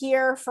 I'm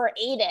here for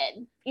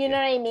Aiden. You know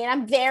what I mean?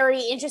 I'm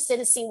very interested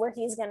to see where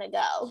he's going to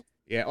go.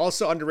 Yeah,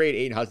 also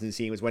underrated Aiden Hudson's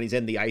scene was when he's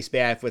in the ice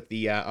bath with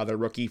the other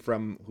rookie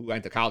who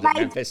went to college at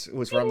Memphis, who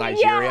was from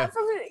Nigeria.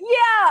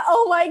 Yeah,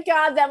 oh my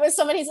God, that was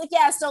somebody. He's like,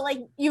 yeah, so like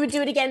you would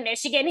do it again,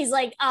 Michigan. He's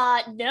like,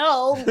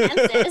 no,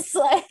 Memphis.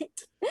 Like,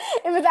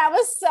 it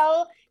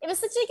was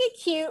such like a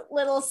cute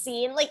little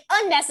scene, like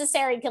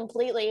unnecessary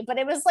completely, but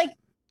it was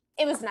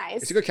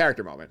nice. It's a good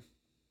character moment.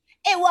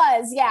 It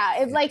was,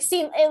 yeah. It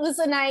was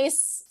a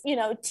nice,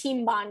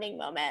 team bonding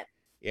moment.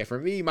 Yeah, for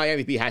me, my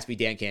MVP has to be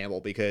Dan Campbell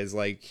because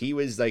like he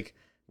was like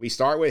we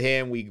start with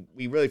him.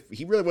 He really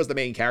was the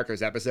main character of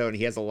this episode, and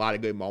he has a lot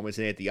of good moments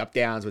in it. The up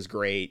downs was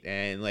great,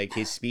 and like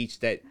his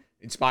speech that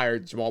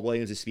inspired Jamal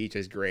Williams' speech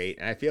is great.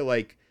 And I feel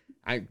like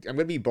I'm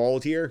gonna be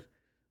bold here.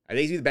 I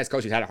think he's the best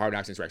coach who's had a Hard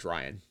Knocks since Rex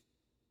Ryan.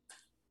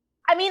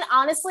 I mean,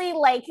 honestly,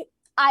 like,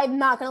 I'm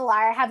not gonna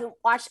lie, I haven't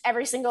watched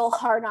every single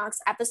Hard Knocks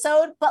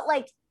episode, but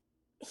like,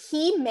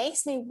 he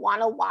makes me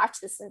want to watch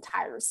this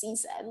entire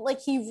season. Like,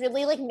 he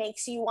really like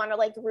makes you want to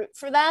like root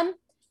for them.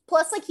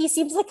 Plus, like, he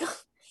seems like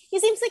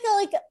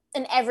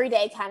an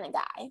everyday kind of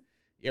guy.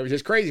 Yeah, which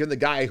is crazy from the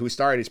guy who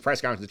started his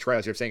press conference in the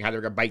trailers saying how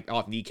they're gonna bite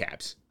off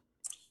kneecaps.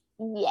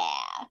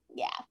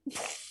 Yeah.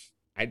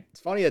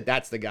 It's funny that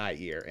that's the guy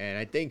here, and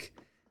I think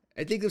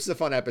this is a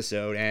fun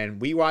episode,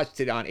 and we watched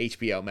it on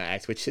HBO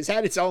Max, which has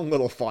had its own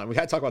little fun. We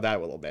got to talk about that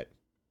a little bit.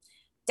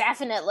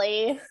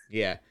 Definitely.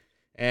 Yeah,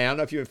 and I don't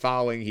know if you've been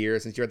following here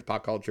since you're at the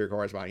pop culture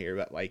correspondent here,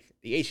 but like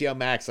the HBO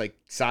Max like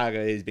saga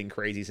has been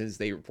crazy since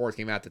the reports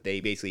came out that they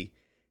basically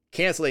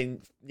canceled a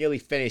nearly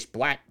finished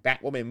Black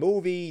Batwoman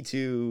movie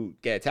to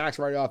get a tax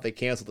write-off. They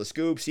canceled the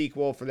Scoob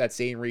sequel for that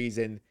same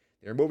reason.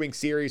 They're moving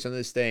series on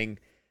this thing.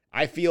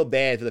 I feel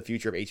bad for the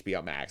future of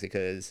HBO Max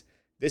because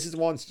this is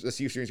one the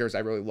streaming service I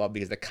really love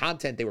because the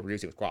content they were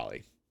producing was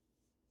quality.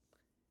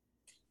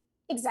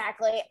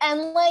 Exactly.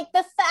 And like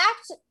the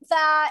fact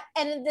that,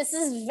 and this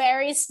is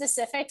very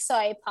specific, so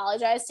I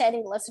apologize to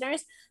any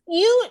listeners,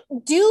 you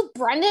do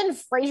Brendan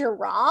Fraser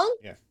wrong.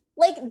 Yeah.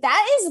 Like,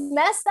 that is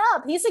messed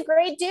up. He's a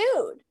great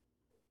dude.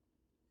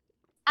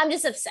 I'm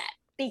just upset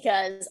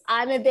because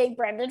I'm a big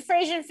Brendan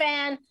Fraser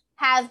fan,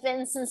 have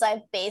been since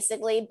I've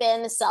basically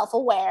been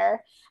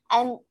self-aware,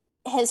 and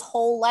his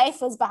whole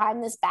life was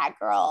behind this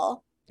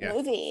Batgirl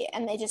movie,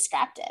 and they just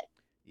scrapped it.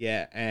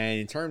 Yeah, and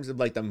in terms of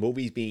like the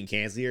movies being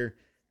canceled here,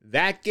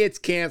 that gets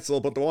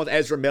canceled, but the one with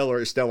Ezra Miller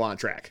is still on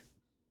track.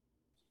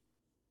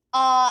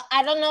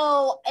 I don't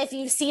know if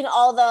you've seen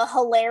all the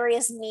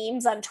hilarious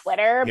memes on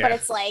Twitter, but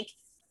it's like,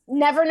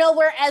 never know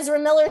where Ezra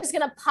Miller is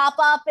going to pop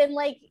up in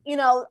like, you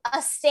know,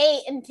 a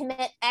state and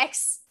commit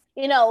X,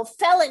 you know,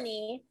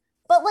 felony.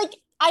 But like,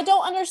 I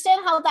don't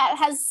understand how that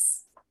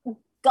has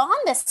gone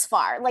this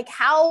far. Like,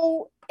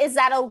 how is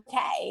that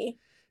okay?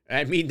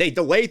 I mean, they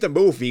delayed the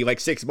movie like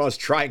 6 months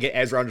to try and get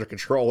Ezra under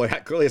control.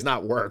 It clearly has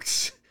not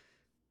worked.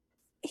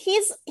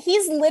 He's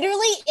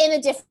literally in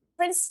a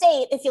different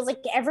state. It feels like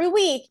every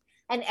week,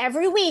 and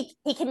every week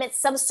he commits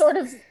some sort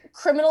of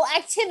criminal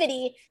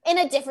activity in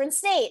a different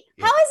state.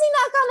 Yeah. How has he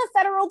not gone to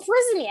federal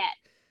prison yet?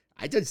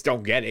 I just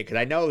don't get it, because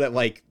I know that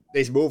like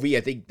this movie,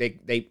 I think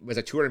they was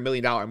a $200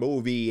 million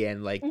movie,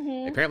 and like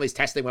apparently it's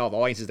testing well with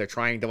audiences. They're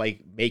trying to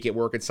like make it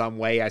work in some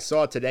way. I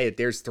saw today that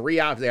there's 3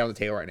 options on the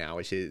table right now,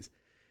 which is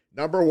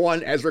number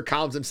 1, Ezra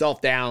calms himself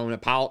down,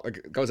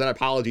 goes on an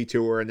apology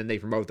tour, and then they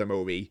promote the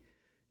movie.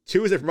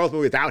 2 is they promote the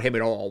movie without him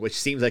at all, which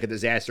seems like a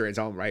disaster in its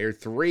own right. Or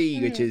 3,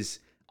 which is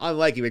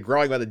unlikely, but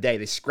growing by the day,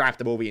 they scrapped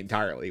the movie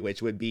entirely,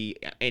 which would be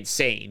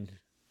insane.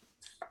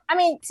 I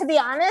mean, to be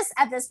honest,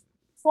 at this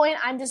point,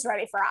 I'm just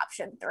ready for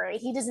option 3.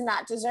 He does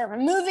not deserve a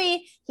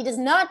movie. He does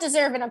not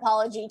deserve an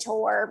apology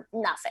tour.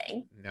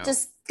 Nothing. No.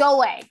 Just go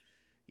away.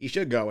 He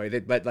should go away,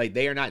 but like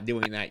they are not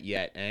doing that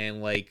yet.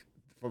 And like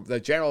from the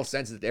general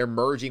sense that they're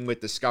merging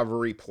with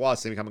Discovery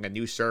Plus and becoming a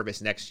new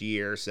service next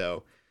year.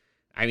 So,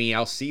 I mean,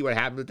 I'll see what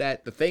happens with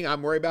that. The thing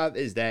I'm worried about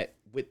is that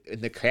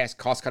in the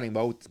cost-cutting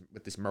mode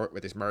with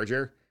this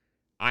merger,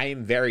 I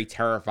am very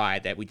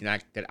terrified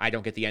that I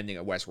don't get the ending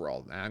of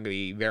Westworld. And I'm going to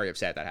be very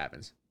upset if that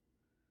happens.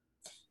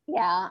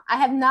 Yeah, I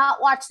have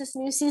not watched this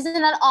new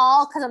season at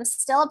all because I'm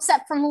still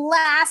upset from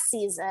last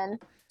season.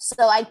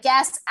 So I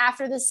guess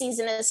after the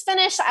season is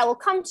finished, I will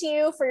come to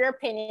you for your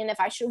opinion if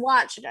I should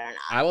watch it or not.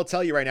 I will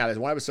tell you right now, there's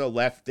 1 episode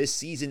left. This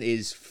season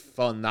is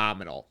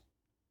phenomenal.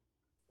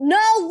 No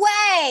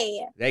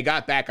way! They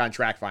got back on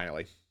track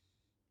finally.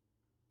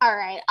 All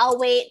right, I'll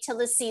wait till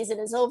the season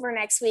is over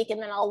next week,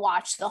 and then I'll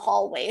watch the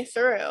whole way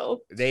through.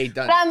 They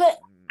done. But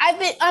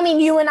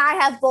you and I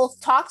have both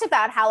talked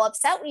about how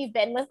upset we've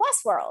been with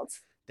Westworld.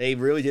 They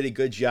really did a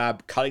good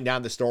job cutting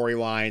down the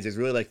storylines. There's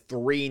really like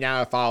 3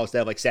 now to follow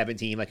instead of like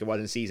 17 like it was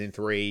in season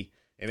 3.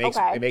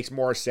 It makes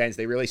more sense.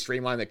 They really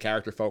streamlined the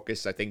character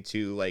focus, I think,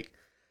 to like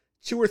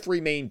 2 or 3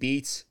 main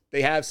beats.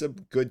 They have some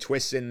good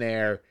twists in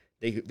there.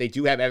 They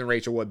do have Evan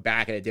Rachel Wood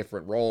back in a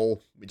different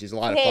role, which is a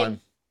lot of fun.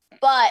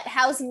 But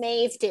how's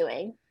Maeve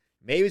doing?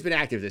 Maeve has been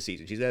active this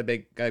season. She's got a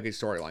big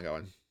storyline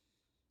going.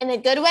 In a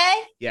good way?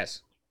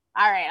 Yes.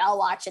 All right, I'll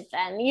watch it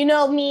then. You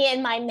know me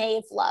and my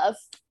Maeve love.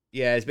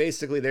 Yeah, it's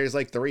basically there's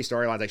like 3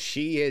 storylines. Like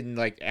she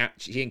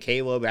and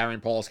Caleb, Aaron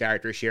Paul's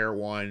character, share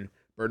one.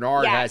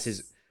 Bernard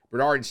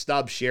and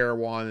Stubbs share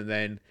one, and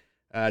then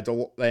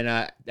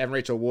Evan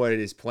Rachel Wood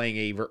is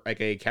playing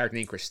a character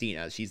named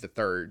Christina. She's the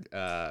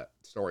 3rd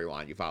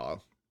storyline you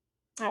follow.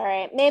 All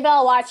right, maybe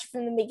I'll watch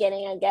from the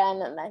beginning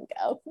again and then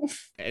go.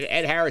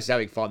 Ed Harris is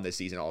having fun this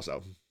season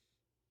also.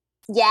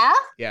 Yeah?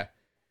 Yeah.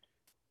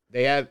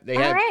 They have. All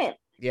right.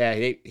 Yeah,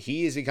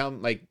 he has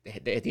become, like,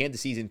 at the end of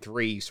season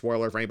 3,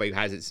 spoiler for anybody who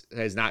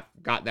has not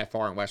gotten that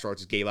far in Westeros,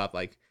 just gave up,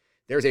 like,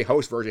 there's a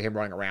host version of him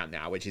running around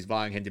now, which is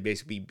allowing him to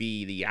basically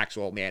be the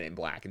actual man in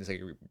black, and it's like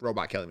a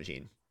robot killing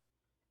machine.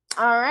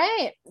 All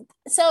right.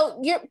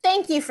 So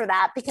thank you for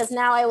that, because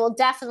now I will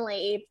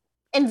definitely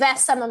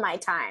invest some of my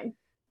time.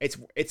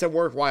 it's a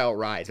worthwhile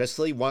ride,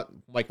 especially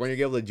like when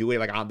you're able to do it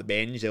like on the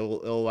binge.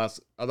 It'll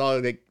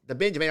although the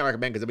binge may not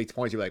recommend because there'll be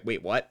points you're like,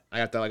 wait, what? I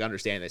have to like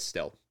understand this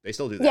still. They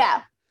still do that.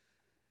 Yeah.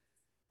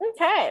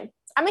 Okay,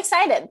 I'm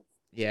excited.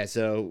 Yeah.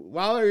 So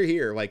while you're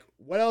here, like,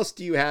 what else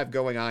do you have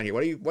going on here?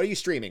 What are you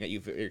streaming that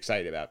you're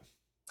excited about?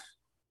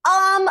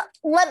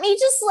 Let me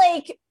just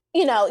like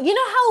you know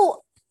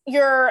how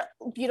your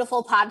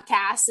beautiful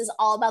podcast is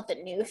all about the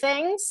new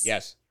things.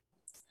 Yes.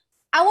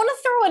 I want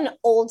to throw an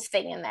old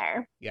thing in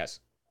there. Yes.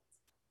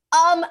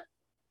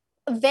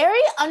 Very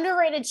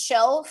underrated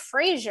show,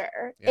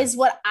 Frasier, is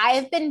what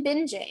I've been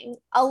binging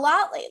a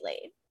lot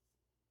lately.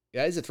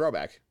 Yeah, it's a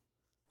throwback.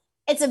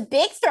 It's a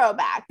big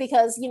throwback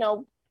because,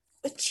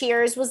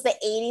 Cheers was the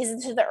 80s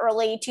into the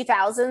early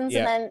 2000s, and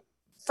then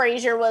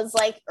Frasier was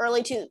like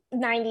early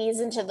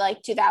 90s into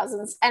like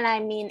 2000s, and I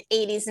mean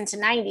 80s into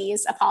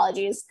 90s.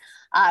 Apologies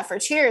for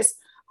Cheers.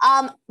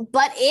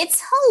 But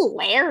it's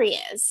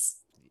hilarious.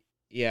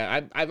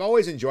 Yeah, I've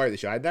always enjoyed the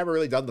show. I've never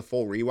really done the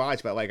full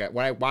rewatch, but like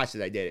when I watched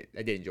it, I did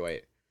enjoy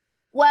it.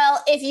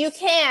 Well, if you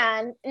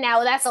can,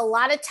 now that's a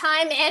lot of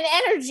time and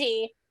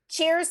energy.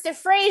 Cheers to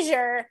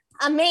Frasier.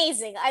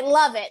 Amazing. I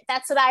love it.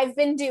 That's what I've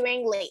been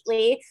doing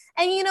lately.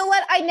 And you know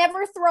what? I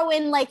never throw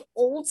in like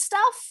old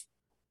stuff,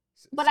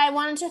 but I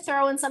wanted to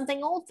throw in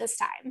something old this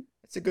time.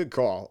 That's a good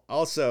call.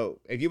 Also,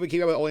 if you would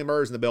keep up with Only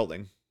Murders in the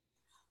Building.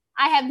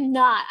 I have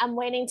not. I'm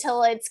waiting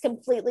till it's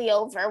completely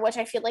over, which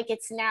I feel like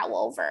it's now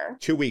over.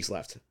 2 weeks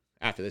left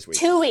after this week.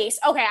 2 weeks.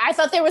 Okay. I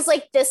thought there was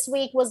like this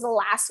week was the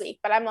last week,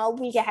 but I'm a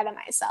week ahead of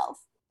myself.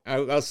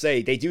 I'll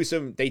say they do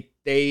some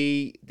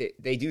they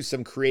do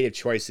some creative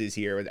choices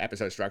here with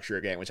episode structure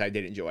again, which I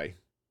did enjoy.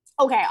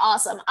 Okay,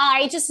 awesome.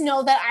 I just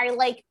know that I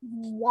like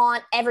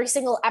want every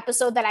single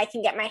episode that I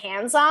can get my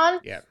hands on.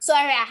 Yeah. So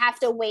I have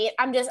to wait.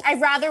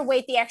 I'd rather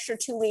wait the extra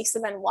 2 weeks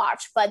and then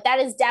watch, but that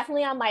is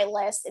definitely on my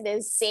list. It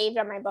is saved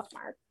on my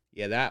bookmark.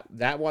 Yeah,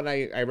 that one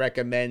I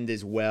recommend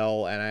as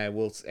well. And I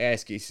will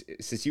ask you,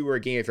 since you were a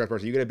Game of Thrones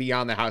person, you're going to be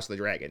on the House of the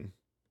Dragon.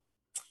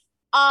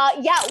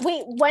 Yeah,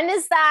 wait, when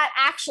does that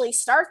actually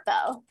start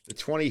though? The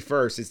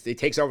 21st. It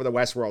takes over the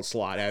Westworld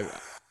slot.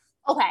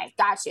 Okay,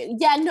 got you.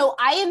 Yeah, no,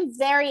 I am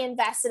very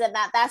invested in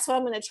that. That's what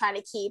I'm going to try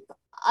to keep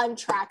on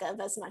track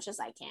of as much as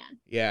I can.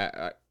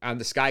 Yeah, on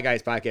the Sky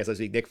Guys podcast last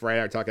week, Nick Ferrari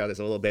and I talked about this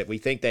a little bit. We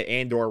think that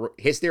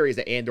his theory is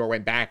that Andor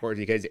went backwards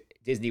because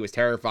Disney was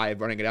terrified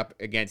of running it up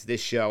against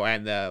this show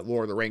and the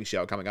Lord of the Rings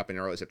show coming up in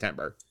early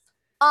September.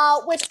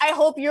 Which I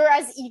hope you're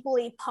as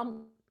equally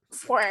pumped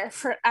for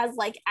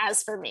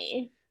as for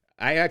me.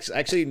 I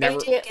actually never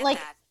like.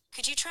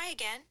 Could you try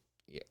again?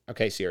 Yeah.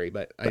 Okay, Siri,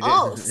 but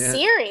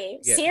Siri.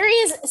 Yeah.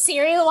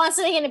 Siri wants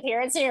to make an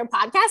appearance in your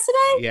podcast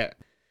today?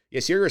 Yeah,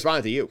 Siri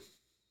responded to you.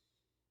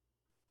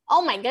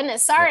 Oh my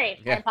goodness,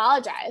 sorry. Yeah. I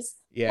apologize.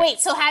 Yeah. Wait,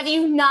 so have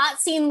you not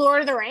seen Lord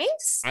of the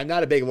Rings? I'm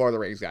not a big Lord of the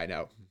Rings guy,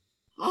 no.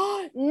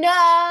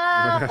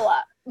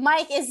 No.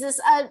 Mike, is this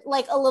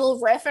a little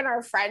riff in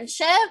our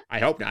friendship? I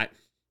hope not.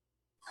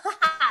 No,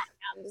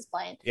 I'm just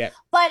playing. Yeah.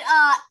 But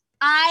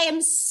I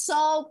am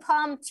so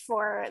pumped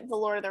for the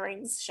Lord of the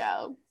Rings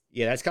show.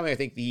 Yeah, that's coming, I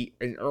think,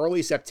 in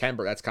early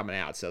September, that's coming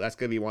out. So that's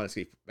going to be one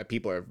that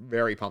people are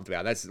very pumped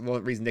about. That's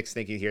one reason Nick's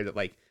thinking here that,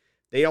 like,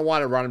 they don't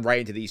want to run right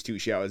into these two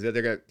shows.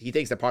 He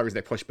thinks the part of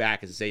they push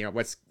back is to say,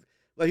 let's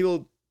let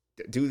people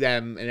do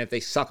them. And if they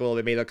suck a little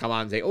bit, maybe they'll come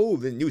on and say, oh,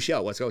 the new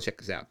show, let's go check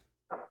this out.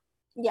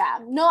 Yeah,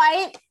 no,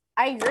 I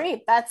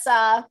agree. That's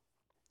a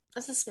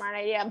smart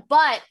idea.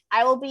 But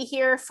I will be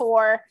here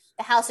for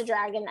the House of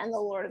Dragon and the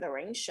Lord of the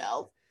Rings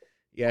show.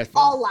 Yeah,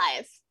 all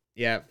live.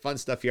 Yeah, fun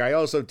stuff here. I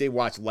also did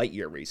watch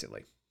Lightyear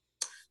recently.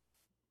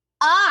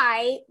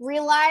 I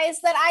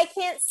realized that I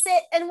can't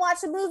sit and watch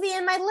a movie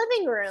in my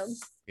living room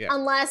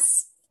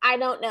unless I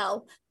don't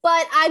know.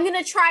 But I'm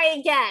going to try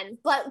again.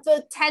 But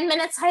the 10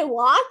 minutes I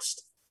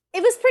watched,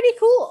 it was pretty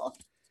cool.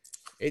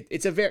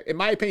 It's in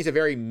my opinion, it's a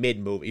very mid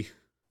movie.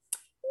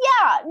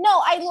 Yeah,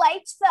 no, I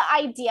liked the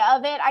idea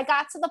of it. I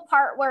got to the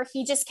part where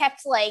he just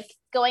kept like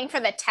going for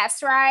the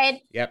test ride.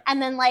 Yep.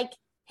 And then like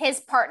his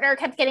partner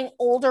kept getting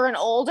older and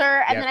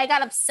older. And then I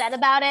got upset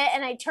about it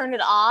and I turned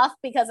it off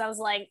because I was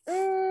like,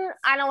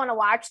 I don't want to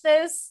watch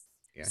this.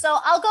 Yeah. So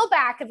I'll go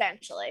back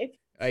eventually.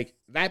 Like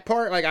that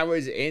part, like I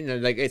was in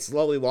and like it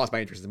slowly lost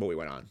my interest in the movie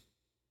went on.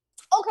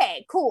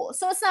 Okay, cool.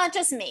 So it's not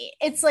just me.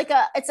 It's like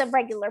it's a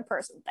regular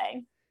person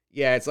thing.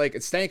 Yeah, it's like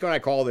Stanko and I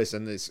call this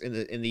in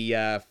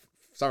the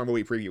summer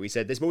movie preview. We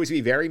said this movie's gonna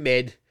be very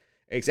mid,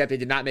 except it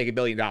did not make $1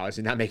 billion,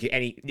 did not make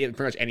pretty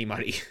much any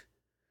money.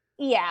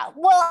 Yeah,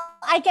 well,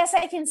 I guess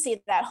I can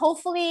see that.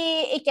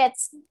 Hopefully, it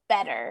gets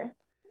better.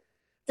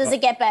 Does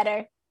it get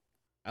better?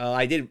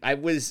 I gave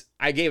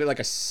it like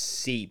a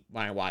C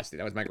when I watched it.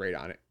 That was my grade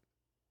on it.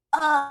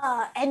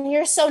 And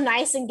you're so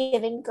nice in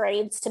giving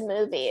grades to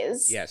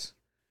movies. Yes.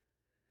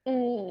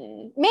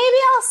 Maybe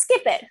I'll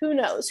skip it. Who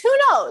knows? Who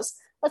knows?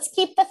 Let's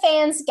keep the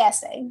fans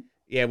guessing.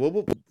 Yeah,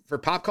 we'll for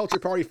Pop Culture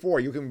Party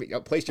 4, you can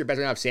place your bets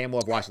on Sam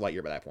will have watched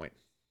Lightyear by that point.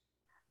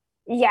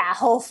 Yeah,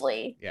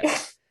 hopefully. Yeah.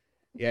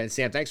 Yeah, and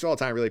Sam, thanks for all the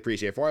time. Really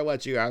appreciate it. Before I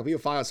let you, I'll be a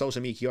follow on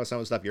social media, some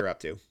of the stuff you're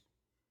up to.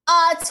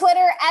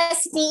 Twitter,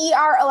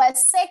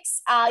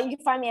 SDEROS6. You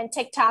can find me on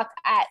TikTok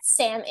at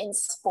Sam in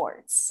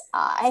Sports.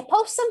 I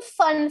post some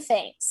fun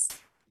things.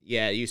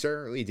 Yeah, you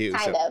certainly do.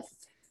 Kind of.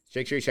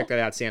 Make sure you check that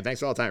out, Sam. Thanks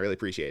for all the time. Really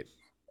appreciate it.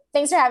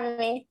 Thanks for having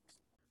me.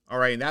 All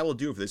right, and that will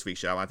do it for this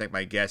week's show. I want to thank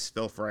my guest,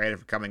 Phil Ferreira,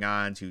 for coming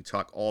on to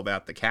talk all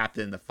about the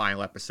captain, the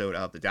final episode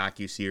of the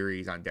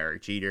docuseries on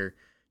Derek Jeter.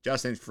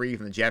 Justin Free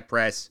from the Jet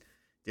Press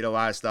did a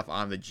lot of stuff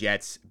on the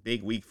Jets.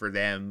 Big week for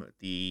them.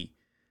 The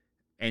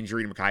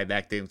injury to Mekhi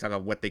Becton. Talk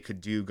about what they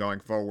could do going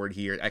forward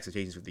here,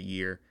 expectations for the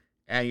year.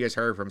 And you guys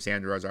heard from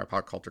Sam DeRosa, our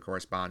pop culture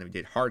correspondent, who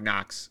did Hard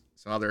Knocks,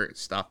 some other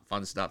stuff,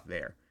 fun stuff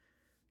there.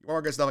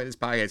 More good stuff like this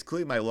podcast,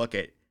 including my look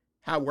at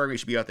how worried we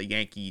should be about the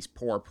Yankees'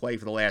 poor play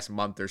for the last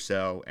month or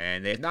so,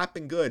 and they have not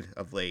been good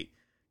of late.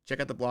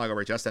 Check out the blog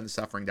over at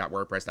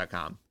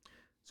justendthesuffering.wordpress.com.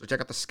 So check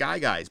out the Sky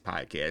Guys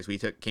podcast. We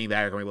came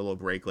back from a little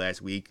break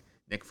last week.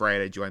 Nick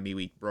Friday joined me.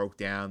 We broke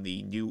down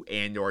the new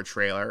Andor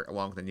trailer,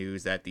 along with the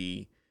news that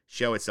the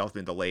show itself has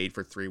been delayed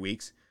for 3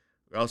 weeks.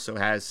 We also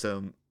have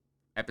some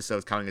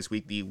episodes coming this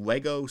week. The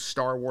Lego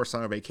Star Wars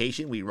Summer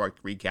Vacation. We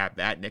recap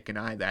that, Nick and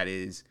I. That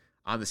is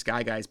on the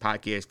Sky Guys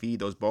podcast feed.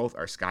 Those both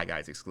are Sky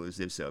Guys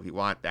exclusive. So if you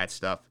want that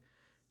stuff,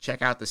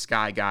 check out the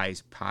Sky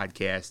Guys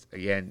podcast.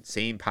 Again,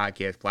 same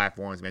podcast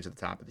platforms mentioned at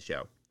the top of the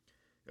show.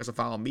 You also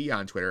follow me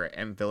on Twitter at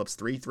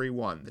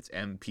mphillips331. That's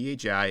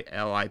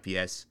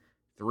MPHILIPS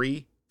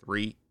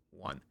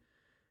 331.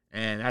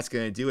 And that's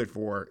going to do it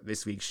for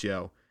this week's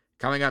show.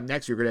 Coming up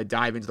next, we're going to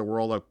dive into the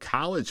world of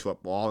college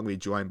football. I'm going to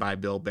be joined by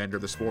Bill Bender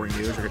of the Sporting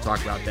News. We're going to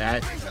talk about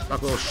that.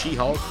 Talk a little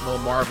She-Hulk, a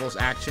little Marvels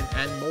action,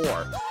 and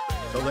more.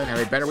 So then, have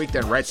a better week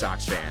than Red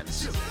Sox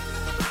fans.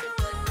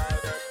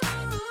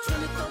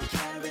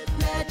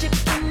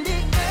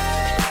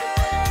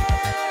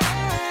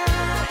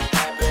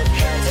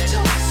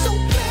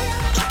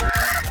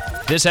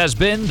 This has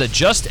been the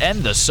Just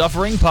End the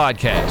Suffering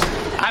podcast.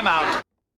 I'm out.